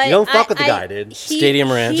shit. But You don't fuck with the guy, dude.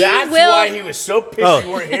 Stadium Ranch. He That's will, why he was so pissed Oh. you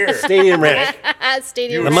weren't here. Stadium Ranch.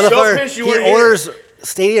 Stadium You The were Ranch. so motherfucker, pissed you he weren't here. orders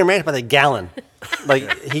Stadium Ranch by the gallon.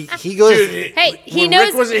 Like he goes, Dude, Hey, he when knows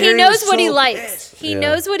Rick wasn't he here, knows was what he so likes. pissed. He Yeah.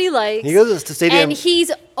 knows what he likes. he goes to Stadium. And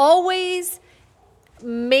he's always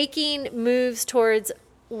making moves towards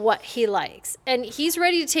what he likes, and he's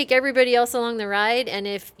ready to take everybody else along the ride. And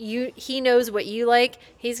if he knows what you like,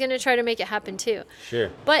 he's going to try to make it happen too. Sure.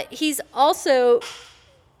 But he's also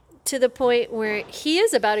to the point where he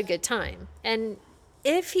is about a good time. And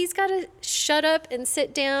if he's got to shut up and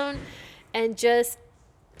sit down and just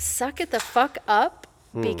suck it the fuck up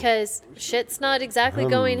because shit's not exactly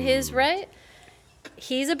going his right,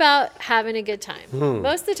 he's about having a good time.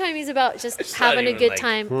 Most of the time he's about just It's having not a even good like-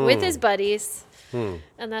 time with his buddies. And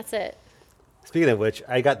that's it. Speaking of which,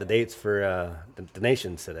 I got the dates for the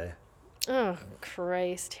donations today. Oh,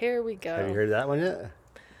 Christ. Here we go. Have you heard that one yet?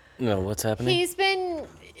 No, what's happening? He's been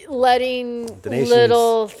letting Donations.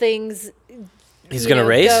 little things He's you gonna know,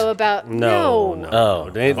 race? go about. No. Oh,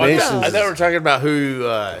 Donations. I thought we were talking about who,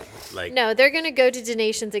 like, No, they're going to go to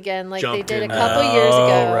donations again like they Jumped did a in. couple years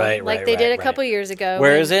ago. right, like right, they did right, a couple right. years ago.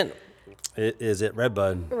 where when- is it? Is it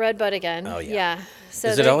Redbud? Redbud again. Oh, yeah. Yeah. So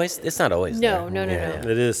Is it they're- always? It's not always. No, there. no.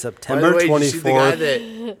 It is by September the way, did you see the guy 24th. that,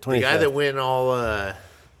 the guy 25th. that went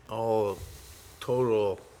all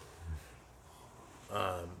total.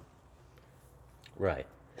 Right.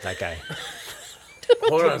 That guy.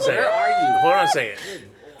 Hold on a second. Where are you? Hold on a second.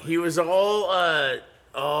 He was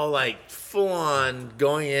all like full on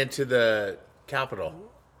going into the Capitol.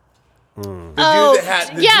 The dude that had,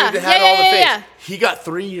 the dude that had all the face. yeah. He got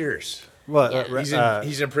 3 years. What?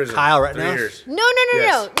 He's in prison. Kyle right 3 now? years. No.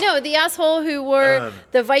 Yes. No, the asshole who wore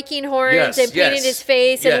the Viking horns yes, and painted yes, his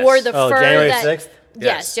face yes. and wore the Oh, fur. January that, 6th? Yes,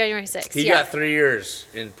 Yes. January 6th. He yeah. got 3 years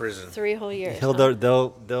in prison. 3 whole years.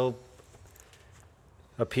 They'll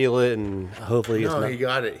appeal it and hopefully it's No, not. he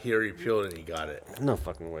got it. He already appealed it and he got it. No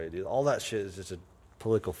fucking way, dude. All that shit is just a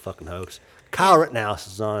political fucking hoax. Kyle Rittenhouse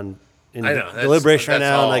is on in I know, that's- deliberation right that's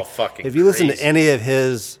now. all Like, fucking if you listen to crazy. any of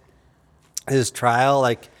his trial,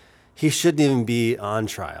 like he shouldn't even be on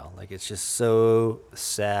trial. Like it's just so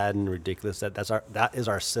sad and ridiculous that that is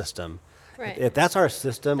our system. Right. If that's our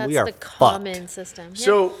system, That's we are the fucked. common system. Yeah.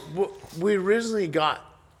 So we originally got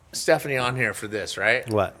Stephanie on here for this, right?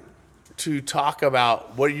 What? To talk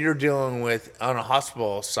about what you're dealing with on a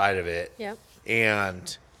hospital side of it. Yep.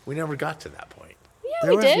 And we never got to that point. Yeah, There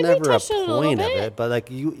we was did. We never a touched on it a little point of bit. it, but like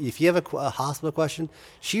if you have a hospital question,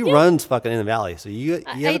 she runs fucking in the valley. So you have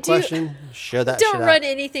I a do- question, share that. Don't shit run out.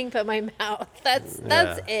 anything but my mouth. That's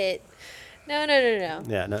Yeah. it. No.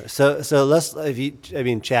 Yeah, no. So let's.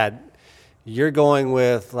 Chad, you're going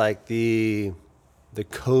with like the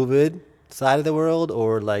COVID side of the world,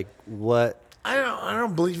 or like what? I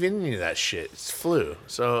don't believe in any of that shit. It's flu.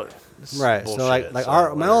 So it's Right. bullshit, so like my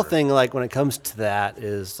whole whatever. thing, like when it comes to that,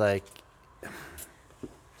 is like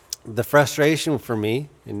the frustration for me,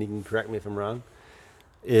 and you can correct me if I'm wrong,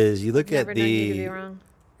 is you look Never at known you to be the wrong.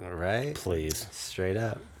 right, Please. straight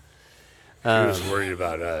up. She was worried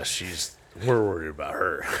about us. We're worried about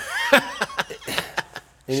her.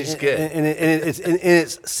 She's good. And it's in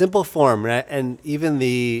its simple form, right? And even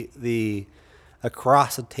the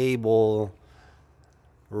across the table,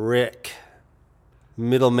 Rick,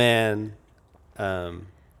 middleman, trying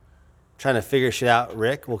to figure shit out.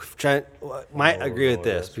 Rick, might agree with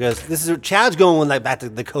this because this is Chad's going like back to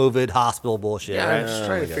the COVID hospital bullshit, Yeah, right? I'm just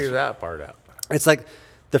trying to figure that part out. It's like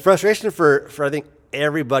the frustration for I think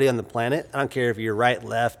everybody on the planet. I don't care if you're right,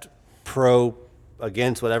 left, pro,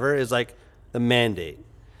 against, whatever. Is like the mandate.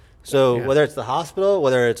 So whether it's the hospital,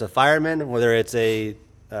 whether it's a fireman, whether it's a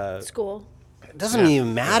School. it doesn't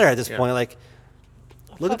even matter at this Yeah. point. Like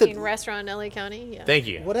look at Fucking the restaurant in LA County. Yeah. Thank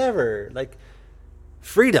you. whatever, like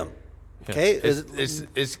freedom. Okay,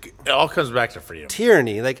 It all comes back to freedom.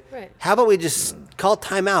 tyranny. Like, Right. how about we just call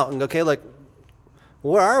time out and go, okay, like,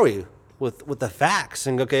 where are we with the facts?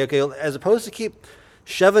 And go, okay, as opposed to keep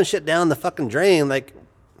shoving shit down the fucking drain, like,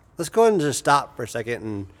 let's go ahead and just stop for a second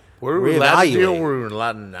and Were we allowed to do reevaluate. or were we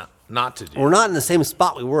allowed not to do? We're not in the same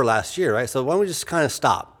spot we were last year, right? So why don't we just kind of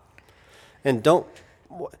stop and don't?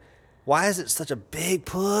 Why is it such a big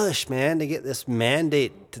push, man, to get this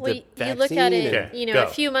mandate to Well, the you vaccine? look at it, Okay, you know, go. a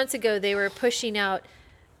few months ago they were pushing out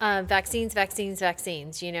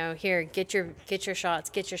vaccines. You know, here, get your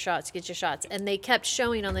shots. And they kept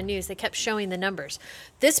showing on the news, they kept showing the numbers.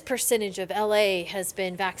 This percentage of LA has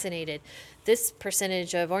been vaccinated. This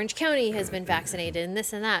percentage of Orange County has been vaccinated, and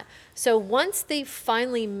this and that. So once they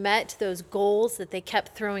finally met those goals that they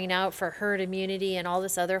kept throwing out for herd immunity and all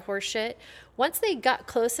this other horse shit, once they got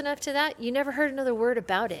close enough to that, you never heard another word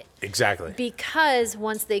about it. Exactly. Because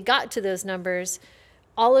once they got to those numbers,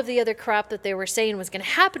 all of the other crap that they were saying was going to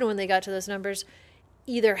happen when they got to those numbers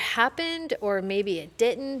either happened or maybe it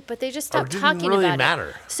didn't, but they just stopped didn't talking really about matter.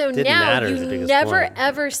 it. So Didn't now matter is the you biggest never point.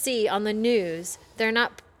 ever see on the news, they're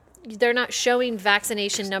not showing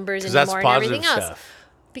vaccination numbers 'Cause that's anymore and positive everything else. stuff.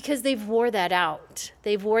 because they've wore that out.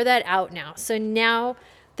 They've wore that out now. So now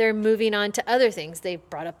they're moving on to other things. They've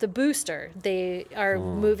brought up the booster. They are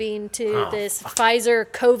moving to this Pfizer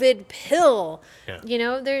COVID pill. Yeah. You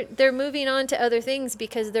know, they're moving on to other things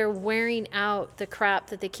because they're wearing out the crap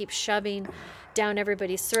that they keep shoving down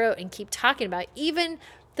everybody's throat and keep talking about. Even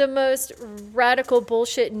the most radical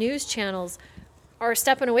bullshit news channels are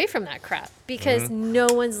stepping away from that crap because no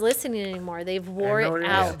one's listening anymore. They've wore it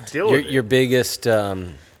out. Your biggest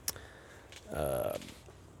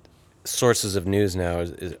sources of news now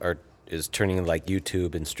is turning like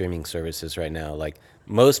YouTube and streaming services right now. Like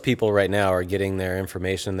most people right now are getting their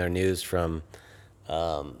information, their news from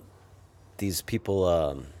these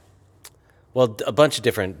people. Well, a bunch of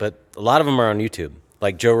different, but a lot of them are on YouTube.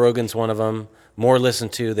 Like Joe Rogan's one of them. More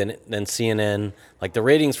listened to than CNN. Like the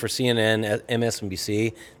ratings for CNN,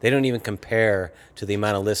 MSNBC, they don't even compare to the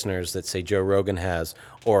amount of listeners that say Joe Rogan has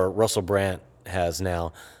or Russell Brand has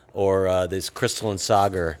now, or this Crystal and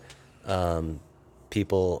Sagar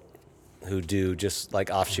people who do just like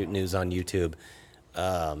offshoot news on YouTube,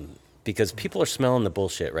 because people are smelling the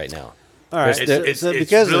bullshit right now. All right. It's So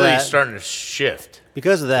because of really that, starting to shift.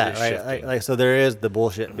 because of that, It is right? shifting. Like, so there is the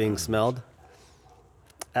bullshit being smelled.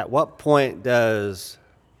 At what point does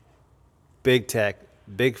big tech,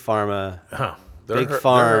 big pharma, Huh. big They're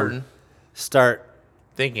farm hurting, start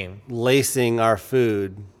thinking. lacing our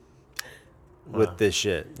food with this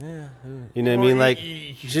shit? Yeah. You know what I mean? Like,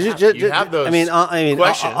 You have those I mean,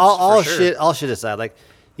 questions, all for sure. shit, all shit aside, like,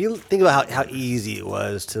 you think about how easy it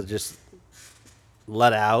was to just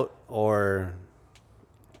let out, or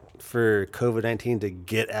for COVID-19 to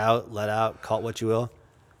get out, let out, call it what you will.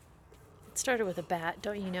 It started with a bat,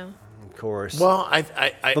 don't you know? Of course. Well, I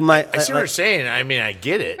see what you're saying. I mean, I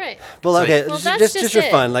get it. Right. Well, It's okay, Well, just, that's just, just for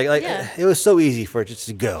it. fun. Like Yeah. it was so easy for it just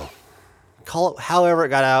to go. Call it however it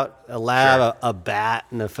got out, a lab, Sure. a bat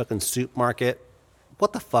in a fucking soup market,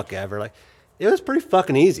 what the fuck ever. Like, it was pretty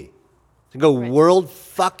fucking easy to go Right. world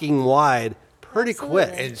fucking wide pretty Absolutely.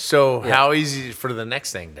 quick. And so, how easy is it for the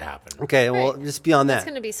next thing to happen? Okay, well, Right. just beyond It's that.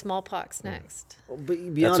 going to be smallpox next.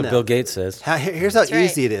 Beyond That's what that, Bill Gates says. here's how That's right.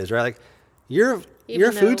 easy it is, right? Like, your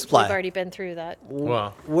Even food though supply. We've already been through that.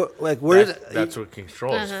 Well, Like, where that's what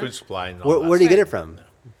controls food supply and all where, that where do you get Right. it from?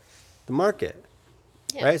 The market,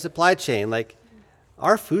 Yeah. right? Supply chain. Like,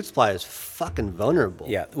 our food supply is fucking vulnerable.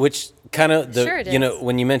 Yeah, which kind of Sure it you know, is.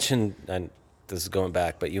 when you mentioned, and this is going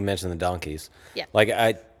back, but you mentioned the donkeys. Yeah. Like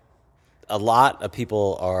a lot of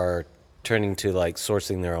people are turning to like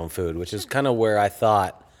sourcing their own food, which is kind of where I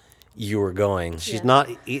thought you were going. She's Yeah. not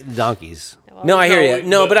eating donkeys. No, I hear No, you.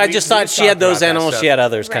 No, but I we- just we've thought she had talked those about that animals, stuff. she had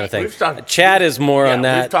others kind Right. of thing. We've talked- Chad is more Yeah, on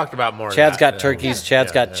that. we've talked about more of Chad's that, got turkeys. yeah. Chad's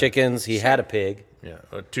Yeah, got yeah. chickens. He had a pig. Yeah,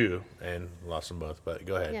 two, and lost them both. But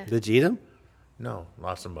go ahead. Yeah. Did you eat them? No,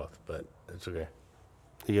 lost them both, but it's okay.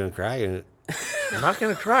 Are you gonna cry? I'm not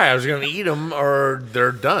gonna cry. I was gonna eat them, or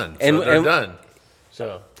they're done. So And- they're and- done.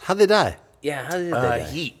 So How'd they die? Yeah, how did they die?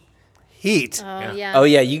 heat. Heat. Oh, yeah. Oh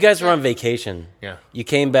yeah, you guys were on vacation. Yeah. You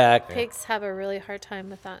came back. Pigs have a really hard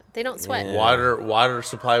time with that. They don't sweat. Water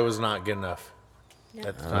supply was not good enough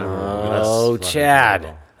at the time. Oh,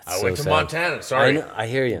 Chad. I went to sad. Montana. I Sorry, know, I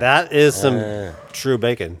hear you. That is some true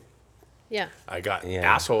bacon. Yeah. I got Yeah.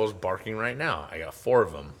 assholes barking right now. I got 4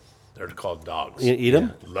 of them. They're called dogs. You eat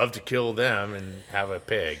them? Love to kill them and have a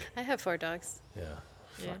pig. I have 4 dogs. Yeah,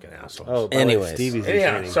 fucking assholes. Oh, by the way, Anyways. Stevie's yeah.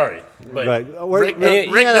 retaining. Sorry, but Right. Rick, We're-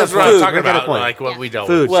 Rick yeah, knows that's what food. I'm talking Rick had a about. point. Like what Yeah. we dealt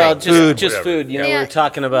Food. with. Well, Food. just Whatever. food. You know, we Yeah. were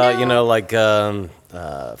talking about, you No. know, like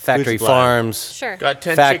factory supply. farms. Sure. Got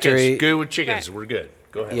 10 Factory- chickens. Good with chickens. Right. We're good.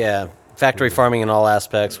 Go ahead. Yeah, factory farming in all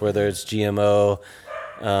aspects, whether it's GMO,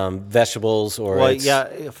 vegetables, or Well, it's,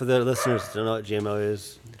 yeah, for the listeners who don't know what GMO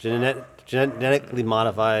is, genetically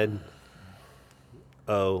modified.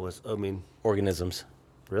 Oh, what's O mean? organisms.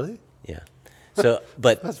 Really? Yeah. So,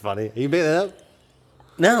 but That's funny. You made that up?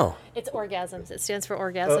 no, It's orgasms. It stands for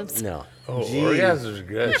orgasms. no. Oh, Gee. orgasms are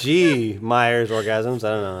good. Gee, Myers orgasms. I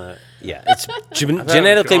don't know that. Yeah, it's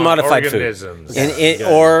genetically called modified food, organisms. and it,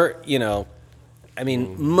 or you know, I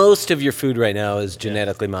mean, most of your food right now is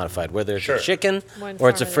genetically modified, whether it's Sure. a chicken One or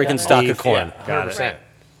it's a form or the freaking other. stalk Beef, of corn. Yeah, 100%.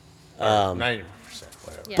 90%.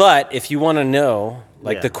 Whatever. Yeah. But if you want to know,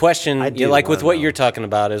 like Yeah. the question, I you do like with wanna what know. you're talking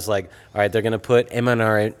about is like, all right, they're going to put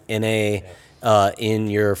mRNA in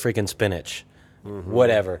your freaking spinach,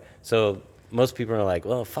 whatever. So most people are like,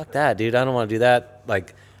 well, fuck that, dude. I don't want to do that.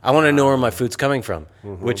 Like, I want to know where my food's coming from,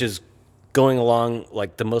 which is going along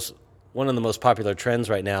like one of the most popular trends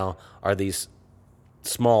right now are these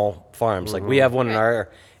small farms. Like we have one in our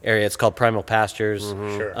area. It's called Primal Pastures.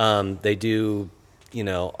 Sure. They do, you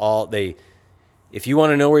know, all they if you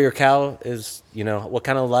want to know where your cow is, what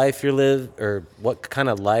kind of life what kind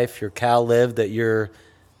of life your cow lived that you're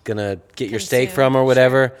gonna get your steak Consume, from or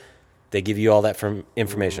whatever, sure. they give you all that from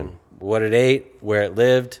information, what it ate, where it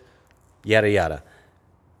lived, yada yada.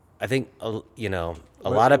 I think a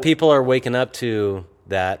lot of people are waking up to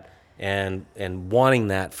that and wanting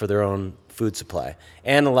that for their own food supply,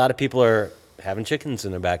 and a lot of people are having chickens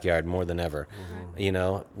in their backyard more than ever.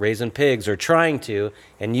 Raising pigs or trying to,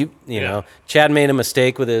 and you know, Chad made a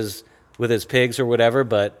mistake with his pigs or whatever,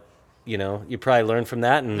 but you probably learn from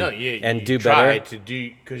that and you do try better. to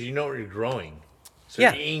do because you know what you're growing. So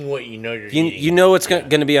Yeah. you're eating what you know you're You eating. know what's going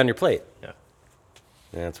to be on your plate. Yeah.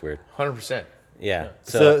 Yeah, that's weird. 100%. Yeah.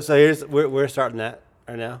 So here's we're starting that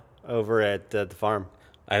right now over at the farm.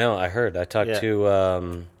 I know. I heard. I talked Yeah.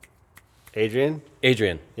 to Adrian.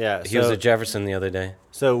 Adrian. Yeah, He was so- at Jefferson the other day.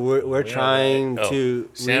 So we're trying to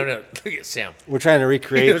Sam, look at Sam. we're trying to He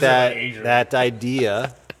recreate was that an Adrian. that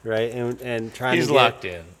idea, right? And trying He's to get locked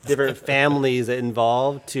in. different families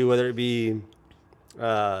involved to whether it be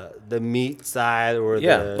the meat side or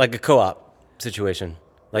Yeah, like a co-op situation.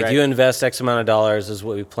 Like Right. you invest X amount of dollars, this is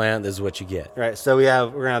what we plant, this is what you get. right. So we're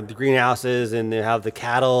gonna have the greenhouses and they have the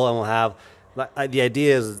cattle and we'll have like the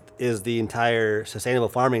idea is the entire sustainable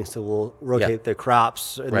farming. So we'll rotate the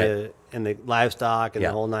crops and Right. the livestock and Yeah.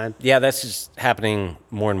 the whole nine. Yeah, that's just happening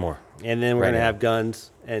more and more. And then we're Right gonna now. have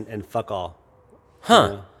guns and fuck all.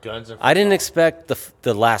 Huh. Guns and I didn't expect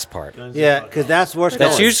the last part. Yeah, because that's where it's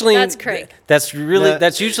That's going. usually That's Craig. That's really No.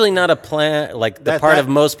 that's usually not a plan. Like the That- part that- of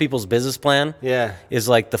most people's business plan. Yeah. Is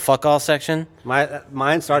like the fuck all section.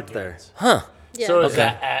 Mine starts there. Huh. Yeah. So is Okay.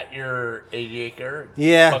 that at your 80 acre?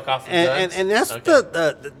 Yeah, Fuck off the and guns? that's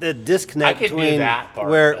Okay. the disconnect I could do between that part,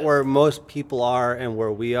 where but- where most people are and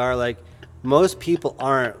where we are. Like most people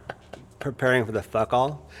aren't preparing for the fuck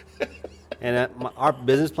all, and our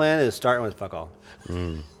business plan is starting with fuck all.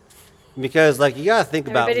 Because like you gotta think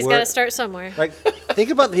about Everybody's where, got to start somewhere. like think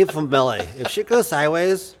about the people from LA. If shit goes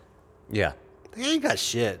sideways, Yeah. they ain't got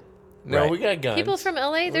shit. No, Right. we got guns. People from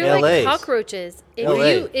LA, they're LA's. like cockroaches. If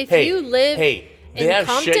LA. you live they in have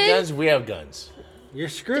Compton, shit guns. We have guns. You're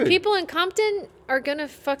screwed. people in Compton are gonna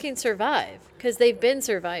fucking survive because they've been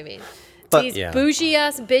surviving. But- These Yeah. bougie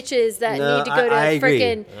ass bitches that No, need to go to I agree.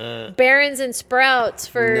 freaking Barron's and Sprouts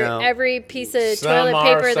for No. every piece of Some toilet are,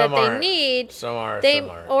 paper that some they aren't. need. Some are, They some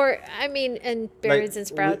aren't. or I mean, and Like, Barron's and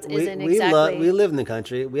Sprouts isn't we exactly we live in the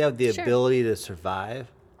country. We have the Sure. ability to survive.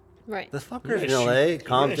 right. The You're fuckers in gonna LA, shoot- you're gonna shoot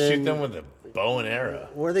Compton, them with a bow and arrow.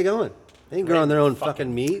 where are they going? They ain't growing their own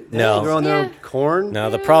fucking meat. They No. ain't growing their own Yeah. corn. No,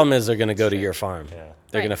 the problem is they're going to go to your farm. They're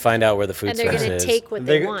Right. going to find out where the food And they're source gonna is. take what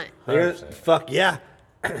They're they go- want. they're gonna- 100%. fuck yeah,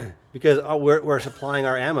 because we're supplying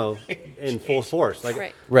our ammo in full force. Like,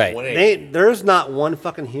 Right. Right. When it- there's not one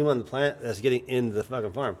fucking human on the planet that's getting into the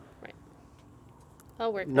fucking farm. Right.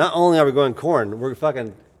 I'll work. Not only are we going corn, we're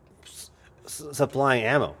fucking supplying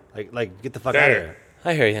ammo. Like get the fuck out of There. here.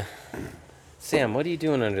 I hear you. Sam, what are you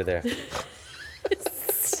doing under there?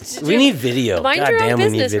 We need video. Mind God your damn, own we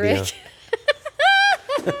need business, video. Rick.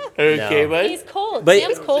 Okay, bud. He's cold. But-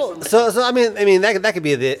 Sam's cold. So I mean that could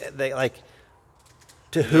be the like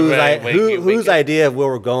to whose Wait, wait, wait, whose wait. idea of where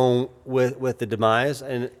we're going with the demise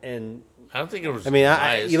and I don't think it was. I mean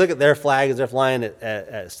nice. you look at their flags they're flying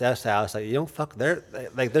at Steph's house like you don't fuck their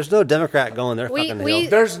like there's no Democrat going their fucking hill.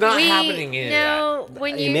 There's not happening any of no,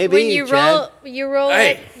 when you Maybe, when you Chad.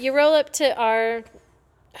 Hey. roll up to our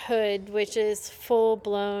hood, which is full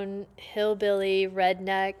blown hillbilly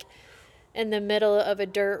redneck in the middle of a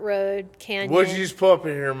dirt road canyon. What did you just pull up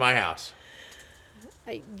in here in my house?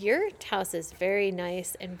 Your house is very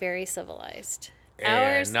nice and very civilized. And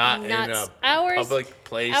Ours not in a ours, public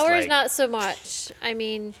place, Ours like- not so much. I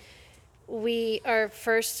mean, our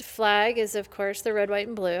first flag is of course the red, white,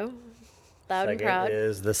 and blue. Loud and Second proud.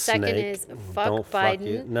 is the Second snake. is fuck Don't Biden.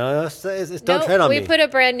 you. No, it's don't No, tread on we me. put a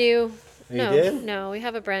brand new. You No, did? no, we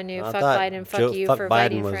have a brand new I fuck thought Biden, fuck Joe- you fuck for Biden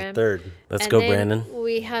voting was for him. third. Let's And go, then Brandon.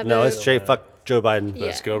 We have No, a, it's straight fuck Joe Biden. yeah,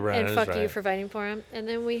 Let's go, Brandon, and that's fuck you right. for voting for him. And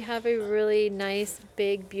then we have a really nice,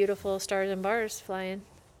 big, beautiful stars and bars flying.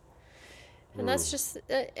 And that's just,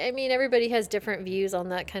 I mean, everybody has different views on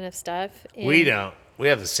that kind of stuff. We and- don't. We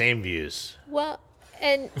have the same views. Well,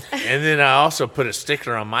 and And then I also put a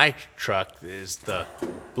sticker on my truck that is the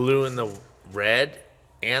blue and the red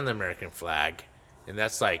and the American flag. And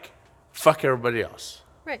that's like, fuck everybody else.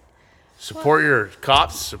 right. Support your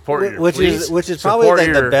cops. Support your which police. is probably support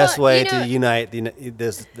like the your- best Well, way you know- to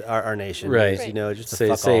unite our nation. Right. is, you know, just to say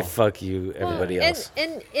fuck say off. fuck you, everybody else.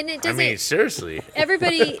 And it I doesn't. mean, seriously.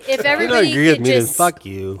 everybody, if If you don't everybody agree with could me, then just fuck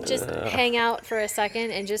you. just hang out for a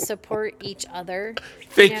second and just support each other.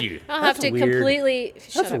 Thank you. I don't have That's to weird. completely.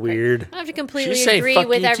 Shut That's up, Craig. weird. I don't have to completely She's saying agree fuck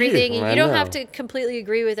with you, too. everything, and I you don't know. have to completely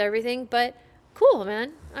agree with everything. But cool,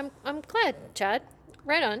 man. I'm glad, Chad.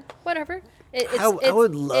 Right on. Whatever. I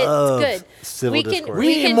would love it's good. civil discourse.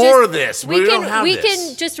 We need more of this. We don't have we this.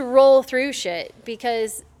 can just roll through shit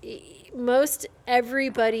because most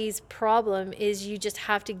everybody's problem is you just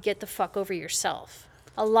have to get the fuck over yourself.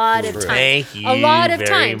 A lot of times. Thank you A lot of very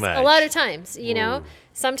times. much. A lot of times. You know,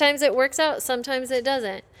 sometimes it works out. Sometimes it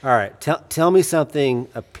doesn't. All right, tell me something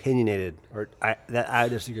opinionated or that I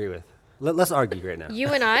disagree with. Let's argue right now. You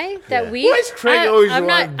and I that we. Why is Craig always I'm wanting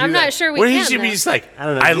not. to do I'm that? not sure we When can. he should be though. just like, I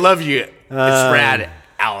don't know. I love you. It's rad,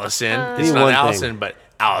 Allison. It's Give me not one Allison, thing. but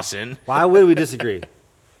Allison. Why would we disagree?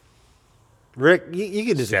 Rick, you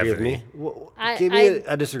can disagree with me. Give me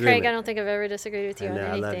a disagreement. Craig, I don't think I've ever disagreed with you on know,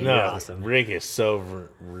 I love anything. you. You're awesome. Rick is so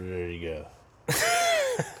ready to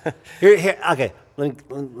go. Here, okay. I'm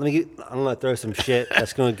gonna throw some shit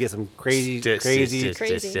that's gonna get some crazy.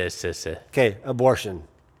 Okay, abortion.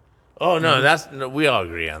 Oh no, we all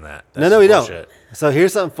agree on that. No, That's we bullshit. don't. So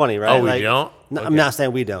here's something funny, right? Oh, we don't? No, I'm Okay. not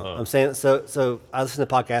saying we don't. I'm saying so. I listened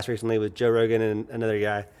to a podcast recently with Joe Rogan and another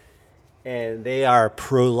guy, and they are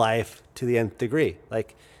pro-life to the nth degree,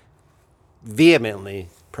 like vehemently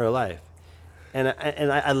pro-life. And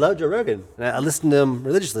I love Joe Rogan, and I listen to him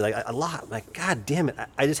religiously, like a lot. I'm like, God damn it,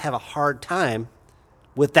 I just have a hard time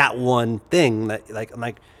with that one thing. Like I'm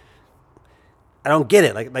like, I don't get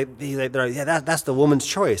it. They're like, yeah, that's the woman's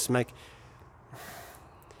choice. I'm like,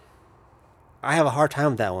 I have a hard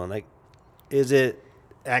time with that one. Like, is it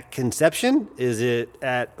at conception? Is it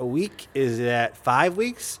at a week? Is it at 5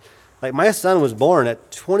 weeks? Like, my son was born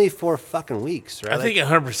at 24 fucking weeks, right? I think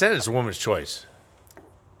 100% is a woman's choice.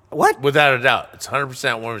 What? Without a doubt. It's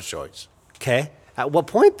 100% woman's choice. Okay. At what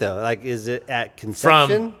point, though? Like, is it at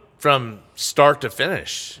conception? From start to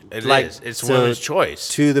finish. It is. It's so women's choice.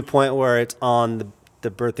 To the point where it's on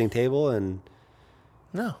the birthing table and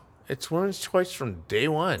No, it's women's choice from day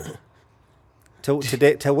one.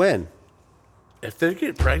 to when? If they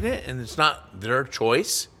get pregnant and it's not their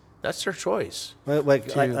choice, that's their choice. Like,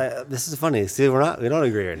 this is funny. See, we don't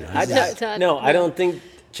agree right now. No, I don't think,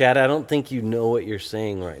 Chad. I don't think you know what you're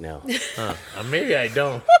saying right now. Maybe I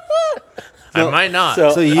don't. I might not.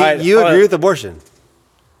 so- So you All right, agree with abortion?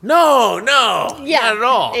 no, Yeah. not at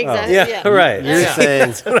all. Exactly. Yeah, right. You're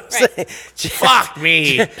saying Fuck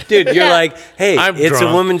me. Dude, you're Yeah. like, hey, I'm it's drunk.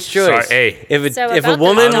 a woman's choice. Sorry, hey. If So if a about the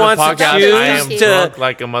woman drunk wants to podcast, choose I am to drunk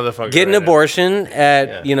like a motherfucker. get an right now. abortion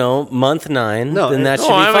at month 9, No, then that no, should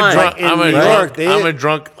be I'm fine. a drunk. In I'm a New drunk. York, they- I'm a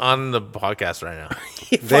drunk on the podcast right now.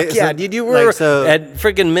 Fuck yeah, so- dude, you were like, so- at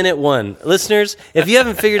freaking minute 1. Listeners, if you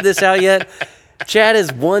haven't figured this out yet, Chad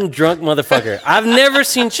is one drunk motherfucker. I've never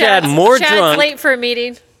seen Chad more Chad's drunk late for a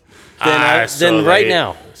meeting. than right late.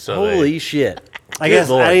 now. So Holy late. shit. I guess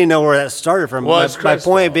Good Lord. I didn't know where that started from. Well, my it's my Craig's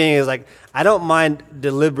point fault. being is like I don't mind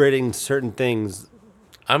deliberating certain things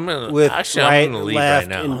I'm gonna with actually. right, I'm gonna leave left, right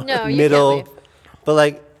now. and No, you middle. can't leave. But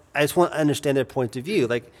like, I just want to understand their point of view.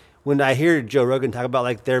 Like when I hear Joe Rogan talk about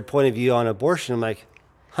like their point of view on abortion, I'm like,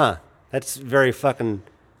 huh, that's very fucking.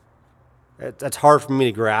 That's hard for me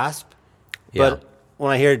to grasp. Yeah. But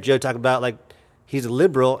when I hear Joe talk about like he's a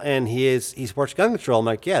liberal and he supports gun control, I'm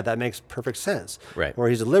like, yeah, that makes perfect sense. Right. Or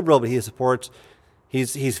he's a liberal, but he supports.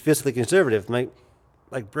 He's fiscally conservative. I'm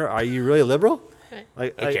like, bro, are you really a liberal?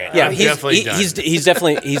 Right. Okay. Yeah, I'm he's definitely done.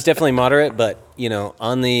 he's definitely moderate, but you know,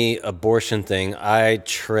 on the abortion thing, I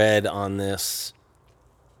tread on this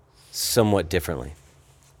somewhat differently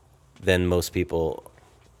than most people,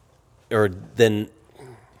 or than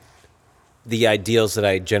the ideals that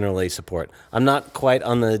I generally support. I'm not quite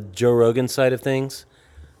on the Joe Rogan side of things,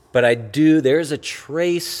 but I do. There's a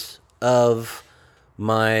trace of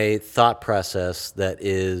my thought process that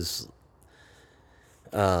is.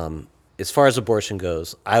 As far as abortion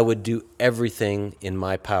goes, I would do everything in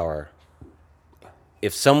my power.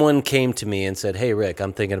 If someone came to me and said, "Hey, Rick,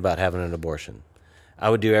 I'm thinking about having an abortion," I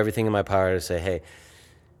would do everything in my power to say, "Hey,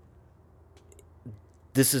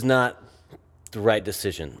 this is not the right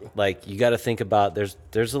decision. Like, you got to think about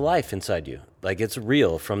there's a life inside you. Like, it's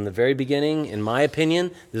real from the very beginning. In my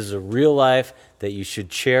opinion, this is a real life that you should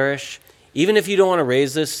cherish. Even if you don't want to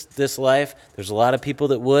raise this life, there's a lot of people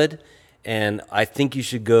that would, and I think you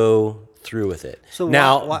should go through with it. So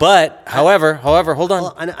now, why- however, hold on.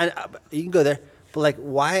 Well, you can go there, but like,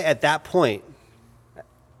 why at that point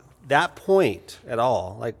at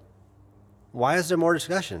all? Like, Why is there more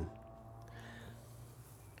discussion?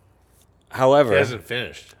 However, He hasn't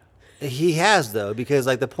finished. He has though, because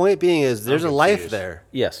like the point being is there's a life confused. there,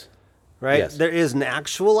 yes, right? Yes. There is an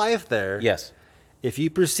actual life there. yes, If you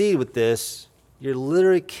proceed with this, you're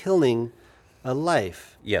literally killing a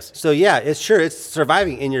life. yes, So yeah, it's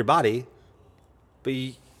surviving in your body, but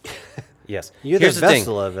yes. You're the Here's the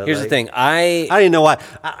vessel thing. of it, Here's like- the thing. I don't even know why.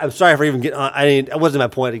 I'm sorry for even getting on. It wasn't my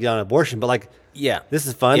point to get on abortion, but like, Yeah, this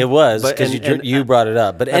is fun. It was but- because and- you brought it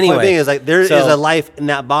up. But my anyway, point being is like there is so- a life in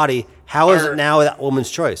that body. How is it now that woman's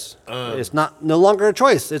choice? It's no longer a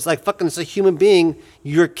choice. It's like fucking. It's a human being.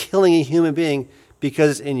 You're killing a human being because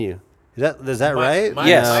it's in you. Is that right?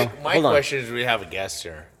 Yes. My Hold on. question is, we have a guest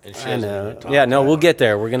here, and she I hasn't know. even talked. Yeah, no, we'll get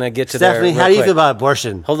there. We're gonna get to Stephanie, there. how do real you feel quick. about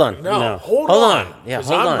abortion? Hold on. No, No. hold Hold on. on. Yeah, 'cause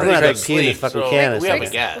hold I'm on. ready We're gonna to pee in this sleep, fucking so can in a we have a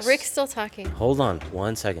second. guest. Rick's still talking. Hold on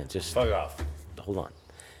 1 second. Just Fuck off. hold on.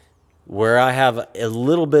 Where I have a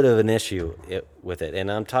little bit of an issue with it,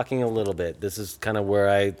 and I'm talking a little bit. This is kind of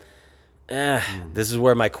where this is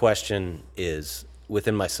where my question is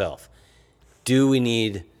within myself. Do we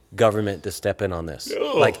need government to step in on this?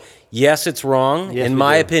 No. Like, yes, it's wrong Yes, in we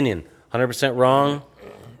my do. opinion. 100% wrong.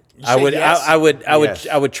 I say would, yes? Yes.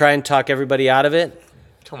 I would try and talk everybody out of it,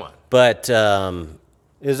 Come on. but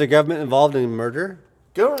Is the government involved in murder?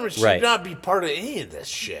 Government should Right. not be part of any of this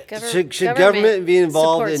shit. Should government be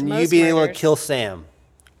involved supports in you most being able to murders. kill Sam?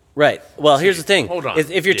 right. Well, here's the thing. Hold on.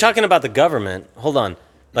 If you're Yeah. talking about the government, hold on.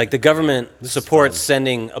 Like the government supports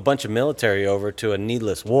sending a bunch of military over to a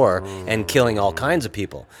needless war and killing all kinds of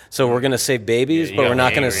people. So we're going to save babies, Yeah, you but got we're me not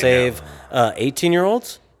going to angry save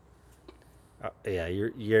 18-year-olds. Yeah,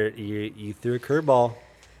 you threw a curveball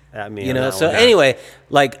at me. You on know. that So one. anyway,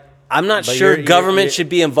 like I'm not But sure you're- government you're- should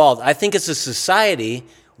be involved. I think as a society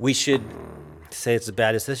we should. Say it's a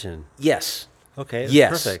bad decision. Yes. Okay.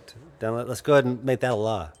 Yes. Perfect. Then let's go ahead and make that a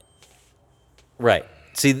law. Right.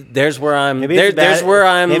 See, there's where I'm. Maybe it's a bad, There's where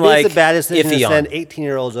I'm maybe like it's a bad decision iffy to on. send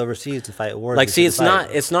 18-year-olds overseas to fight wars. Like, we see, shouldn't fight.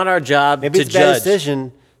 it's not our job Maybe to it's a bad judge.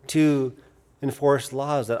 decision to enforce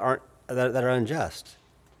laws that are unjust.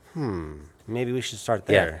 Maybe we should start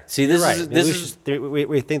Yeah. there. See, You're this right. is- Maybe this we is- should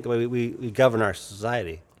we think the way we govern our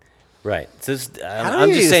society. Right. So this, do I'm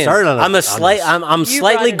you just get saying. started on I'm this? I'm You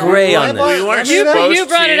slightly brought it up. gray on Why- this. We weren't You- supposed You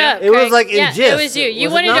brought to. it up. It was Craig. like in yeah, gist. it was you. You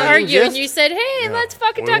Was it wanted to not in argue, and gist? you said, "Hey, let's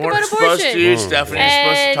fucking We talk weren't about supposed abortion." to. Stephanie's supposed to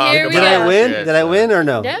And talk here we about Did I are. win? shit. Did I win or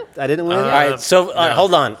no? No. I didn't win. All right. So No.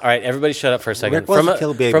 hold on. All right. Everybody, shut up for a second. Rick wants to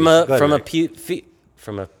kill babies. From Go ahead, a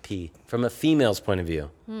from a female's point of view.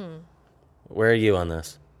 Where are you on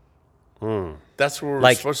this? That's where we're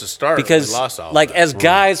Like supposed to start. because we lost all like that. as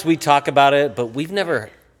guys we talk about it, but we've never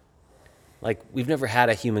had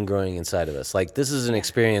a human growing inside of us. Like this is an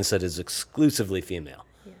experience that is exclusively female.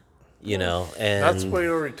 You know, and That's what we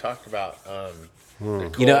already talked about.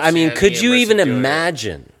 you know, I mean, Sandy could and you Marissa even doing it.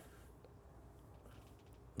 imagine?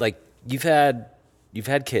 Like you've had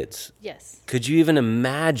kids. Yes. Could you even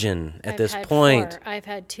imagine at I've this had point? 4. I've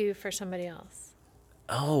had 2 for somebody else.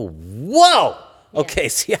 Oh, whoa. Yeah. Okay,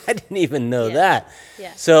 see, I didn't even know Yeah. that.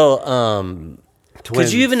 Yeah. So, could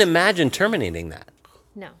Twins. you even imagine terminating that?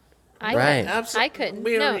 No. I Right. couldn't. I couldn't.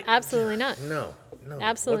 we No, already- absolutely not. No,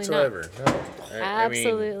 Absolutely not. whatsoever. No. I mean,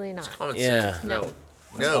 Absolutely it's not. common Yeah. sense. No.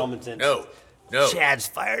 common No. sense. No. No. Chad's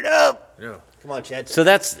fired up. No. Come on, Chad. So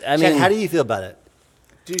that's, I Chad, mean, how do you feel about it?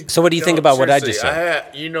 Dude, So what do you think about what I just seriously,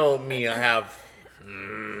 said? you know me. I have.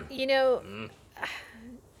 You know,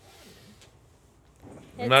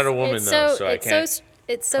 I'm not a woman it's though, so I it's can't.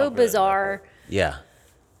 it's so comprehend that bizarre. yeah,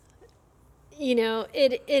 You know,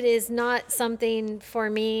 it is not something for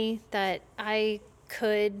me that I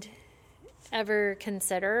could ever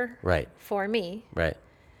consider right, for me. right.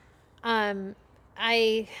 I'm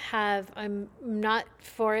not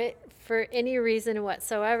for it for any reason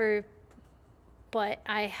whatsoever, but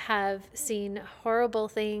I have seen horrible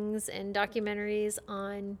things in documentaries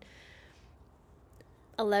on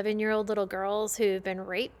 11-year-old little girls who've been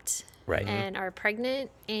raped Right. and are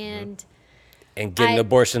pregnant and And getting I-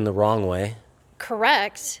 abortion the wrong way.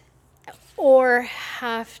 correct, or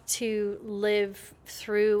have to live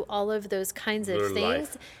through all of those kinds of Their things.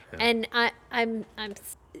 life, And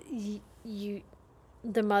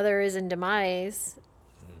the mother is in demise.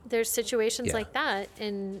 There's situations Yeah. like that,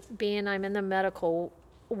 and being I'm in the medical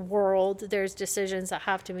world, there's decisions that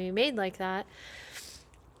have to be made like that.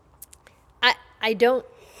 I don't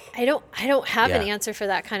have an Yeah. answer for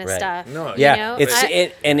that kind of Right. stuff. No, Yeah, you know? it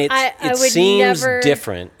I would seems never-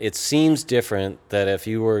 different. It seems different that if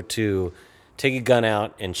you were to take a gun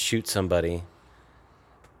out and shoot somebody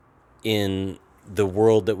in the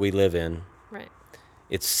world that we live in, Right.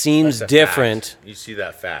 it seems That's a different. fact. You see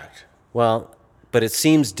that fact. Well, but it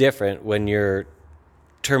seems different when you're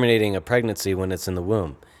terminating a pregnancy when it's in the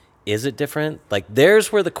womb. Is it different? Like,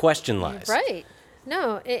 there's where the question lies. Right.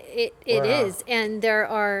 No, it Wow. is. And there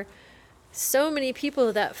are so many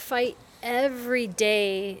people that fight every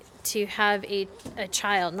day to have a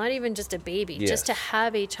child, not even just a baby, just to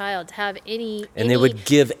have a child, to have And they would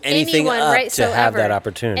give anything anyone, up right, to have that soever.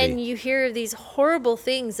 opportunity. And you hear these horrible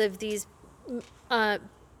things of these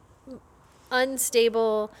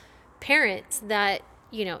unstable parents that,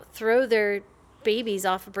 you know, throw their babies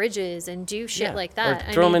off of bridges and do shit Yeah. like that.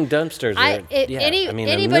 Or throw them in dumpsters.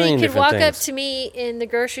 Anybody million could different walk up things. to me in the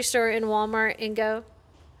grocery store in Walmart and go,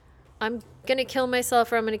 I'm going to kill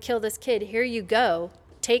myself or I'm going to kill this kid. Here you go.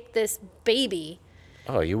 Take this baby.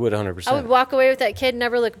 Oh, you would 100%. I would walk away with that kid and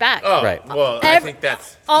never look back. Oh, Right. well, I think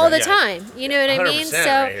that's all the yeah, time. You know what I mean? 100% So,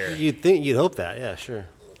 right here. You'd hope that, yeah, sure.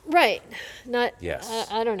 right. Not, Yes.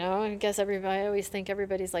 I don't know. I guess I always think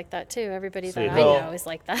everybody's like that too. Everybody So that you I know- know is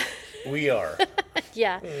like that. We are.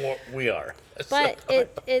 Yeah. We are. But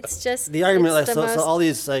it's just The argument, like, it's the so most- all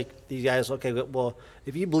these guys, okay, well,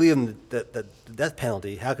 if you believe in the death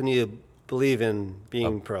penalty, how can you believe in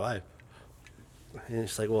being pro-life? And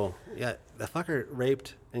it's like, well, yeah, the fucker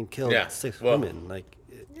raped and killed Yeah, 6 well- women. Like,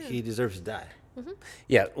 he deserves to die.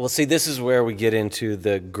 Yeah, well, see, this is where we get into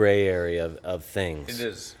the gray area of things. It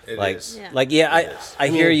is. It like, is. Yeah. like, yeah, I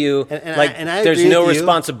hear mean, you. and like, I there's agree no with you.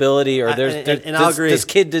 responsibility, or I'll agree. this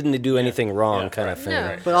kid didn't do anything wrong, Yeah, kind right. of thing.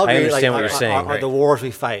 No. But I'll I agree, understand like, what you're saying. Are the wars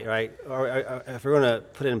we fight, right? Or if we're going to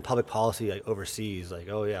put it in public policy, like overseas, like,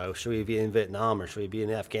 oh yeah, should we be in Vietnam or should we be in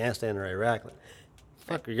Afghanistan or Iraq? Like,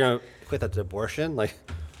 fuck, you're going to equate that to abortion? Like,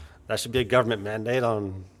 that should be a government mandate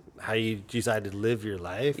on how you decide to live your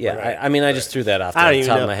life. Yeah, Like, I mean, I just threw that off I don't the even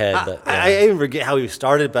top know. of my head, but yeah. I even forget how we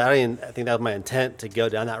started, but I think that was my intent to go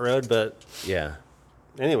down that road. But yeah.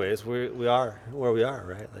 anyways, we are where we are,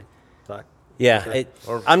 right? Like, fuck. Yeah,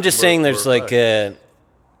 Or- I'm just or- saying there's or like,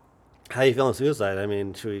 How you feeling suicide? I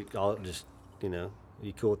mean, should we all just,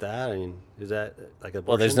 you cool with that? I mean, is that like a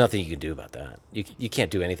well, there's nothing you can do about that. You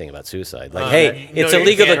can't do anything about suicide. Like, No, hey, it's you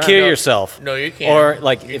illegal to can't. kill No. yourself. No, you can't. Or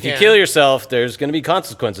like, You if you can't. kill yourself, there's going to be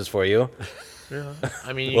consequences for you.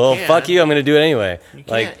 I mean, Well, can. fuck you. I'm going to do it anyway. You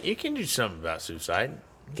Like, can't. You can do something about suicide.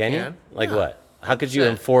 can you? can. Like Yeah. what? How could you 100%.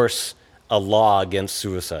 enforce a law against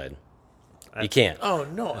suicide? You can't. Oh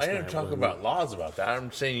no, I didn't talk about laws about that.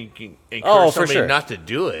 I'm saying you can encourage Oh, for somebody sure. not to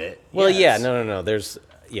do it. Well, Yes. yeah, no. There's.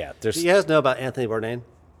 Do you guys know about Anthony Bourdain?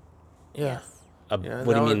 Yeah. A, Yeah,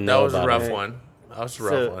 what do you that mean? was, Know that was about a rough it? one. That was a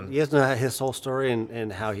rough So one. you guys know his whole story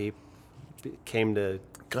and how he came to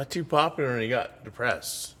Got too popular and he got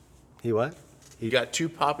depressed. he what? He got too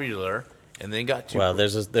popular and then got too. Well,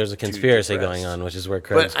 there's a conspiracy depressed. going on, which is where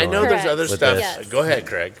Craig's But I going. know there's Correct. other With stuff. this. Yes. Go ahead,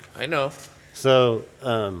 Craig. I know. So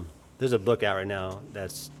there's a book out right now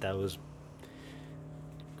that was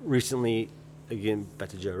recently, again, back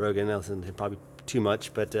to Joe Rogan. I listened to him probably too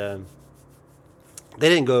much, but they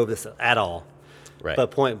didn't go over this at all. Right.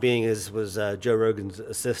 But point being was Joe Rogan's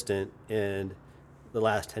assistant, and the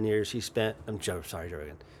last 10 years she spent. Joe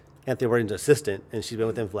Rogan. Anthony Bourdain's assistant, and she's been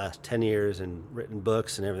with him for the last 10 years and written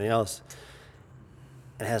books and everything else,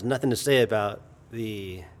 and has nothing to say about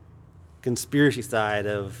the conspiracy side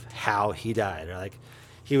of how he died. Or like,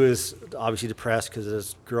 he was obviously depressed because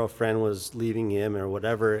his girlfriend was leaving him or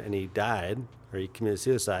whatever, and he died or he committed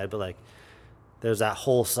suicide. But like, there's that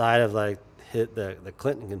whole side of like the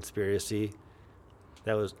Clinton conspiracy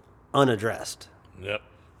that was unaddressed. Yep.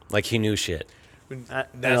 Like he knew shit. And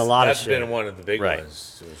a lot of that's shit. been one of the big Right. ones.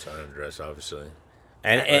 Suicide address, obviously.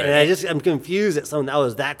 And And I'm confused that someone that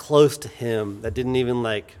was that close to him that didn't even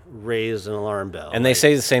like raise an alarm bell. And they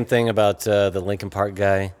say the same thing about the Lincoln Park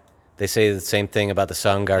guy. They say the same thing about the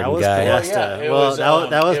Soundgarden That was guy. Podesta. it Well,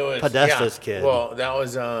 that was it was- Podesta's yeah. kid. Well, that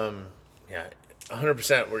was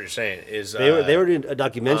 100% what you're saying is they were doing a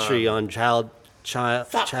documentary on child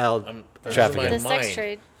that's Trafficking. in my the sex mind.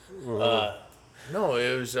 trade. No,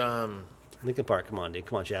 it was Lincoln Park. Come on, dude.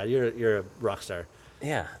 Come on, Chad. You're a rock star.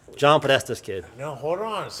 Yeah. John Podesta's kid. no. Hold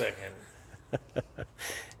on a second.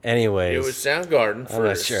 Anyways, It was Soundgarden first. I'm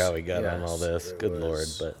not sure how we got on all Yes, this. it Good lord,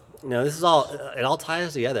 was. but No, this is all. It all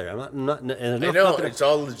ties together. I'm not. And there's no I know fucking- it's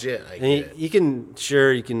all legit. I And get you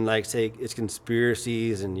it. can like say it's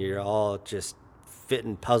conspiracies and you're all just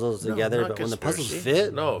fitting puzzles No, together. not But when the puzzles conspiracy.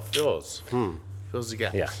 fit, no, it fills. Fills the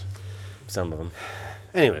gaps. yeah, some of them.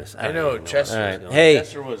 anyways, I don't know even Chester. All right. No, Hey,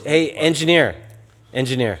 Chester was hey, engineer,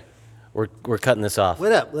 we're cutting this off.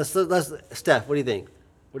 Wait up. Let's Steph. What do you think?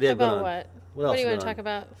 What do you have going About on? what? What else What do you going want to on? talk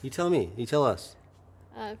about? You tell me. You tell us.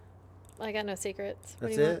 I got no secrets. What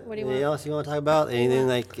That's do you it. want? What do you Anything want? else you want to talk about? Anything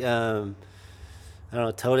like I don't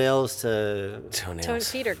know, toenails to Toenails.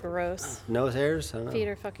 Feet are gross. nose hairs. I don't know. Feet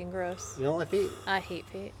are fucking gross. You don't like feet? I hate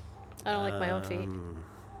feet. I don't like my own feet.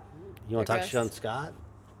 You want to talk gross. shit on Scott?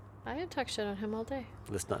 I would talk shit on him all day.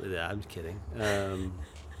 Let's not do that. I'm just kidding.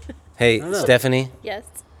 Hey, know. Stephanie. Yes.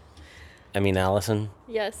 Allison.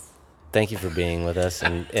 Yes. Thank you for being with us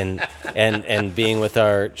and being with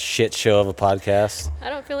our shit show of a podcast. I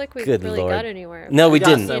don't feel like we Good really Lord. got anywhere. No, we got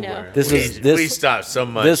didn't. somewhere. This was We this. stopped so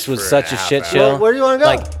much. This was for such a half shit hour. show. Where do you wanna go?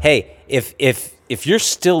 Like, hey, if you're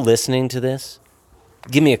still listening to this,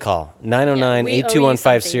 give me a call.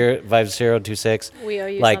 909-821-5026. We owe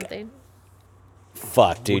you like, something.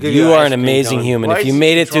 Fuck, dude, give you you are ice an cream amazing cone. human. Why If is you he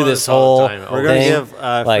made it through controlling this us all the whole time? We're gonna thing, give,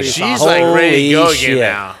 like, free She's sauce. like ready to go holy again shit.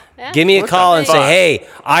 now. Yeah. Give me a What call the and fuck? say, hey,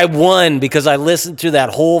 I won because I listened to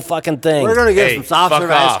that whole fucking thing. We're gonna give Hey, some soft fuck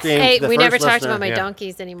serve ice off. cream. Hey, to the we first never talked listener. about my Yeah.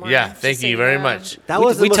 donkeys anymore. Yeah, just thank so you very know. much. That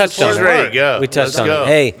was We the most touched on She's it. important ready to part. go. We touched Let's on it. go.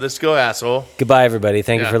 Hey. Let's go, asshole. Goodbye, everybody.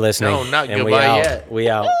 Thank you Yeah. for listening. No, not and we goodbye out. yet. We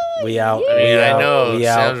out. We out. I mean, We I out. know. We It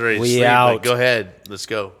out. sounds ready to We sleep, out. but go ahead. Let's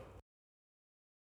go.